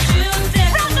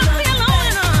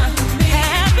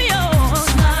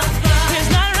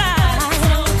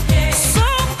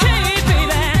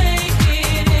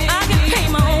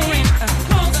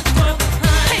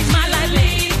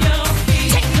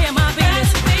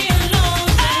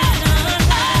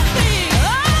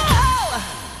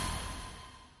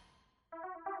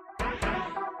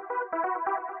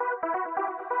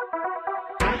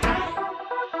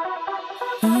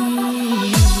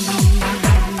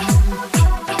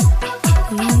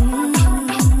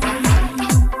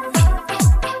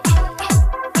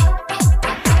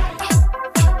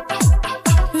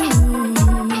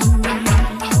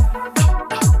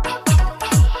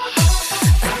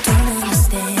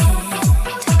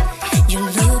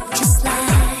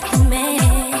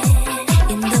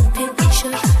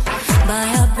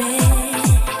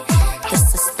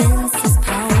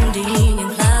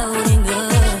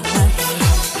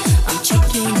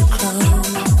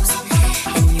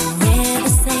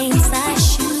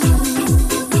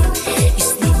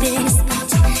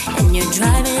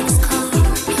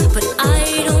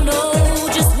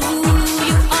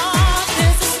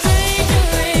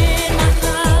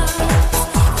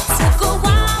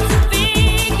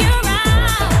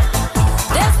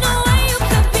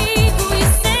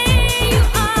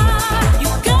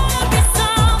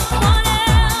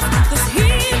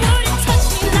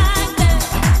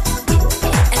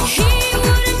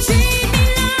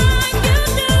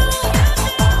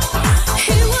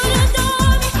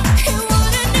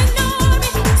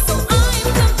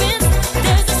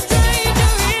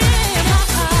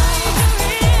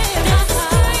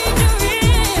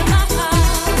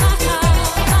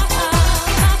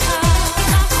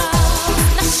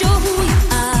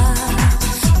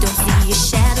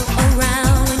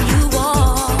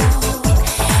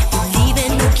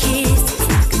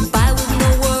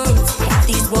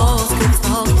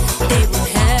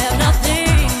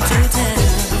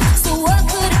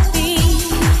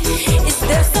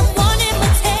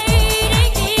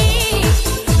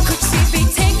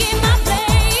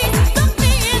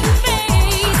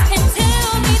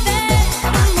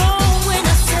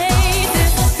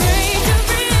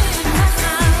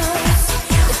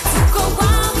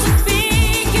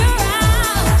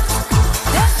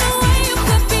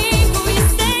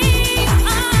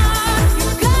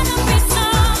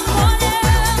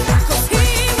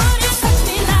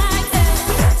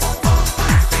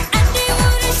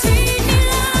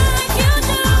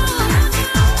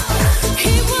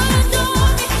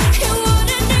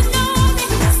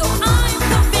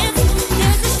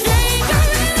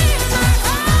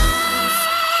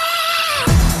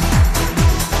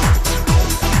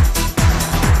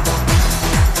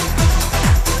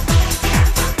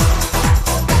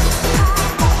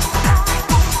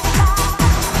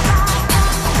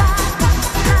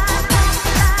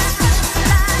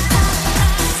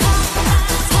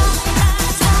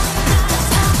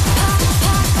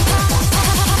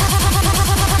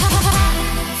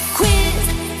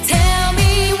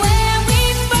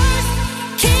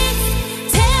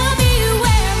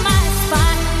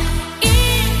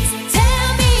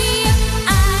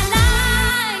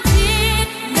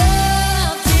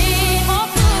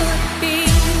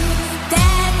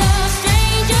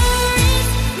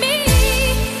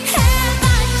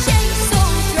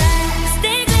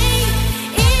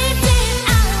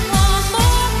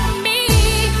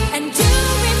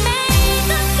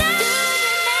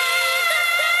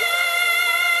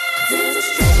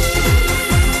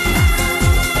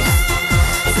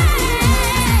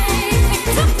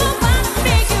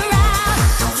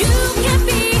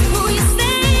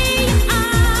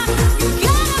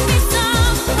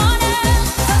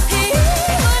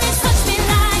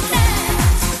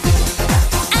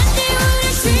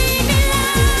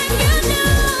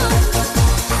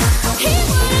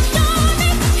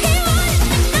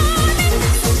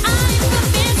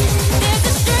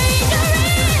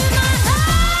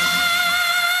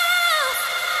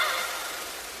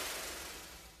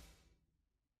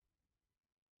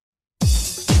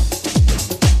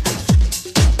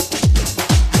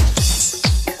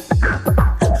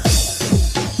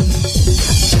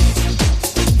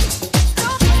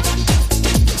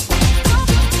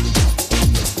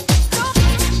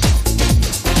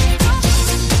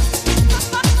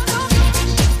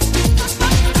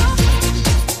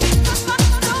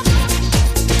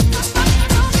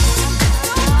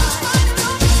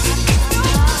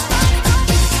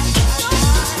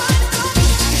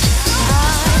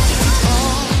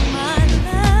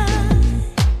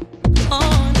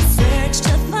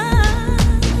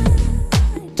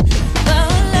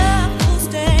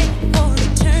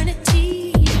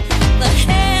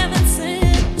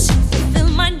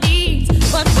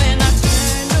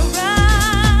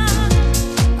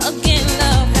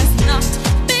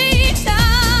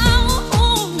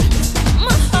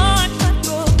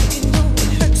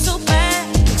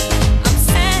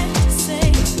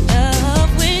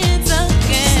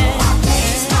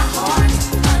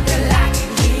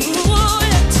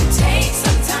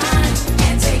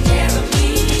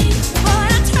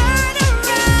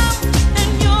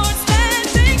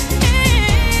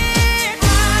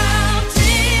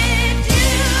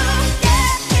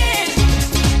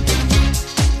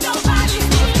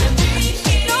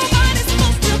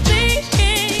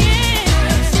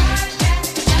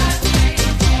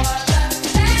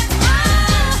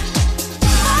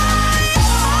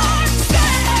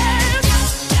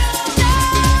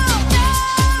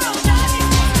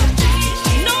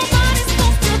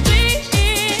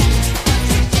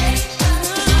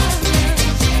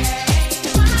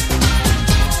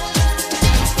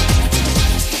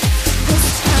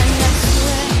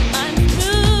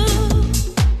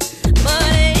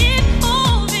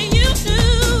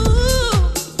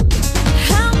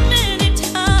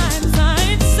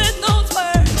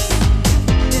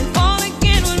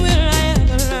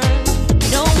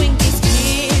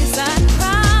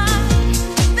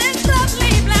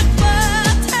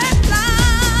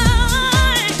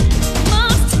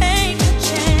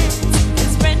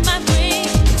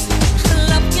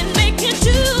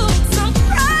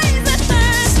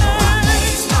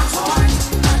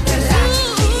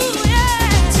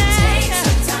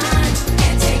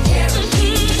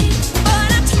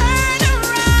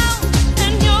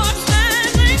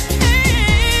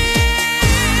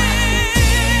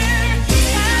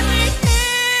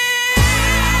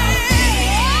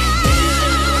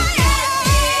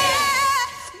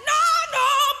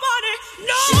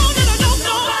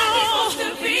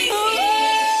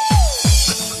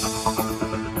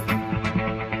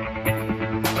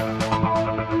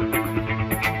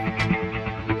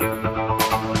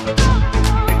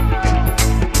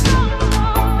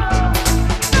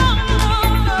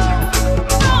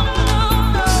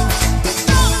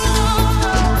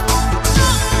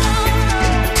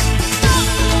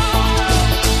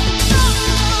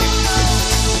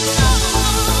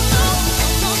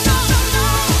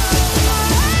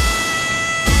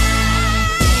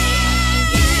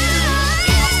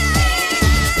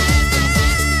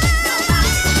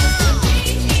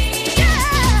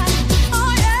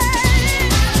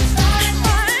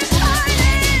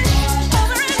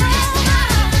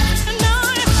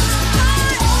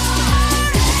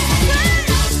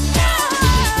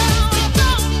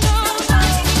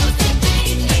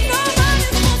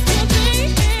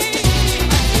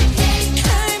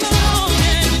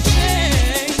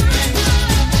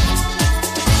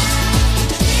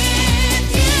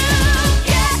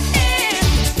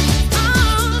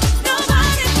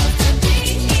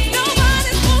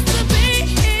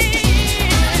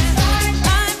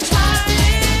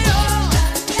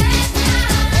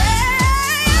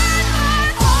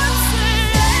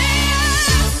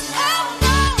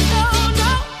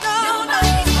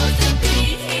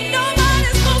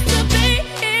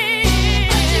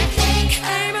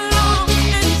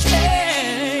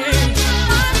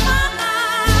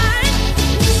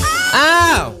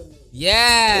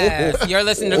 Yes, you're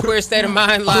listening to Queer State of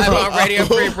Mind live on Radio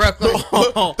Free Brooklyn.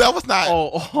 That was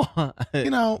not. You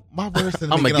know, my words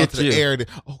didn't I'm make gonna it get onto you. the air.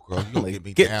 Oh, girl, you gonna get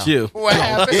me Get down. you. What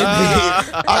happened?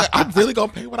 I'm really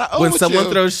gonna pay what I owe. When with someone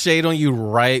you. throws shade on you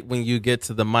right when you get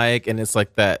to the mic, and it's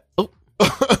like that. Oh.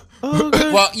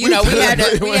 Well, you know, we had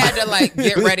to like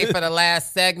get ready for the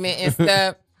last segment and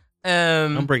stuff.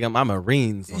 I'm bringing my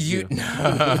Marines. On you.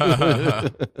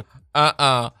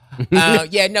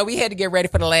 Yeah, no, we had to get ready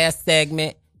for the last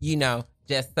segment. You know,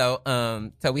 just so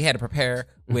we had to prepare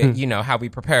with how we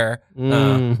prepare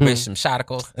with some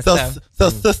shoticals and stuff. So,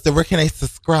 sister, where can they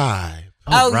subscribe?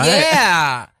 Oh,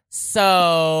 yeah.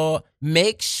 So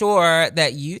make sure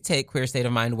that you take Queer State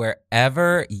of Mind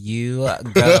wherever you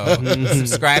go.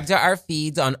 Subscribe to our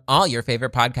feeds on all your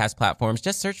favorite podcast platforms.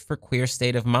 Just search for Queer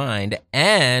State of Mind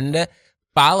and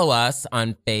follow us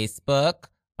on Facebook,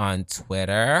 on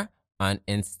Twitter, on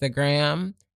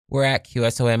Instagram. We're at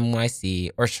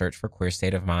QSOMNYC or search for Queer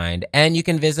State of Mind. And you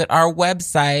can visit our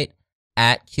website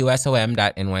at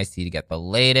qsom.nyc to get the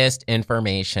latest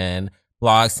information,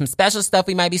 blogs, some special stuff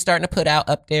we might be starting to put out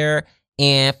up there,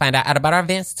 and find out about our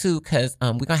events too, because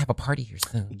we're going to have a party here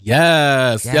soon.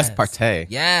 Yes, partay.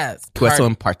 Yes.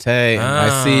 QSOM partay.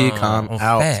 NYC, come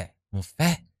out.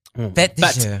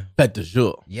 Fête du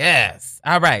jour. Yes.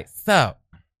 All right. So,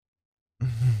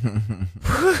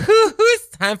 it's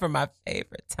time for my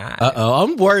favorite time.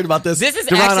 I'm worried about this. This is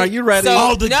Deron, actually, are you ready?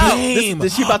 So, game.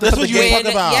 Is she about to That's put what the you game?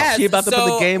 talking about. Yes, She about to put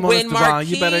the game on us, when Deron.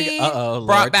 You better. Marquis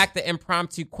brought back the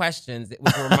impromptu questions, it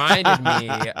was reminded me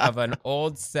of an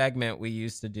old segment we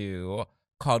used to do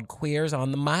called Queers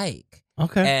on the Mic.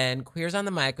 Okay. And Queers on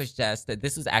the Mic was just that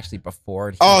this was actually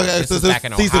before. Oh, yeah, this so was this back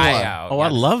in season Ohio. Oh, I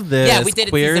love this. Yeah, we did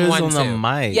it Queers season 1 on the too.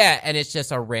 mic. Yeah, and it's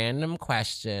just a random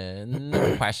questions,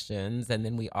 and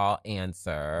then we all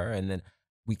answer, and then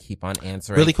we keep on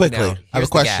answering. Really quickly, Now, I have a here's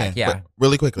the question. gag. Yeah.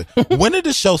 Really quickly. When did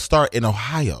the show start in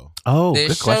Ohio? Oh, This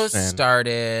good show question.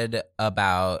 started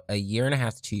about a year and a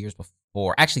half to 2 years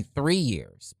before. Actually, 3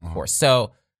 years before.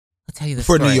 So I'll tell you the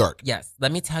For story. New York. Yes.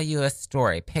 Let me tell you a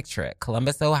story. Picture it.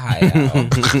 Columbus, Ohio.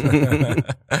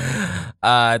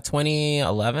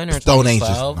 2011 or Stone Ages.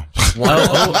 2012.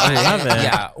 Oh, 11.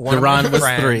 Yeah. One of Deron my was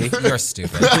friends- 3. You're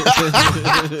stupid.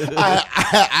 I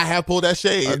have pulled that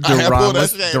shade. I have pulled that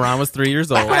shade. Deron was 3 years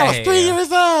old. Back when I was 3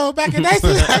 years old, back in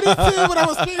 1992, when I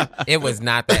was 3. It was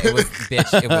not that. It was,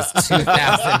 bitch, it was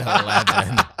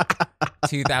 2011.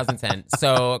 2010.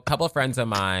 So a couple of friends of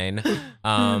mine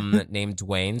named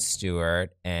Dwayne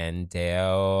Stewart and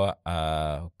Deo,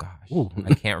 I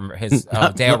can't remember his,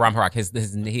 Deo Ramharak, his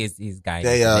guy.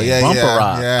 Deo, name.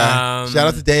 yeah. Shout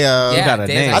out to Deo. Yeah, a Deo's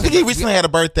name. I think he recently had a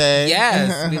birthday.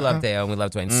 Yes, we love Deo and we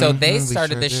love Dwayne. So they we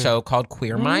started sure this did. show called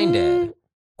Queer Minded.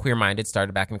 Queer Minded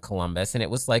started back in Columbus, and it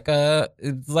was like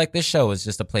this show was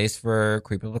just a place for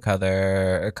queer people of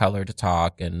color to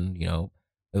talk, and it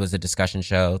was a discussion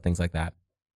show, things like that.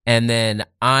 And then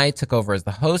I took over as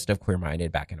the host of Queer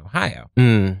Minded back in Ohio.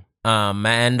 And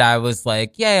I was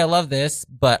like, yay, I love this,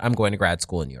 but I'm going to grad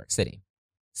school in New York City.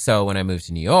 So when I moved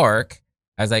to New York,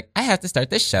 I was like, I have to start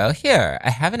this show here.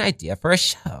 I have an idea for a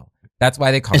show. That's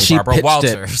why they call me Barbara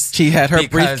Walters. She had her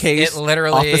Because briefcase, it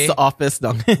literally office to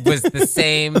office. was the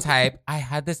same type. I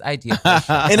had this idea for a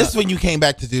show. And this is when you came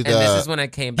back to do the. And this is when I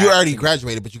came back. You already to-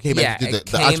 graduated, but you came back to do I the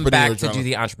came entrepreneurial back to journalism. do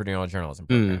the entrepreneurial journalism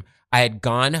program. I had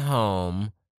gone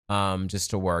home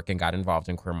just to work and got involved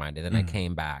in Queer Minded, and I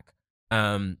came back.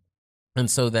 And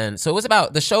so it was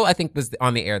about, the show I think was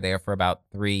on the air there for about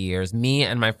 3 years. Me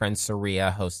and my friend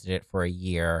Saria hosted it for a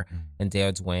year, and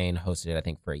Deo Dwayne hosted it I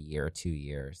think for a year or 2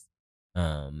 years.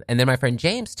 And then my friend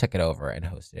James took it over and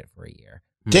hosted it for a year.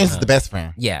 James is the best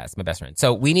friend. Yeah, it's my best friend.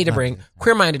 So we need to bring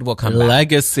Queer Minded will come back.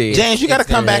 Legacy. James, you got to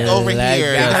come back over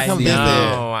here. You got to come visit.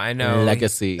 I know.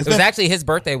 Legacy. It was actually his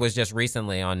birthday was just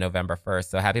recently on November 1st.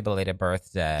 So happy belated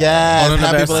birthday. Yes,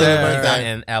 happy belated He's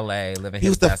birthday. in LA living He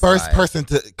his was the best first life. person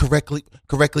to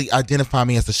correctly identify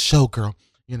me as a showgirl,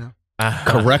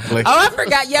 Correctly. Oh, I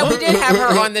forgot. Yeah, we did have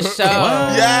her on the show.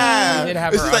 Yeah. We did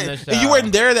have It's her just on the like, show. and you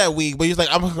weren't there that week, but he was like,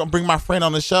 I'm going to bring my friend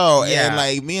on the show. Yeah. And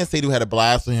like, me and Sadhu had a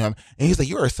blast with him. And he's like,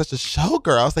 you are such a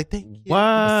showgirl. I was like, thank you. What?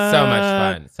 So much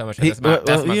fun. So much fun. That's my I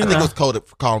think it friend. was coded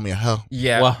for calling me a hoe.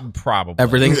 Yeah, Well, probably.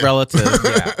 Everything's relative.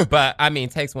 Yeah, but I mean,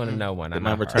 takes one to know one. I'm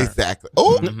not her. Exactly.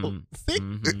 Oh,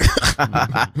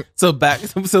 So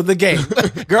the game,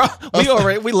 girl.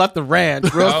 We left the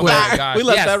ranch real Oh quick. my gosh. We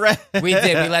left Yes, that ranch. We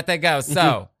did. We let that go.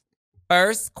 So,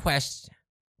 first question.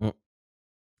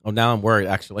 Oh, now I'm worried.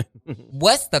 Actually,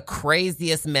 What's the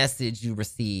craziest message you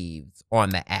received on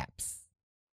the apps?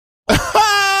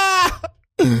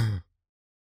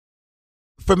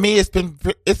 For me, it's been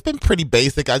pretty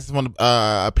basic. I just want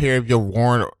a pair of your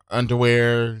worn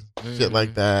underwear, shit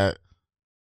like that.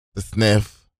 The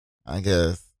sniff, I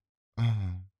guess.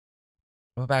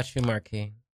 What about you,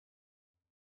 Marquis?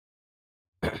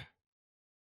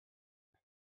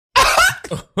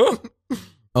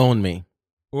 Own me.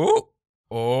 Ooh.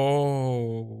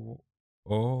 Oh.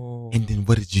 And then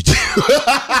what did you do?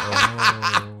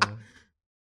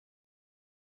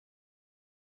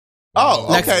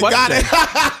 Next okay, got question.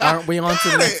 it. Aren't we on to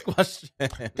the next question?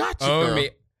 Got you, Oh, girl. me.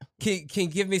 Can you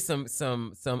give me some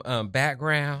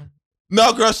background?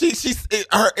 No, girl,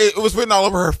 it was written all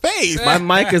over her face. My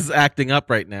mic is acting up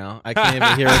right now. I can't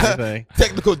even hear anything.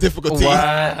 Technical difficulties.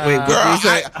 What? Wait, what girl, did you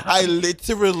say? I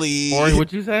literally. Ori,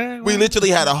 what'd you say? We literally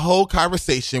had a whole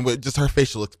conversation with just her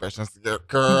facial expressions.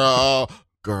 Girl.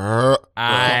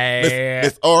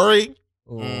 Miss Ori.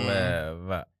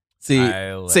 Live.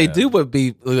 See, dude would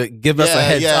be give us a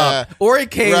heads up. Ori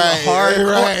came hard.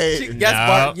 Right.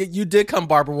 Yes, you did come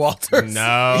Barbara Walters.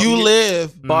 No. You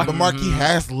live, but Marquis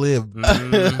has lived. Lived.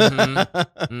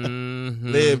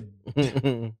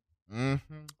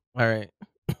 All right.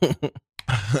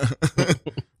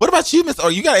 What about you, Miss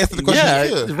Ori? You got to answer the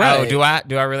question too. Right. Oh,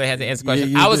 do I really have to answer the question?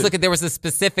 You I was do. looking. There was a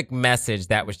specific message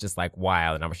that was just like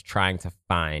wild, and I was trying to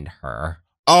find her.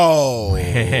 Oh,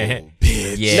 bitch.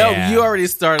 Yeah. No, you already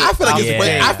started. I feel like it's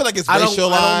Yeah. I feel like it's I don't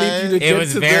racialized. need you to It get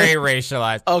was to very the-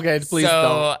 racialized. Okay, please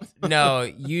so, no,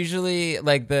 usually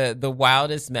like the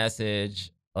wildest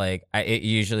message, like it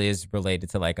usually is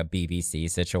related to like a BBC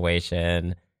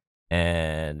situation,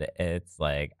 and it's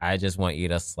like I just want you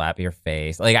to slap your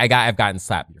face. Like I've gotten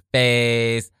slap your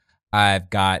face. I've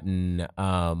gotten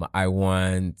I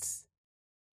want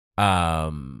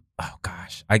oh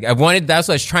gosh, I wanted. That's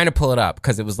what I was trying to pull it up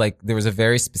because it was like there was a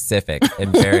very specific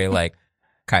and very like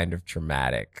kind of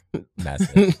traumatic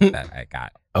message that I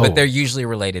got. But they're usually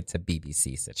related to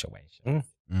BBC situations.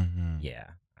 Mm-hmm. Yeah.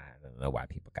 I don't know why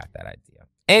people got that idea.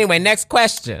 Anyway, next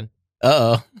question.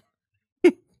 Uh-oh.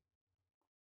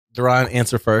 Duran,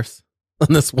 answer first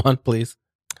on this one, please.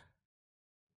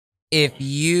 If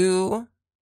you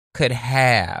could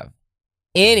have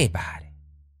anybody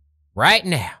right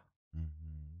now,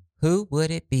 who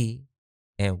would it be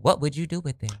and what would you do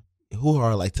with them? Who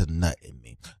are like to nut in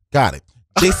me? Got it.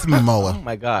 Jason Momoa. Oh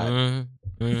my God.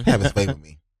 Mm-hmm. Have his way with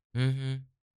me. Mm-hmm.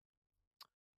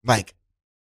 Like,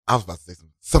 I was about to say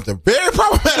something very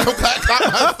problematic.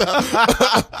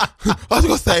 I was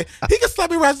gonna say he can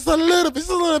slap me right just a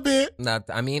little bit. No,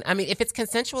 I mean, if it's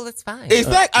consensual, it's fine.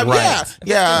 Exactly. Right. If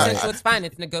Yeah. it's consensual, it's fine.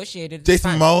 It's negotiated. It's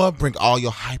Jason fine. Momoa, bring all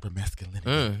your hyper masculinity.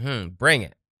 Mm-hmm. Bring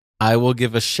it. I will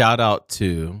give a shout out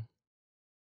to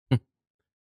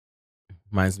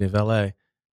reminds me of LA.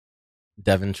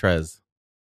 Devin Trez.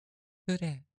 Who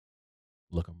that?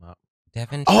 Look him up.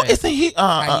 Devin. Oh, Trent. isn't he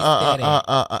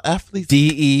athlete?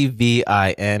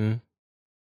 Devin.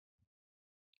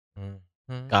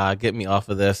 Mhm. God, get me off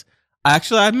of this.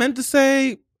 Actually, I meant to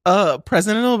say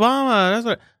President Obama. That's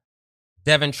what.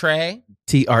 Devin Trey.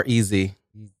 Trez. Easy.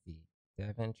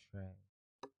 Devin Trey.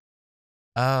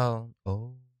 Oh.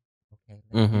 Okay.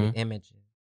 Mhm. Images.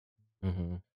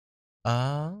 Mm-hmm.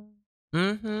 Oh.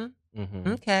 Mm-hmm.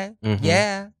 Mm-hmm. Okay. Mhm.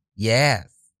 Yeah. Yes.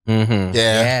 Mm-hmm.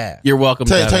 Yeah. You're welcome.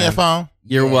 Turn Devin. your phone.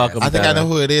 You're Yes. welcome. I think I Devin. know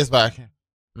who it is, but I can't.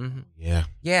 Mm-hmm. Yeah.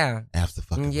 Yeah.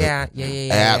 Absolutely. Yeah.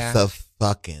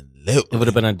 Absolutely. It would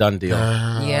have been a done deal.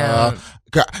 Yeah.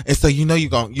 Girl. And so you know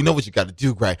what you got to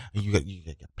do, right? And you got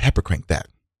to pepper crank that.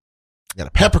 You got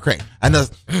to pepper crank. I know.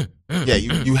 Yeah,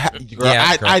 you have. Girl,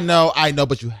 Yeah, I know,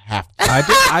 but you have to.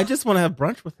 I just want to have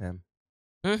brunch with him.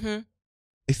 Mm-hmm.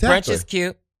 Exactly. Brunch is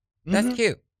cute. That's Mhm.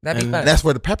 cute. That'd be And fun. That's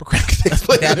where the pepper crank takes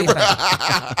place. That'd be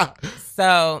fun.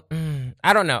 So,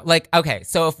 I don't know. Like, okay,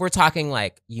 so if we're talking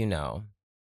like, the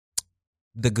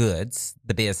goods,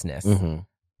 the business, Mm-hmm.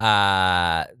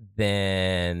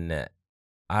 then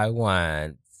I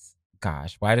want,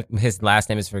 gosh, why did his last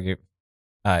name is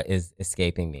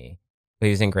escaping me. But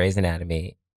he was in Grey's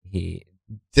Anatomy. Jesse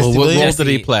What Williams? role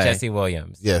did he play? Jesse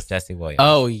Williams. Yes. Jesse Williams.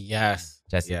 Oh yes,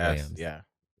 Jesse yes, Williams. yeah.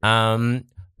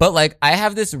 But like I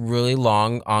have this really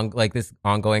this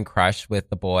ongoing crush with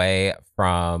the boy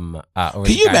from. Can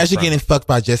you imagine getting fucked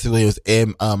by Jesse Williams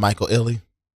and Michael Ealy?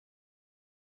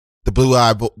 The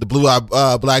blue-eyed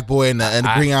black boy and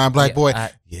the green-eyed black boy.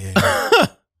 Yeah.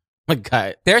 My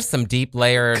God, there's some deep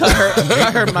layered.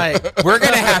 cut her mic. We're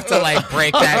gonna have to like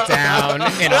break that down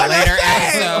in a later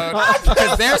episode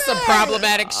because there's some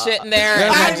problematic shit in there.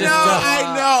 And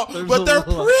I know, but they're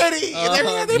pretty.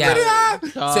 They're pretty eyes.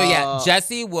 So yeah,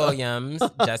 Jesse Williams,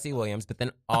 but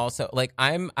then also like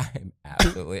I'm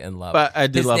absolutely in love. But I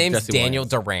do His love name's Jesse Daniel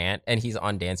Williams. Durant, and he's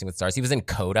on Dancing with Stars. He was in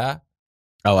Coda.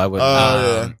 Oh, I would.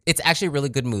 Yeah. It's actually a really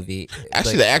good movie.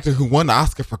 Actually, the actor who won the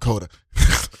Oscar for Coda.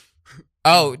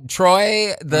 Oh,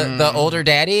 Troy, the older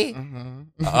daddy?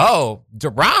 Oh,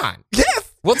 Duran. Yes.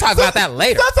 We'll talk about that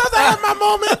later. Sometimes I have my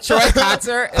moment. Troy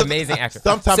Kotsur, amazing actor.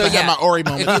 Sometimes I have my Ori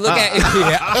moment. If you look at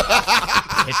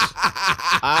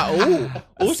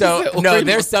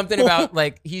there's something about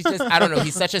like he's just I don't know,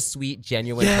 he's such a sweet,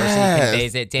 genuine person who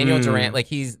conveys it. Daniel Durant, like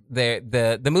he's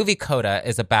the movie Coda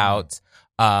is about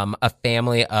a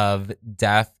family of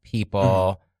deaf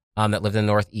people that lived in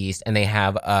the Northeast, and they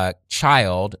have a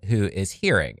child who is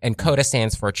hearing. And CODA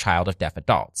stands for Child of Deaf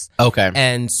Adults. Okay.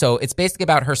 And so it's basically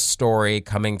about her story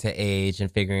coming to age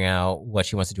and figuring out what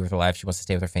she wants to do with her life. She wants to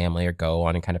stay with her family or go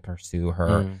on and kind of pursue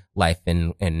her life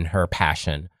and her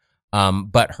passion.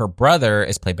 But her brother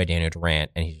is played by Daniel Durant,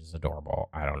 and he's just adorable.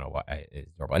 I don't know what it's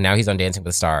adorable. And now he's on Dancing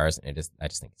with the Stars, and I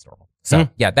just think he's adorable. So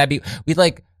yeah, we'd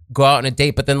like go out on a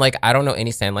date, but then like I don't know any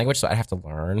sign language, so I'd have to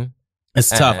learn. It's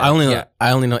tough. I only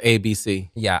know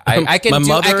ABC. Yeah, I can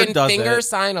does finger it.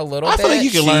 sign a little I bit. feel like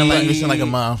you can learn language in like a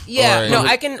month. Yeah, or- no,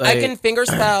 I can finger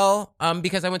spell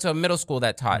because I went to a middle school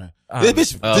that taught.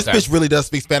 This bitch really does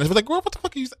speak Spanish. We're like, girl, what the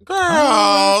fuck are you saying? Girl.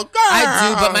 I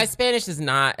do, but my Spanish is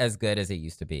not as good as it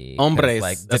used to be. 'Cause, Hombres,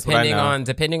 like that's what I know.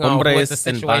 depending on what Hombres the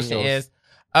and situation baños. is.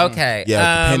 Okay.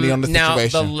 Yeah, depending on the now,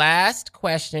 situation. the last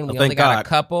question, we Oh, only thank got God. a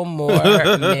couple more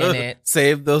minutes.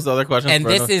 Save those other questions. And for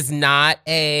this another- is not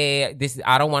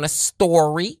I don't want a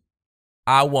story.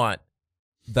 I want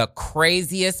the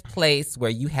craziest place where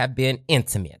you have been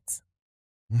intimate.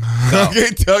 I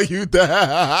can't tell you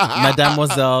that.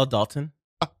 Mademoiselle Dalton.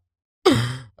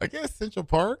 I guess Central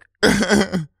Park.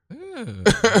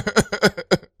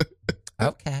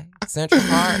 Okay. Central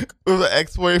Park. With an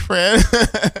ex-boyfriend.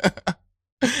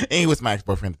 And he was my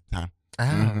ex-boyfriend at the time.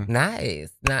 Oh, nice.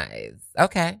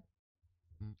 Okay.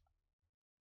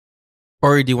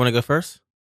 Ori, do you want to go first?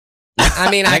 I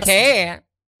mean, I can.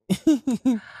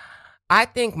 I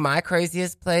think my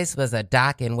craziest place was a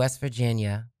dock in West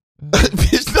Virginia.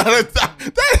 Bitch, not a dock.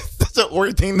 That is such an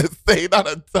Ori thing to say, not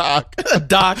a dock. A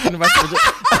dock in West Virginia.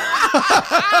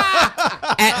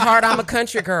 At heart, I'm a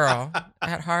country girl.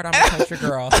 At heart, I'm a country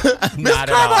girl. Not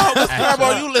at all. Miss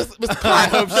Carmo, you listen. Miss I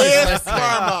hope Carmo. she's Miss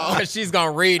Carmo. listening. She's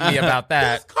going to read me about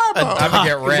that. Carmo. I'm going to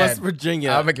get red. West Virginia.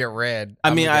 I'm going to get red.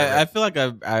 I mean, I feel like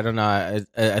I don't know.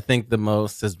 I think the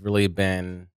most has really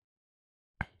been,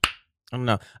 I don't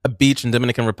know, a beach in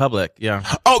Dominican Republic. Yeah.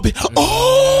 Oh,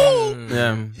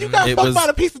 Yeah. You got It fucked was- by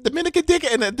a piece of Dominican dick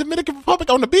in the Dominican Republic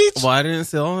on the beach? Well, I didn't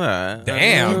say all that.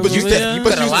 Damn. But you said You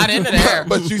put a lot into there.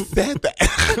 But you said that.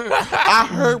 I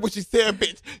heard what you said,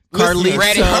 bitch. Carlito,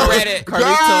 Read it.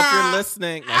 Carlito, if you're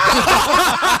listening.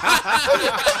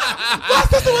 My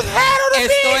sister was had on the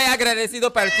Estoy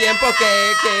agradecido por el tiempo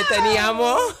que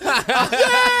teníamos.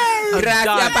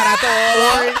 Gracias para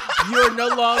todos. You're no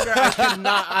longer. I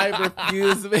cannot. I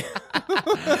refuse.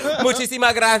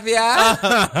 Muchísimas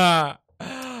gracias.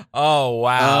 Oh,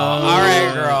 wow. All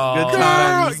right, girl. Good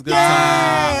times. Good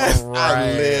times.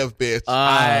 I live, bitch.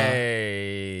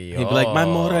 He'd be like, my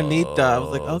morenita. I was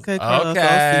like, okay, Carlos, I'll see you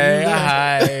later.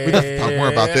 Hi. We got to talk more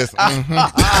about this.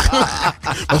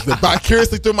 Must have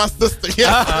vicariously through my sister.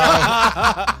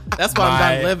 Yeah. That's why I'm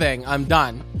done living. I'm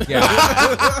done.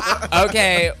 Yeah.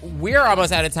 Okay, we're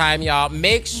almost out of time, y'all.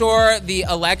 Make sure the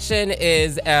election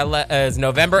is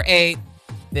November 8th.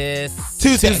 This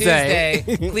Tuesday.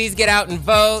 Please get out and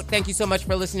vote. Thank you so much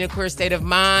for listening to Queer State of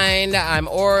Mind. I'm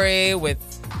Ori with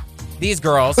these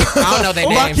girls. I don't know their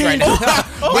names right now.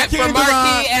 For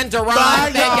Marquis and Duran.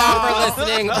 Bye, Thank y'all y'all. for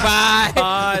listening. Bye.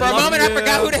 For a moment, I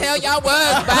forgot who the hell y'all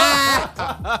was.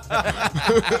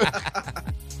 Bye.